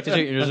 like addicted to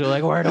it. You're just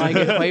like, where do I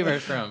get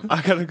Quavers from?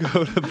 I gotta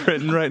go to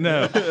Britain right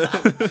now.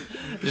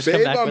 Just come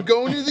Babe, back I'm with,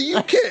 going to the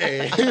UK.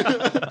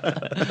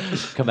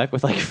 come back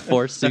with like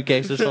 4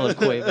 suitcases full of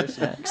Quaver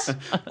snacks.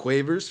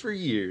 Quavers for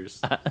years.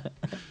 Are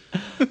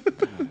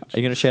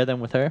you gonna share them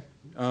with her?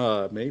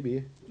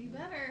 Maybe. You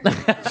better.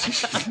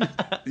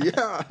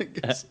 Yeah, I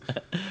guess.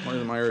 One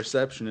of my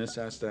receptionists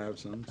has to have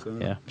some. So.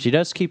 Yeah, she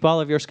does keep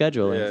all of your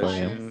schedule Yeah, in for she-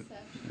 you.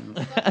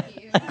 Fuck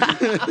you.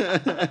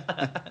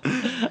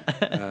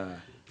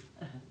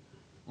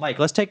 Mike,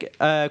 let's take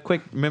a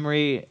quick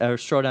memory or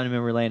stroll down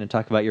memory lane and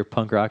talk about your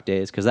punk rock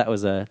days because that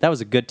was a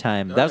good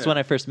time. Oh, That was yeah. when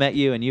I first met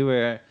you, and you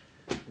were.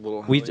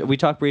 Little We Helly. we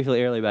talked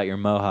briefly earlier about your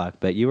mohawk,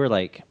 but you were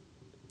like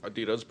Oh,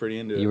 dude, I was pretty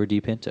into it. you were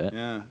deep into it.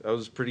 Yeah, I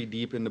was pretty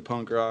deep into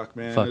punk rock,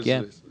 man. Fuck I was,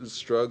 yeah. I was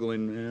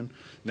struggling, man.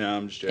 No,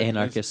 I'm just joking.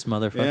 Anarchist Yeah,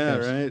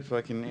 motherfuckers. right.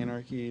 Fucking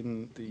anarchy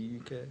in the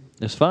UK. It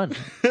was fun.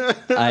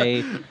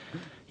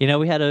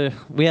 we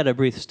had a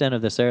brief stint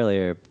of this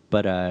earlier,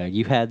 but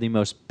you had the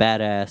most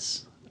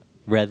badass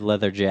red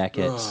leather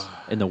jackets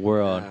in the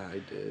world. Yeah, I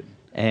did.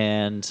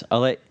 And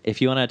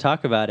if you want to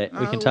talk about it,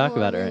 we can talk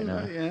about it right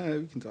now. Yeah,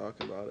 we can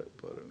talk about it,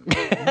 but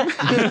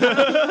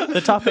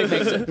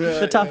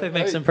The topic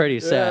makes him pretty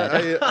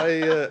sad.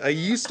 I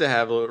used to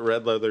have a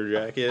red leather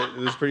jacket. It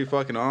was pretty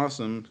fucking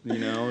awesome. You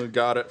know,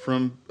 got it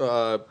from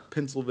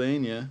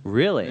Pennsylvania.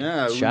 Really?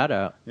 Yeah. Shout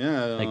out.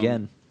 Yeah.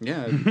 Again.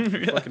 Yeah.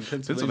 Fucking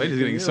Pennsylvania's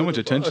getting so much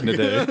attention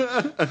today.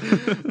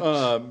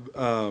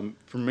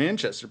 From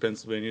Manchester,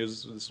 Pennsylvania,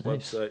 is this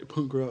Nice. website,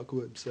 punk rock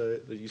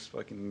website that you used to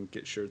fucking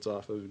get shirts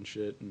off of and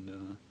shit.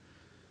 And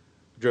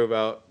drove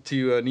out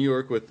to New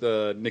York with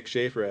Nick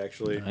Schaefer,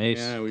 actually. Nice.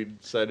 Yeah, we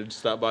decided to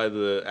stop by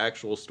the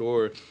actual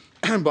store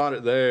and bought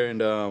it there,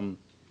 and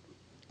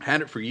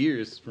had it for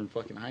years from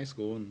fucking high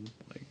school and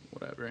like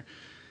whatever.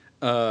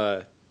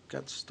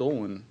 Got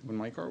stolen when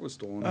my car was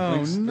stolen. Oh,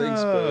 Thanks, no.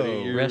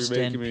 buddy. You're Rest in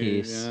making me,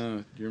 peace.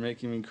 Yeah, you're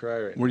making me cry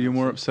right now. Were you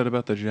more upset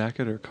about the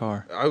jacket or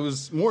car? I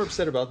was more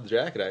upset about the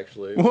jacket,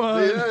 actually.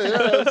 What?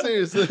 Yeah, I'm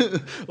serious.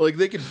 Like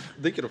they could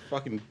have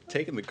fucking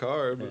taken the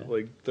car, but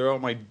like throw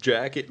out my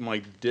jacket and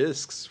my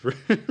discs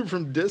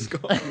from disc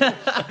golf.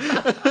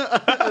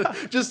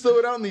 Just throw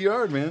it out in the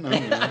yard, man.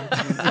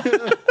 I don't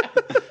know.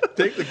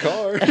 Take the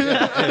car.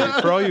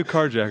 Hey, for all you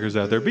carjackers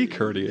out there, be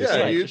courteous.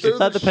 Yeah, dude, you throw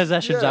thought the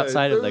possessions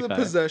outside of throw the car.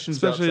 possessions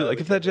Especially outside like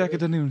the if that car. jacket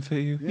doesn't even fit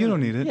you, you don't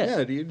need it.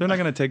 Yeah, dude. They're not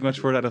gonna take much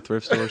for it at a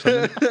thrift store or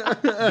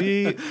something.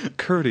 Be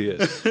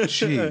courteous.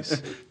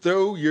 Jeez.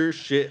 Throw your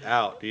shit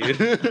out, dude.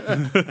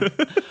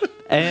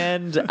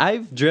 And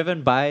I've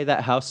driven by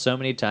that house so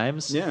many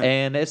times. Yeah.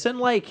 And it's in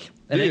like...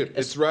 Dude,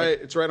 it's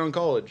right on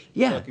College.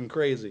 Yeah. Fucking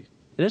crazy.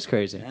 It is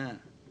crazy. Yeah.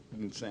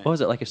 Insane. What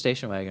was it, like a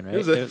station wagon, right? It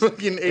was a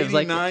fucking it was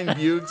like- 89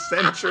 Buick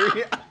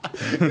Century.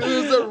 It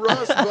was a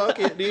rust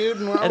bucket, dude.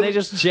 And they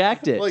just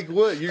jacked it. Like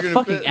what? You're gonna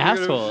Fucking fit,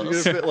 assholes.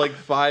 You're gonna fit like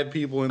 5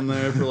 people in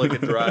there for like a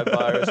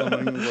drive-by or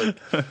something.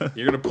 Like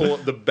you're gonna pull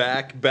up the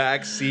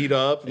back seat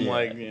up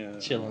and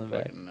chill in the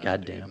back. fucking no,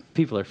 God dude. damn.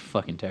 People are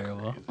fucking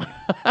terrible.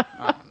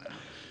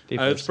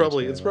 People It's are so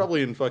probably terrible.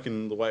 in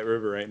fucking the White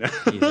River right now.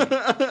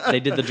 They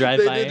did the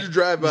drive-by. They did the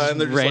drive-by and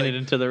they're just ran like, it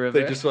into the river.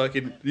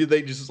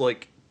 They just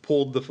like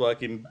pulled the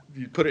fucking,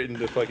 you put it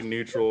into fucking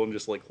neutral and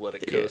just like let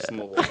it coast in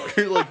the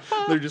water. Like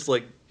they're just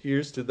like,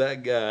 here's to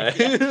that guy.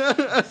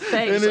 Thanks,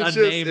 And it's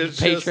unnamed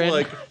just patron.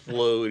 like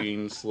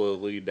floating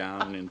slowly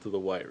down into the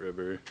White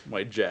River.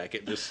 My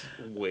jacket just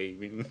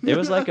waving. It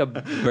was like a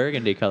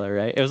burgundy color,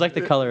 right? It was like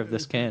the color of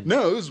this can.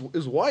 No, it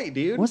was white,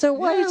 dude. Was it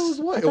white? Yeah, it was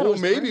I white. thought it Well,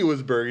 was maybe it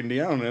was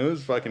burgundy. I don't know. It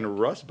was fucking a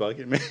rust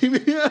bucket,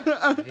 maybe.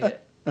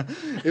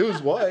 It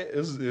was white. It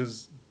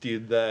was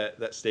dude.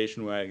 That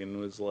station wagon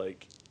was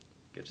like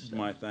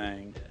my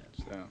thing.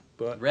 So,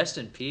 but Rest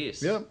in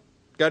peace. yep,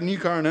 got a new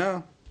car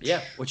now.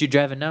 Yeah. What you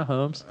driving now,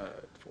 Holmes?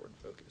 Ford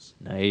Focus.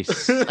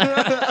 Nice.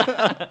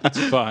 It's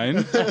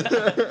fine.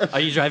 Are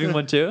you driving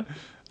one too?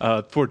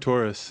 Ford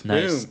Taurus.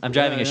 Nice. Boom. I'm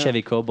driving Yeah, a yeah.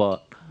 Chevy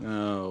Cobalt.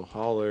 Oh,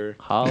 holler.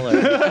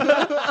 Holler.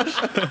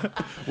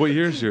 What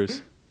year is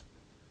yours?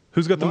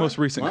 Who's got the most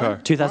recent Mine? car?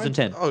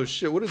 2010. Oh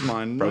shit! What is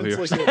mine? Probably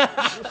Mine's yours.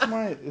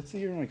 it's the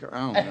year of my car. I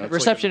don't know. It's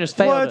Receptionist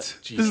failed. What? it.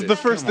 This is the Jesus,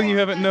 first come thing you on.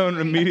 haven't known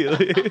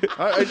immediately.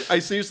 I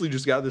seriously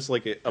just got this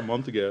like a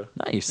month ago.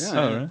 Nice. Yeah.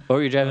 Oh, right. What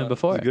were you driving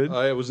before? Good.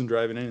 I wasn't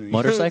driving anything.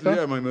 Motorcycle?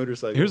 Yeah, my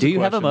motorcycle. Here's Do a you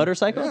have a question.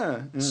 motorcycle?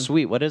 Yeah, yeah.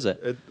 Sweet. What is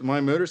it? My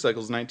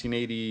motorcycle's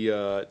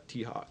 1980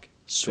 T-Hawk.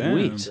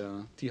 Sweet.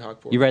 So,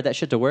 T-Hawk 4. You ride that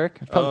shit to work?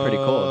 It's probably pretty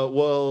cold.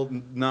 Well,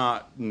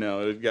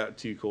 no, it got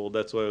too cold.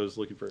 That's why I was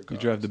looking for a car. You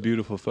drive the so.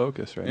 beautiful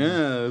Focus, right?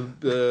 Yeah,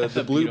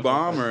 the Blue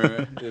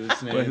Bomber is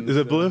its name. Wait, is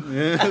it blue?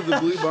 Yeah, the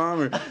Blue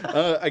Bomber.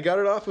 I got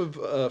it off of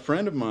a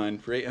friend of mine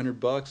for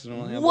 $800, and I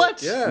only have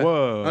What? yeah,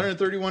 Whoa.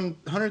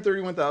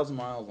 131,000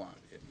 miles on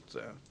it.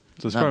 So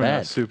So it's Not probably bad.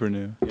 not super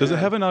new. Does it Yeah.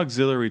 have an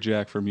auxiliary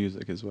jack for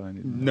music? Is what I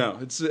need. To know. no,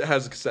 it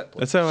has a cassette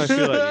player. That's how I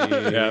feel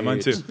like. Yeah, mine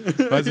too.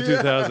 Mine's a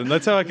 2000.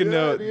 That's how I can Yeah,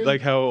 know dude.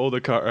 like how old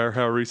a car or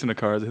how recent a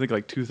car is. I think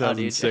like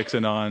 2006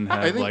 and on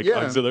have think, like yeah.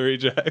 auxiliary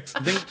jacks.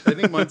 I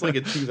think mine's like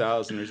a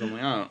 2000 or something.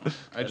 I don't know.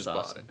 I just bought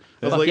awesome. it.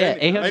 I was Fuck like, yeah,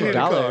 I need a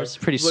car. $800.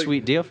 Pretty He's like,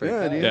 sweet deal for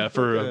yeah, it. dude. Yeah,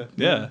 for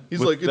yeah. He's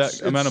with like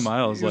that amount of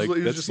miles, he was like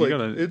he was that's just you like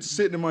gotta. it's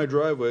sitting in my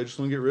driveway. I just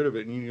want to get rid of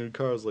it. And you need a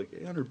car. I was like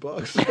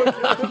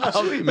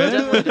 $800. Sweet, man.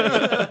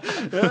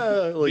 Yeah,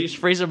 like He's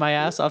freezing my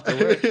ass off to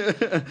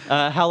work.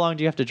 How long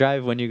do you have to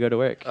drive when you go to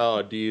work?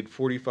 oh, dude,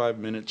 45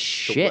 minutes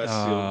Shit.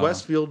 to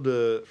Westfield.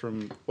 Westfield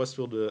from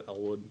Westfield to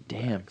Elwood.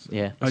 Damn. back, so-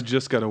 Yeah. I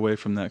just got away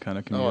from that kind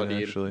of Oh, commute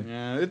dude. actually.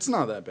 Yeah, it's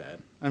not that bad.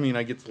 I mean,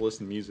 I get to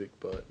listen to music,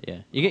 but Yeah,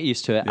 you get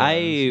used to it. Yeah,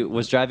 I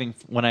was driving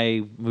when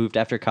I moved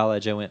after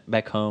college. I went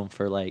back home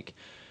for like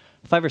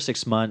 5 or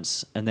 6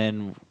 months, and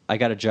then I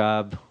got a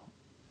job,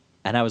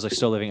 and I was like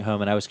still living at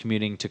home, and I was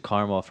commuting to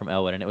Carmel from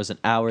Elwood, and it was an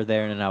hour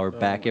there and an hour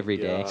back every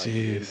day. God,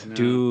 Jeez. no.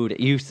 Dude,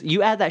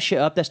 you add that shit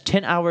up, that's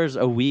 10 hours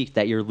a week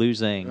that you're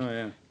losing. Oh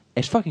yeah.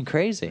 It's fucking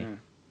crazy. Yeah.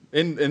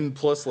 And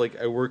plus,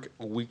 like, I work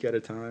a week at a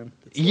time.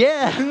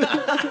 Yeah.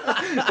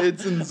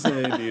 It's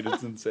insane, dude.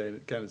 It's insane.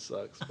 It kind of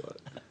sucks, but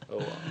Oh,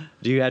 wow.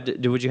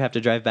 Would you have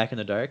to drive back in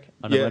the dark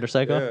on a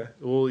motorcycle? Yeah.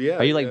 Well, yeah.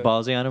 Are you like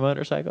ballsy on a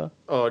motorcycle?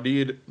 Oh,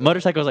 dude.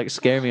 Motorcycles like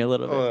scare me a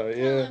little bit. Oh,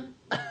 yeah.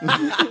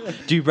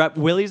 Do you rap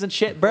willies and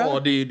shit, bro? Oh,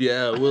 dude,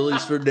 yeah.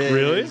 Willie's for days.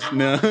 Really?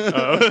 No.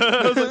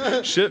 I was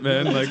like, shit,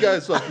 man. This Like,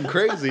 guy's fucking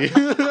crazy.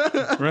 we're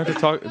gonna have to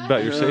talk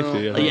about your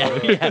safety.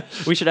 Yeah.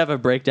 We should have a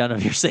breakdown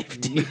of your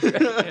safety.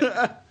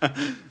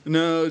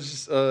 No,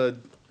 it's just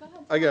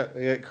I got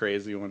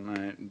crazy one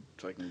night and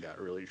fucking got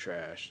really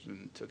trashed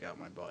and took out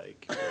my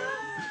bike.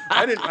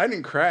 I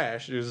didn't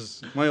crash. It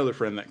was my other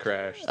friend that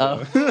crashed.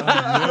 So,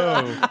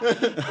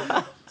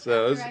 No.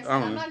 so it was, Christ, I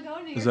don't I'm know. not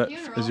going to Is your that-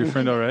 funeral. is your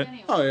friend all right?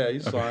 Anyway. Oh yeah,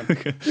 he's fine.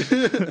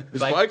 His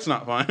Bike- bike's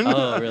not fine.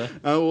 Oh, really?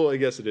 Well, I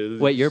guess it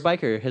is. Wait, your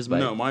bike or his bike?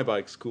 No, my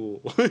bike's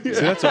cool. See,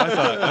 that's what I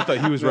thought. I thought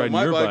he was No, riding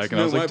my your bike's- bike,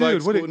 and I was no, like, my dude,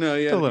 bike's what? cool. No,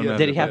 yeah, don't let him yeah. have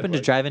Did he your happen bike.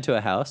 to drive into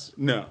a house?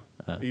 No,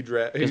 he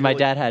Because my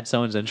dad had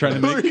someone's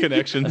Trying to insurance make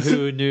connections.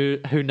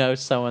 who knows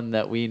someone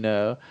that we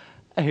know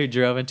who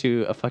drove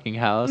into a fucking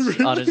house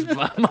on his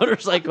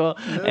motorcycle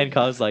and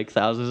caused like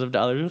thousands of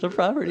dollars worth of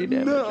property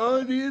damage.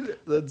 No, dude,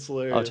 that's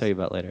hilarious. I'll tell you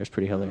about it later. It's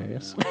pretty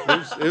hilarious.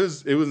 It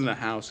was in a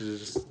house. It was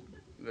just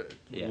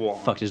Yeah,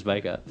 long. fucked his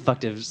bike up.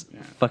 Fucked his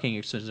fucking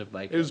expensive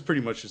bike. It was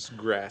pretty much just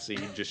grassy,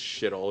 just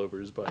shit all over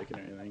his bike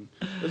and everything.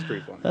 It was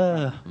pretty funny.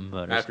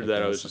 After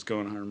that, I was just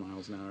going 100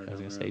 miles an hour. I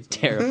was gonna down the say road, so.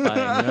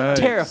 terrifying, Nice.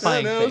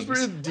 terrifying No, it was things.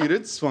 pretty, dude,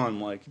 it's fun.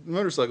 Like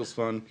motorcycle's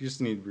fun. You just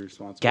need to be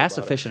responsible. Gas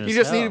about efficient It. as You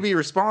just hell. need to be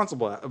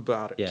responsible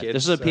about it. Yeah, kids.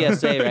 this is a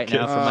PSA right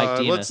now from Mike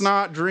Demas. Let's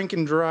not drink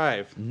and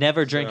drive.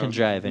 Never drink So, and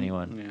drive,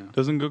 anyone. Yeah.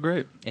 Doesn't go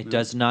great. It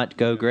does not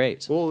go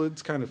great. Well,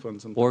 it's kind of fun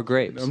sometimes. Or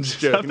grapes. I'm just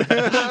joking.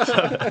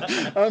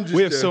 I'm just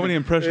We have so joking. many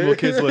impressionable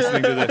kids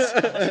listening to this.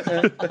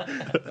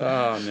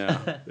 Oh no,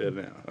 yeah,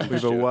 no. I'm We have just a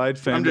joking. wide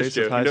fan I'm just base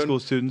of joking. high Don't- school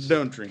students.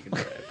 Don't drink and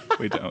drive.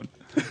 We don't.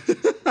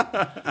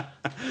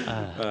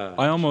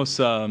 I almost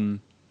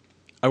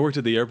I worked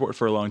at the airport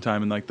for a long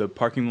time, and like the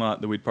parking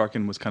lot that we'd park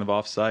in was kind of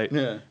off site.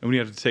 Yeah. And we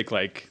had to take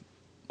like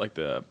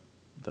the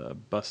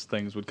bus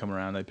things would come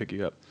around, they'd pick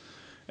you up.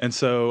 And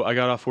so I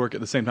got off work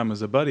at the same time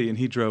as a buddy, and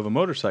he drove a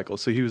motorcycle,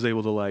 so he was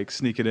able to like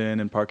sneak it in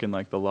and park in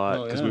like the lot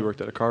Oh, because yeah. we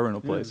worked at a car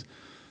rental place.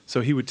 So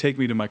he would take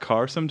me to my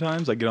car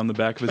sometimes, like get on the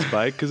back of his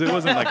bike, because it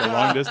wasn't like a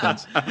long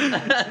distance.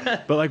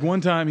 But like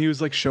one time he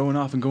was like showing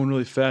off and going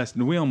really fast,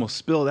 and we almost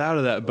spilled out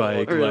of that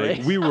bike. really?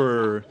 Like we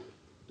were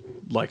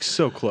like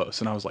so close,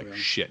 and I was like,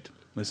 shit,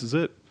 this is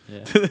it.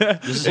 Yeah.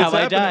 This is how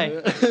I die.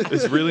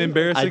 It's really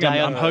embarrassing. die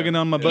I'm on- hugging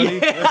on my buddy.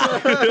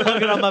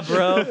 Hugging on my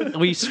bro.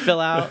 We spill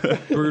out.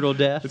 Brutal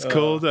death. It's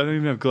cold. I don't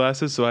even have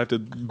glasses, so I have to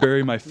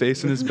bury my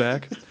face in his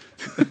back.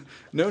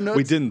 No nuts.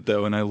 We didn't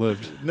though, and I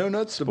lived. No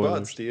nuts to Spoilers.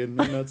 butts, dude.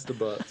 No nuts to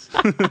butts.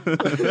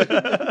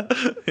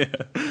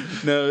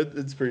 No,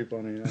 it's pretty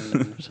funny. I don't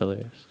know. It's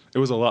hilarious. It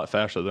was a lot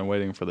faster than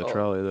waiting for the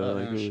trolley though. oh,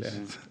 Like, it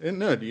was,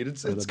 No, dude,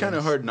 it's kind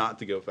of hard not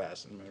to go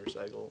fast in a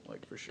motorcycle,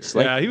 like for sure.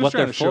 like yeah, he was what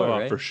trying they're to show for, off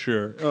right? for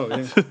sure. Oh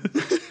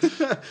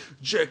yeah.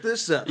 Check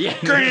this out. Yeah.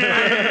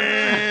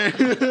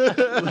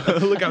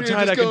 Look how You're tight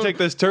just I can going, take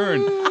this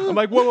turn. I'm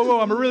like, whoa, whoa, whoa!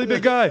 I'm a really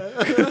big guy.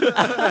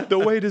 The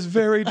weight is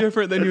very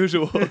different than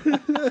usual.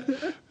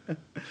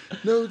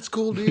 No, it's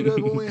cool, dude.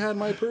 I've only had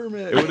my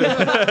permit. It would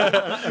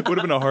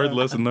have been a hard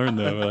lesson learned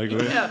though. Like,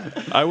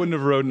 I wouldn't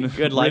have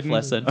Good life ridden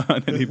lesson.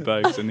 on any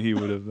bikes, and he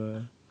would have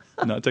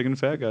not taken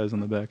fat guys on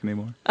the back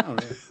anymore. I don't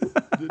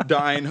know.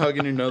 Dying,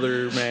 hugging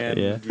another man.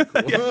 Yeah. would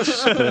be cool.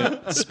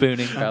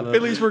 Spooning, probably.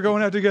 At least we're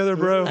going out together,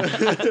 bro.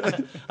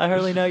 I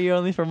hardly know you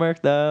only from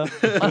work, though.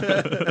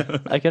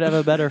 I could have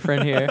a better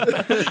friend here.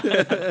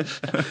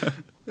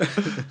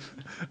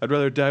 I'd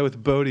rather die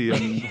with Bodhi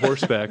on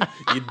horseback.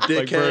 You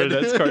Like dickhead.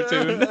 Bernadette's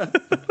cartoon.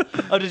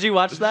 Oh, did you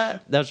watch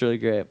that? That was really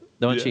great.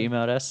 The one she Yeah.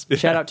 emailed us.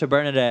 Shout out to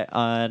Bernadette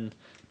on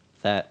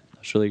that.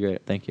 That's really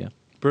great. Thank you.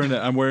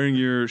 Bernadette, I'm wearing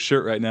your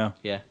shirt right now.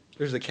 Yeah.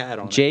 There's a cat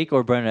on it. Jake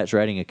or Bernadette's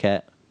riding a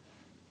cat.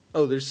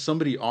 Oh, there's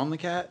somebody on the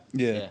cat?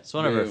 Yeah, it's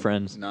one of her Boom.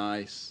 friends.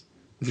 Nice.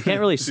 You can't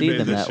really She see made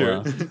them this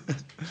that shirt.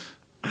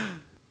 well.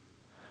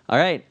 All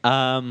right.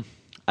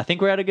 I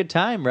think we're at a good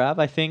time, Rob.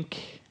 I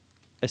think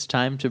it's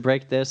time to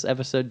break this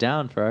episode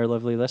down for our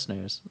lovely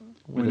listeners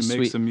We're with a gonna make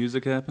sweet, some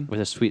music happen. with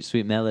a sweet,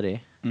 sweet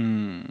melody.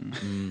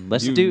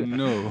 Let's You do.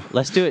 know.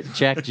 Let's do it,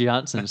 Jack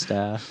Johnson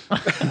style. All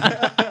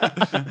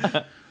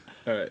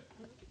right.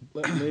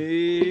 Let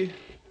me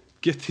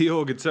get the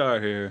old guitar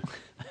here.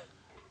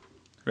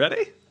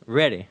 Ready?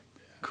 Ready.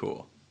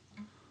 Cool.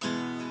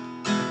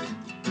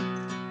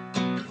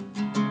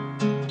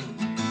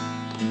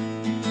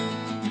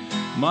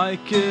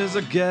 Mike is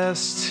a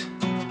guest.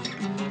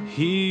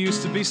 He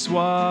used to be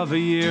suave a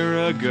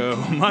year ago.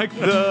 Mike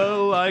the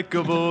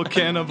likable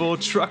cannibal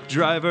truck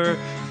driver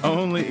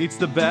only eats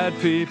the bad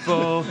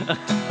people.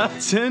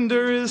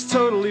 Tinder is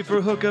totally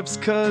for hookups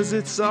cause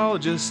it's all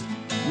just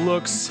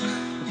looks.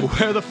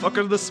 Where the fuck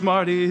are the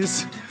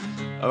smarties?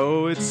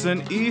 Oh, it's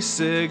an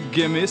e-cig,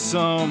 gimme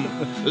some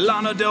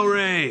Lana Del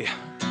Rey.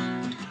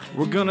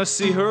 We're gonna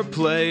see her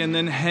play and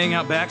then hang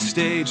out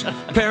backstage.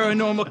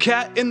 Paranormal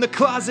cat in the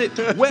closet,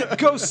 wet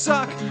ghost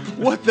sock.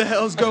 What the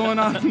hell's going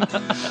on?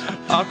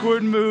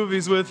 Awkward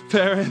movies with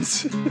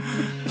parents.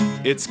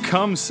 It's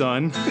Come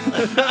Son.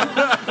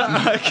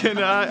 Mike and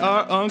I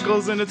are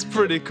uncles, and it's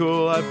pretty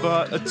cool. I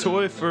bought a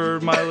toy for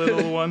my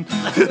little one.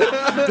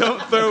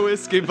 Don't throw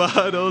whiskey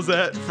bottles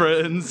at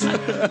friends,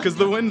 because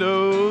the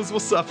windows will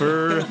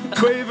suffer.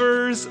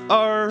 Quavers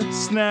are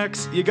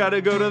snacks. You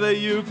gotta go to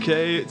the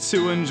UK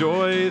to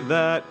enjoy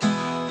that.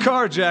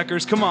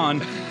 Carjackers, come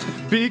on.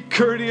 Be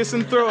courteous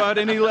and throw out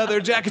any leather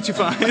jackets you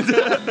find.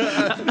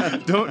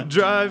 Don't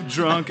drive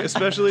drunk,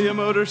 especially a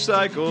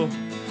motorcycle.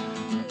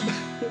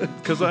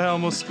 Because I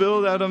almost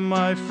spilled out of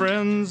my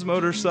friend's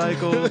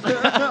motorcycle.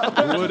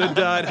 Would have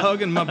died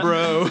hugging my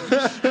bro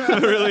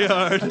really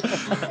hard.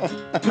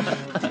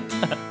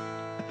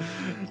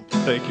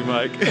 Thank you,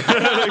 Mike.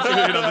 Thanks for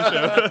being on the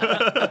show.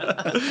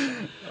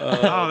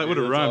 That would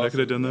have rhymed. Awesome. I could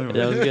have done that.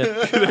 That was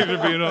good. Thanks for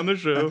being on the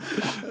show.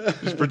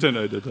 Just pretend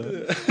I did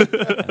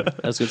that.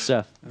 That was good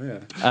stuff. Yeah.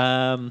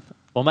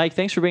 Well, Mike,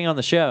 thanks for being on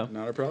the show.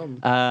 Not a problem.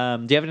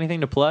 Do you have anything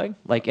to plug?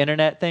 Like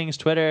internet things,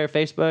 Twitter,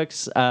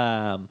 Facebooks,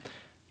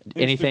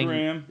 anything?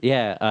 Instagram.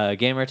 Yeah,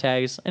 gamer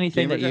tags,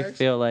 anything Gamer that you tags?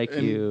 feel like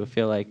And-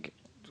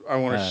 I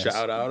want to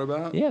shout out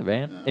about. Yeah,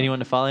 man. Anyone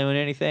to follow in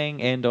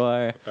anything and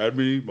or Add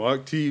me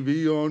Mike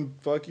TV on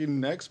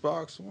fucking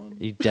Xbox One.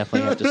 you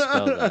definitely have to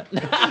spell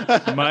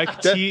that.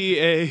 Mike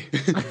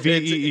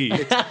T-E-A-V-E-E.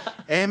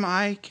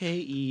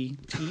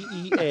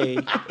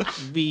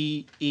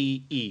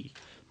 MikeTeavee.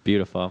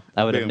 Beautiful.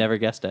 I would have Boom. never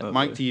guessed it.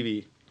 Mike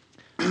TV.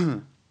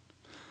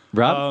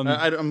 Rob,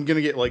 I'm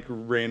gonna get like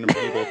random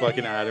people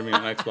fucking adding me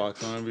on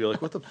Xbox One and be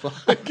like, "What the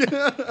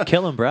fuck?"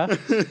 kill him, bro.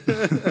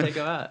 Take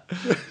him out.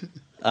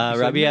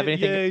 Rob, you have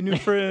anything? Yay, new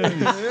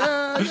friends.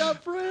 Yeah, I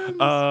got friends.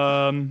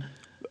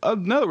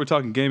 Now that we're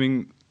talking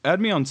gaming, add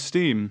me on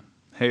Steam.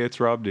 Hey, it's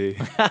Rob D.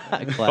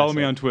 Follow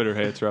me on Twitter.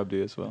 Hey, it's Rob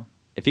D as well.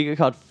 If you get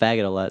called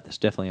faggot a lot, that's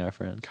definitely our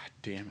friend. God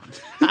damn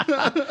it!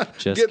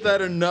 Just Get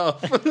that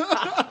enough.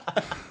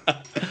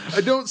 I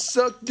don't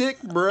suck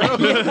dick, bro.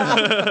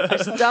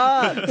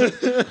 Stop.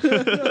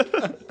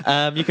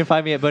 You can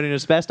find me at Bodie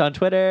Knows Best on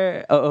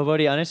Twitter,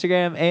 Bodie on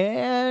Instagram,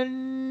 and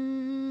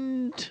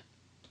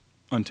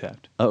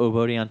Untapped.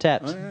 Bodie on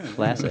Taps. Oh, yeah.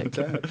 Classic.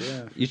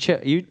 Yeah.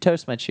 You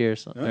toast my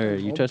cheers, or Yeah,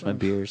 you all toast the my time.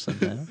 beers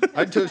sometimes.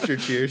 I toast your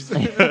cheers.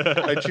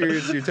 I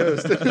cheers your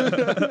toast.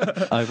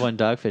 I have one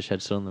Dogfish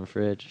head still in the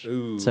fridge.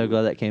 Ooh. So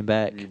glad that came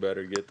back. You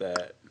better get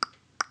that.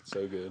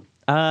 So good.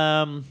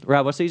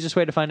 Rob, what's the easiest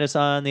way to find us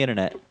on the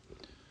internet?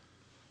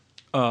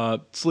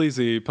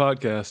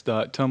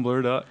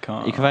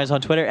 Sleazypodcast.tumblr.com. You can find us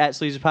on Twitter at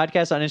Sleazy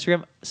Podcast, on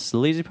Instagram,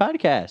 Sleazy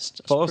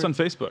Podcast. Follow us on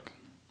Facebook.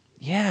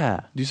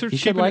 Yeah. Do you search You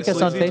should Keeping like It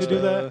us on Sleazy to Facebook.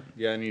 do that?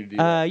 Yeah, I need to do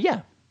that.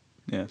 Yeah.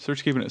 Yeah,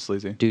 search Keeping It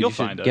Sleazy. Dude, You'll you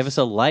should find us. give us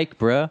a like,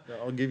 bro.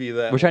 I'll give you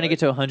that. We're trying to get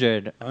to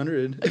 100.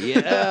 100.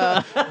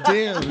 Yeah.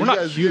 Damn, We're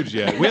not huge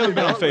yet. We haven't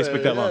been on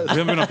Facebook that long. We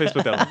haven't been on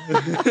Facebook that long.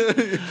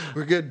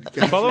 We're good.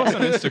 Follow us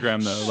on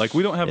Instagram though. Like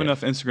we don't have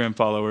enough Instagram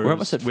followers. We're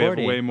almost at 40. We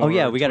have way more. Oh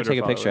yeah, we got to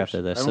Twitter take a picture followers.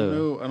 after this. I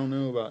So don't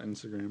know about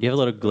Instagram. you have a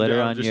little glitter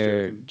I'm on just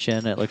your joking.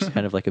 chin. It looks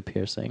kind of like a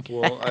piercing.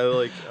 Well, I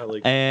like.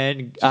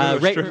 And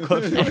rate, Strip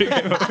club.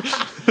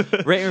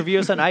 rate and review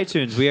us on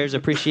iTunes. We always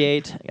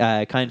appreciate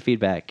kind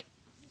feedback.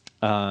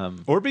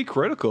 Or be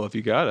critical if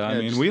you got it. I Yeah,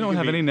 mean, just- we you don't can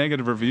have be- any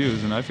negative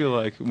reviews, and I feel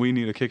like we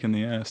need a kick in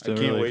the ass to I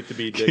can't really wait to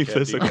be keep dickhead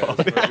this to you guys.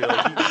 equality. I'll be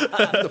like,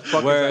 what the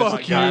fuck We're is a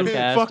Fuck you.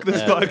 podcast. Fuck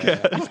this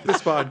podcast. Fuck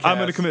this podcast. I'm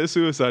gonna commit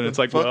suicide. And it's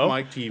like, Fuck well,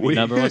 Mike TV. we-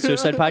 Number one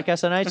suicide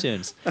podcast on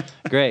iTunes.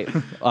 Great.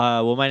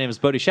 Well, my name is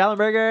Bodie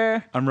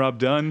Schallenberger, I'm Rob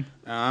Dunn.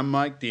 I'm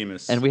Mike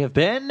Demas. and we have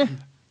been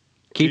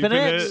keeping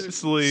it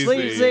sleazy.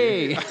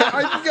 sleazy. You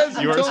guys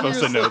You weren't told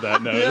supposed me to know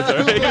that. No, Yeah. it's all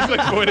right. He's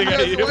like pointing at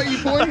Why you. are you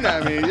pointing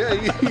at me? Yeah,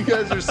 you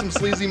guys are some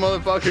sleazy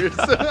motherfuckers.